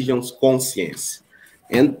religion's conscience.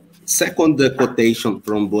 And second quotation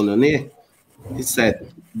from Bonhonet, he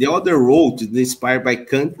said, the other road is inspired by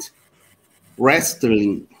Kant,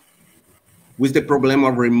 wrestling with the problem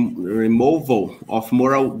of removal of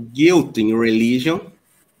moral guilt in religion,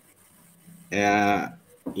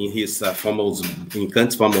 in his in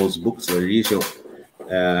Kant's famous books, Religion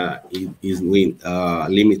is with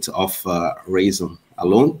limits of reason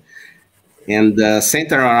alone, and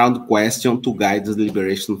center around the question to guide the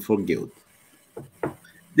liberation from guilt.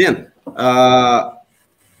 Then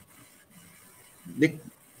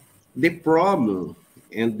the problem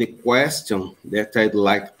and the question that I'd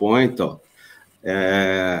like to point out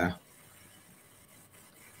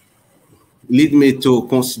lead me to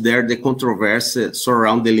consider the controversy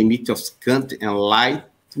surrounding the limit of Kant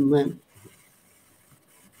Enlightenment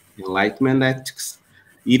ethics,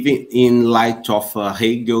 even in light of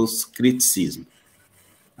Hegel's criticism.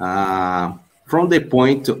 From the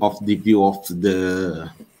point of the view of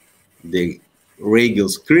the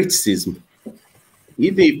Hegel's criticism,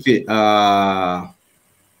 even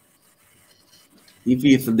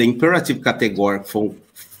if the imperative category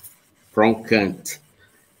from Kant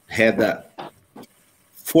had a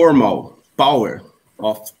formal power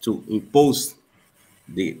to impose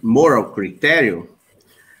the moral criterion,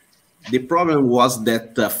 the problem was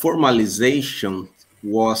that formalization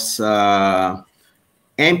was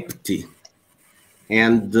empty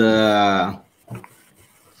and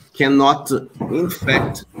cannot, in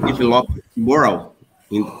fact, develop moral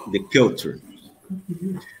in the culture.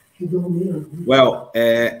 Well,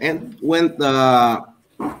 and when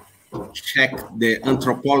check the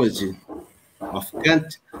anthropology of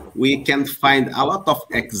Kant, we can find a lot of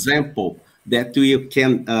examples that we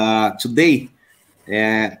can today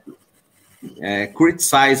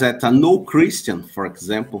criticize at a no Christian, for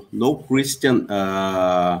example, no Christian,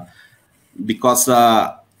 because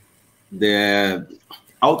the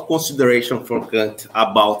out consideration for Kant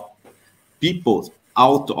about people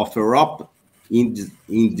out of Europe in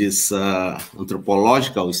this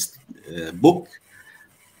anthropological book,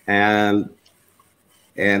 and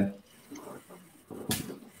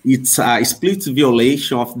it's a split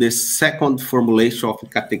violation of the second formulation of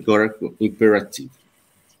categorical imperative.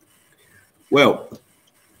 Well,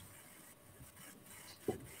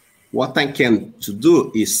 what I can to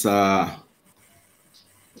do is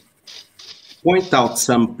point out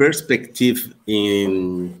some perspective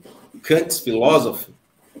in Kant's philosophy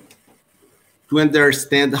to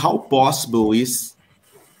understand how possible is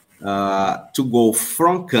to go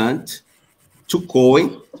from Kant to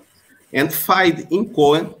Cohen and find in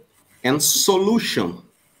Cohen a solution,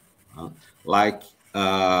 like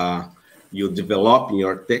you develop in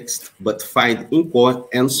your text, but find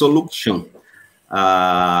incoherent solution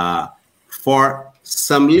for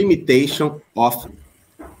some limitation of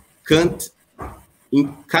Kant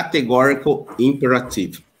in categorical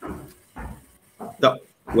imperative. So,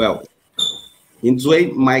 well, in this way,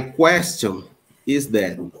 my question is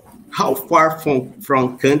that how far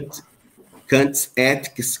from Kant's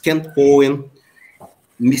ethics can Cohen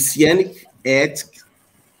messianic ethics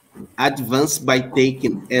advance by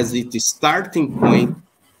taking as its starting point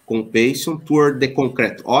compassion toward the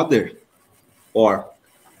concrete other? Or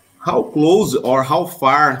how close or how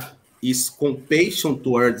far is compassion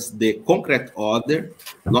towards the concrete other,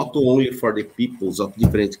 not only for the peoples of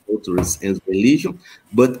different cultures and religion,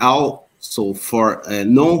 but also for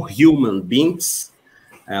non-human beings,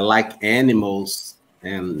 like animals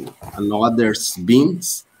and other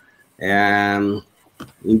beings? And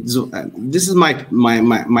this is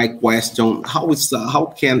my question. How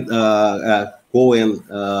can Cohen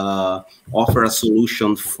offer a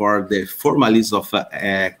solution for the formalism of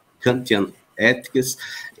Kantian ethics,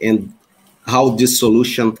 and how this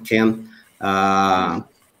solution can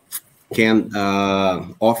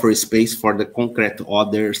offer space for the concrete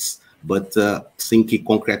others, but thinking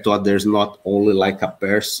concrete others not only like a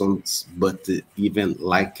person, but even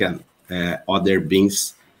like other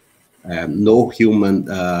beings, no human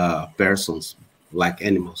persons, like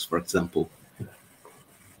animals, for example.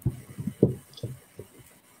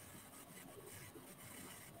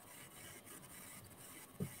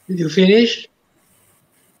 You finished?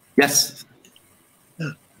 Yes.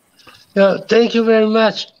 Thank you very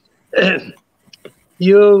much.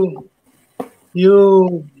 You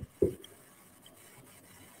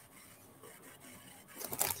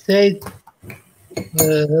said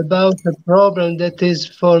about a problem that is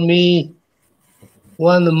for me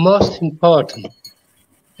one of the most important,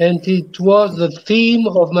 and it was the theme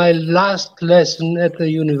of my last lesson at the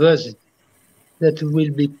university that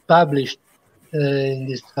will be published in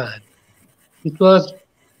this time. It was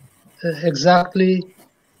exactly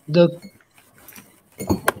the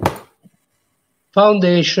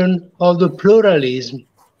foundation of the pluralism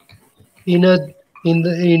in a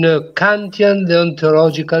Kantian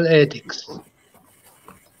deontological ethics.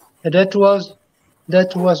 And that was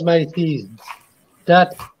my thesis,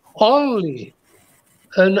 that only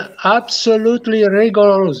an absolutely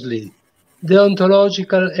rigorously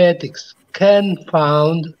deontological ethics can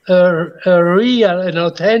found a real and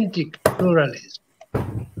authentic pluralism.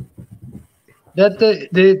 That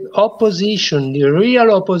the opposition, the real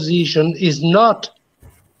opposition, is not,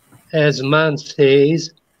 as Mann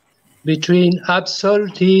says, between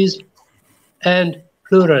absolutism and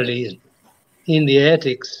pluralism in the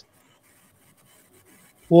ethics,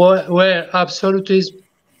 where absolutism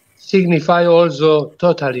signifies also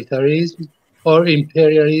totalitarianism or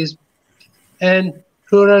imperialism, and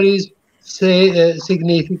pluralism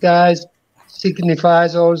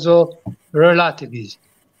signifies also relativism.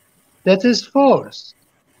 That is false.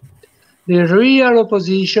 The real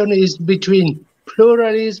opposition is between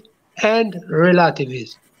pluralism and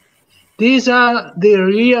relativism. These are the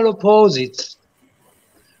real opposites.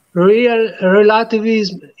 Real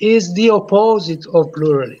relativism is the opposite of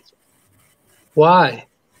pluralism. Why?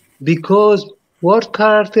 Because what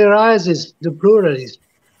characterizes the pluralism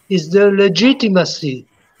is the legitimacy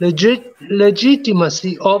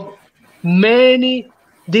of many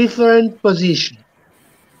different positions.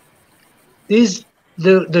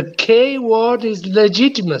 The key word is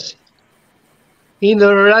legitimacy. In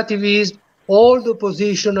the relativism, all the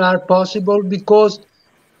positions are possible because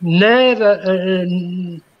never,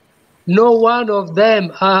 no one of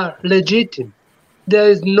them are legitimate. There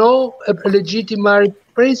is no legitimate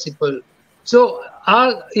principle. So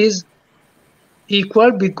all is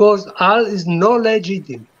equal because all is not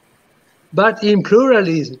legitimate. But in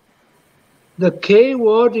pluralism, the key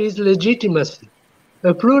word is legitimacy.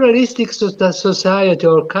 A pluralistic society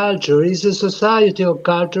or culture is a society or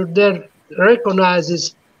culture that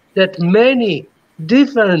recognizes that many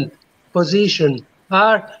different positions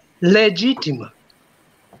are legitimate,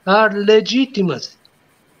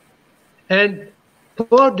 And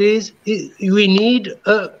for this, we need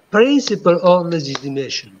a principle of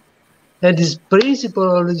legitimation. And this principle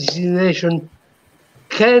of legitimation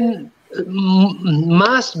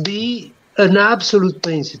must be an absolute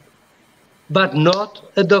principle, but not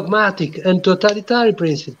a dogmatic and totalitarian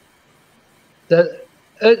principle.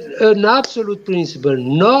 An absolute principle,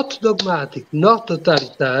 not dogmatic, not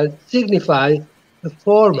totalitarian, signifies a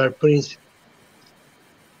formal principle.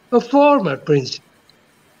 A formal principle,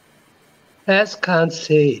 as Kant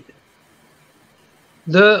said.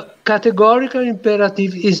 The categorical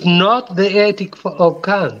imperative is not the ethic of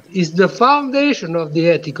Kant. It's the foundation of the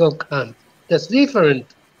ethic of Kant. That's different.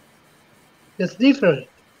 That's different.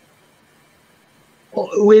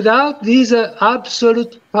 Without this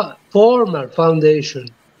absolute formal foundation,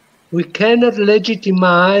 we cannot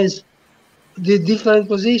legitimize the different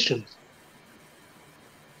positions.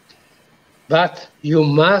 But you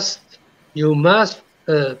must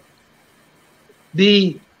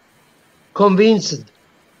be convinced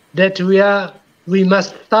that we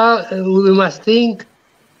must think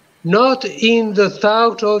not in the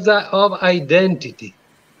thought of identity.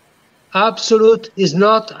 Absolute is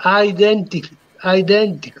not identical.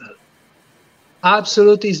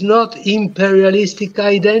 Absolute is not imperialistic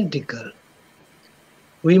identical.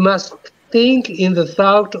 We must think in the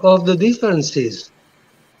thought of the differences,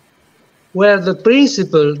 where the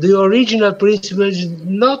principle, the original principle, is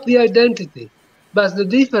not the identity, but the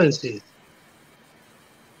differences.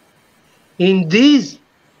 In this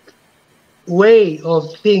way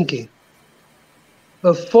of thinking,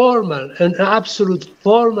 a formal, an absolute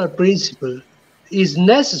formal principle is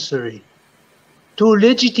necessary to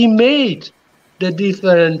legitimate the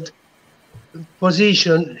different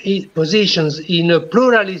positions in a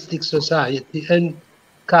pluralistic society and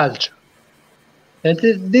culture. And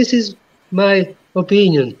this is my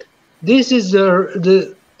opinion. This is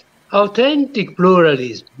the authentic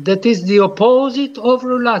pluralism, that is the opposite of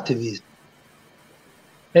relativism.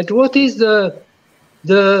 And what is the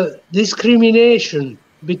discrimination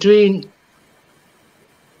between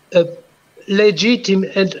a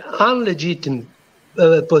legitimate and illegitimate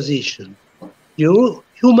position?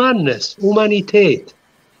 Humanness, humanität,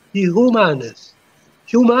 the humanness.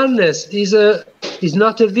 Humanness is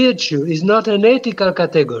not a virtue, is not an ethical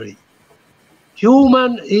category.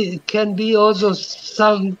 Human can be also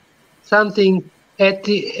something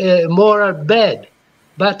moral bad,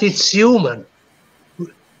 but it's human.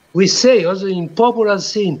 We say also in popular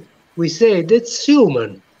scene, we say that's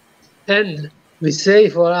human. And we say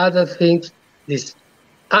for other things, this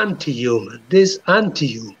anti-human, this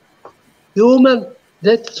anti-human. Human,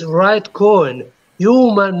 that's right, Cohen.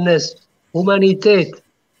 Humanness, humanität,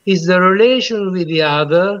 is the relation with the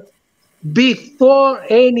other before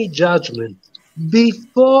any judgment.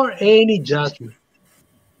 Before any judgment.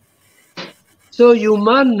 So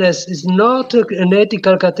humanness is not an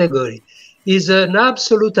ethical category. It's an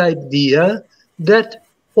absolute idea that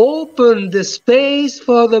opens the space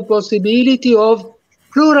for the possibility of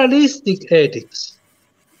pluralistic ethics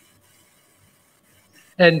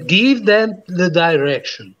and give them the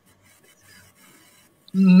direction.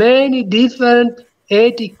 Many different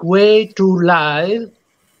ethic ways to live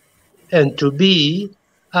and to be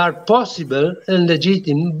are possible and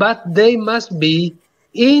legitimate, but they must be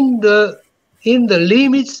in the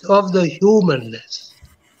limits of the humanness.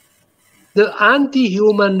 The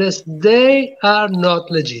anti-humanness, they are not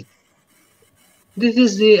legitimate. This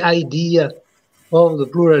is the idea of the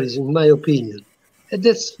pluralism, in my opinion. And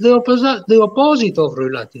that's the opposite of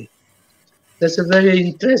relativism. That's a very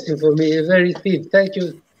interesting for me, a very deep. Thank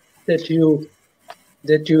you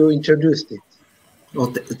that you introduced it.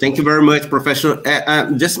 Well, thank you very much, Professor.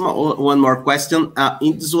 Just one more question.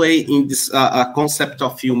 In this way, in this concept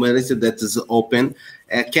of humanity that is open,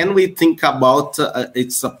 can we think about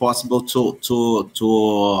it's possible to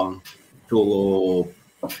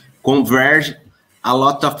converge a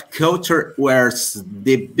lot of culture where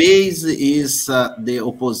the base is the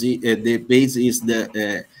opposite, the base is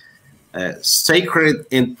the sacred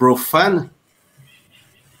and profane,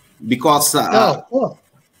 because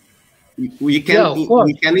we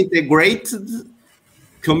can integrate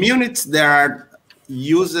communities that are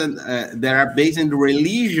using that are based in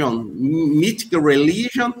religion, mythical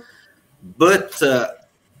religion, but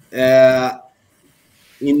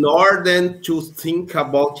in order to think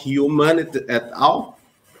about humanity at all.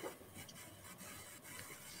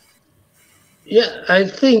 Yeah, I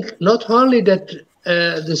think not only that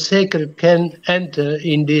the sacred can enter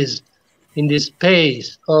in this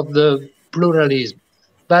space of the pluralism,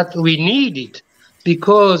 but we need it,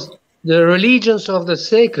 because the religions of the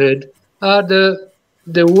sacred are the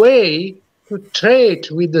way to trade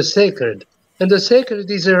with the sacred. And the sacred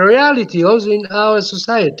is a reality also in our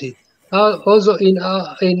society, also in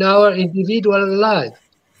our individual life.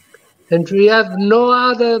 And we have no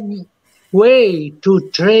other way to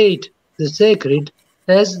trade the sacred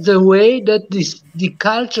as the way that the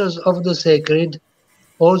cultures of the sacred,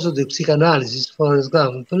 also the psychoanalysis, for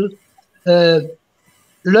example,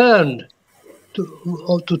 learned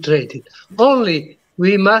to trade it. Only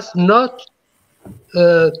we must not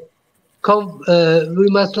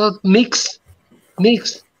mix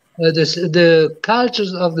the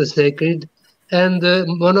cultures of the sacred and the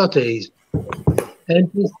monotheism.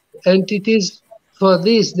 And it is for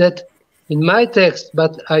this that in my text,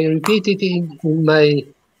 but I repeat it in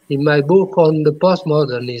my book on the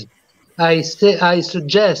postmodernism, I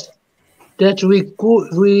suggest that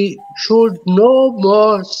we should no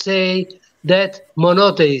more say that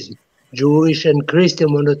monotheism, Jewish and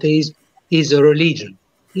Christian monotheism, is a religion.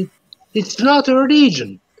 It's not a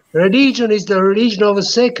religion. Religion is the religion of the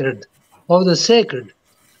sacred.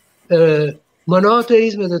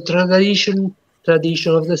 Monotheism is the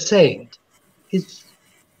tradition of the saint.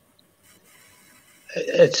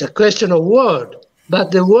 It's a question of word,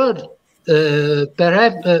 but the word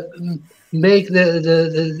perhaps make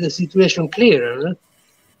the situation clearer.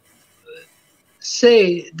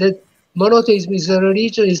 Say that monotheism is a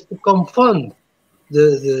religion is to confound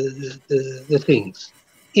the things,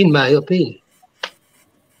 in my opinion.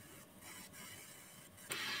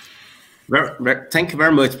 Thank you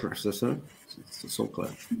very much, Professor. It's so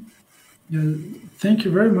clear. Yeah, thank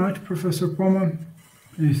you very much, Professor Poma.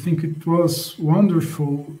 I think it was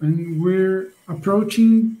wonderful, and we're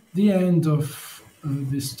approaching the end of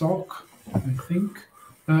this talk, I think.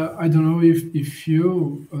 I don't know if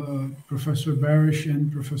you, Professor Barash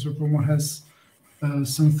and Professor Poma, has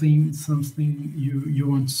something you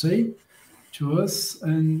want to say to us,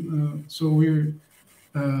 and so we're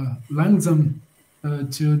langsam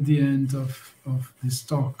to the end of this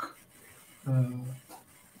talk.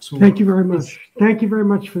 So thank you very much. Thank you very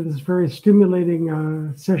much for this very stimulating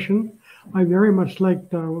session. I very much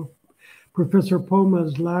liked Professor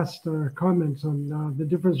Poma's last comments on the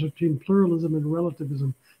difference between pluralism and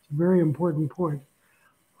relativism. It's a very important point.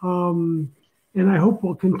 And I hope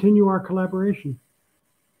we'll continue our collaboration.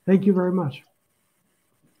 Thank you very much.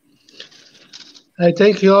 I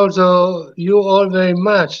thank you all very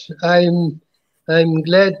much. I'm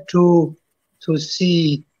glad to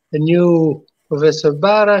see a new Professor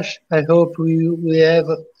Barash. I hope we have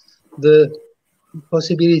the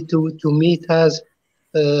possibility to meet us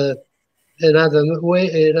another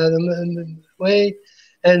way.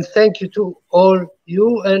 And thank you to all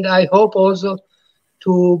you. And I hope also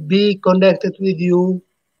to be connected with you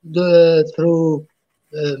through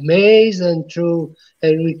Mesa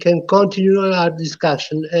and we can continue our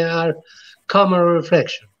discussion and our common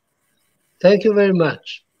reflection. Thank you very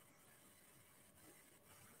much.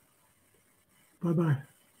 Bye-bye.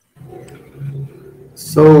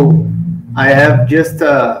 So I have just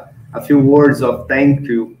a few words of thank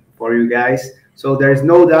you for you guys. So there's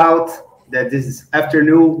no doubt that this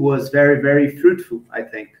afternoon was very, very fruitful, I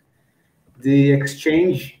think. The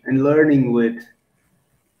exchange and learning with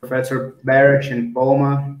Professor Barash and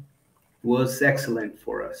Poma was excellent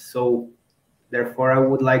for us. So therefore, I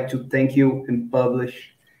would like to thank you in public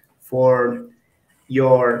for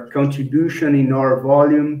your contribution in our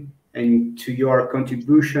volume and to your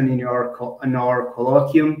contribution in our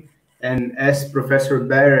colloquium. And as Professor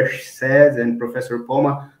Barash said and Professor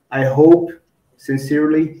Poma, I hope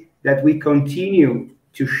sincerely that we continue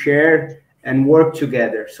to share and work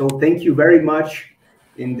together. So thank you very much.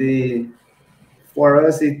 For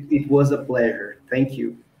us, it was a pleasure. Thank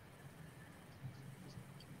you.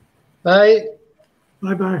 Bye.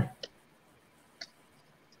 Bye-bye.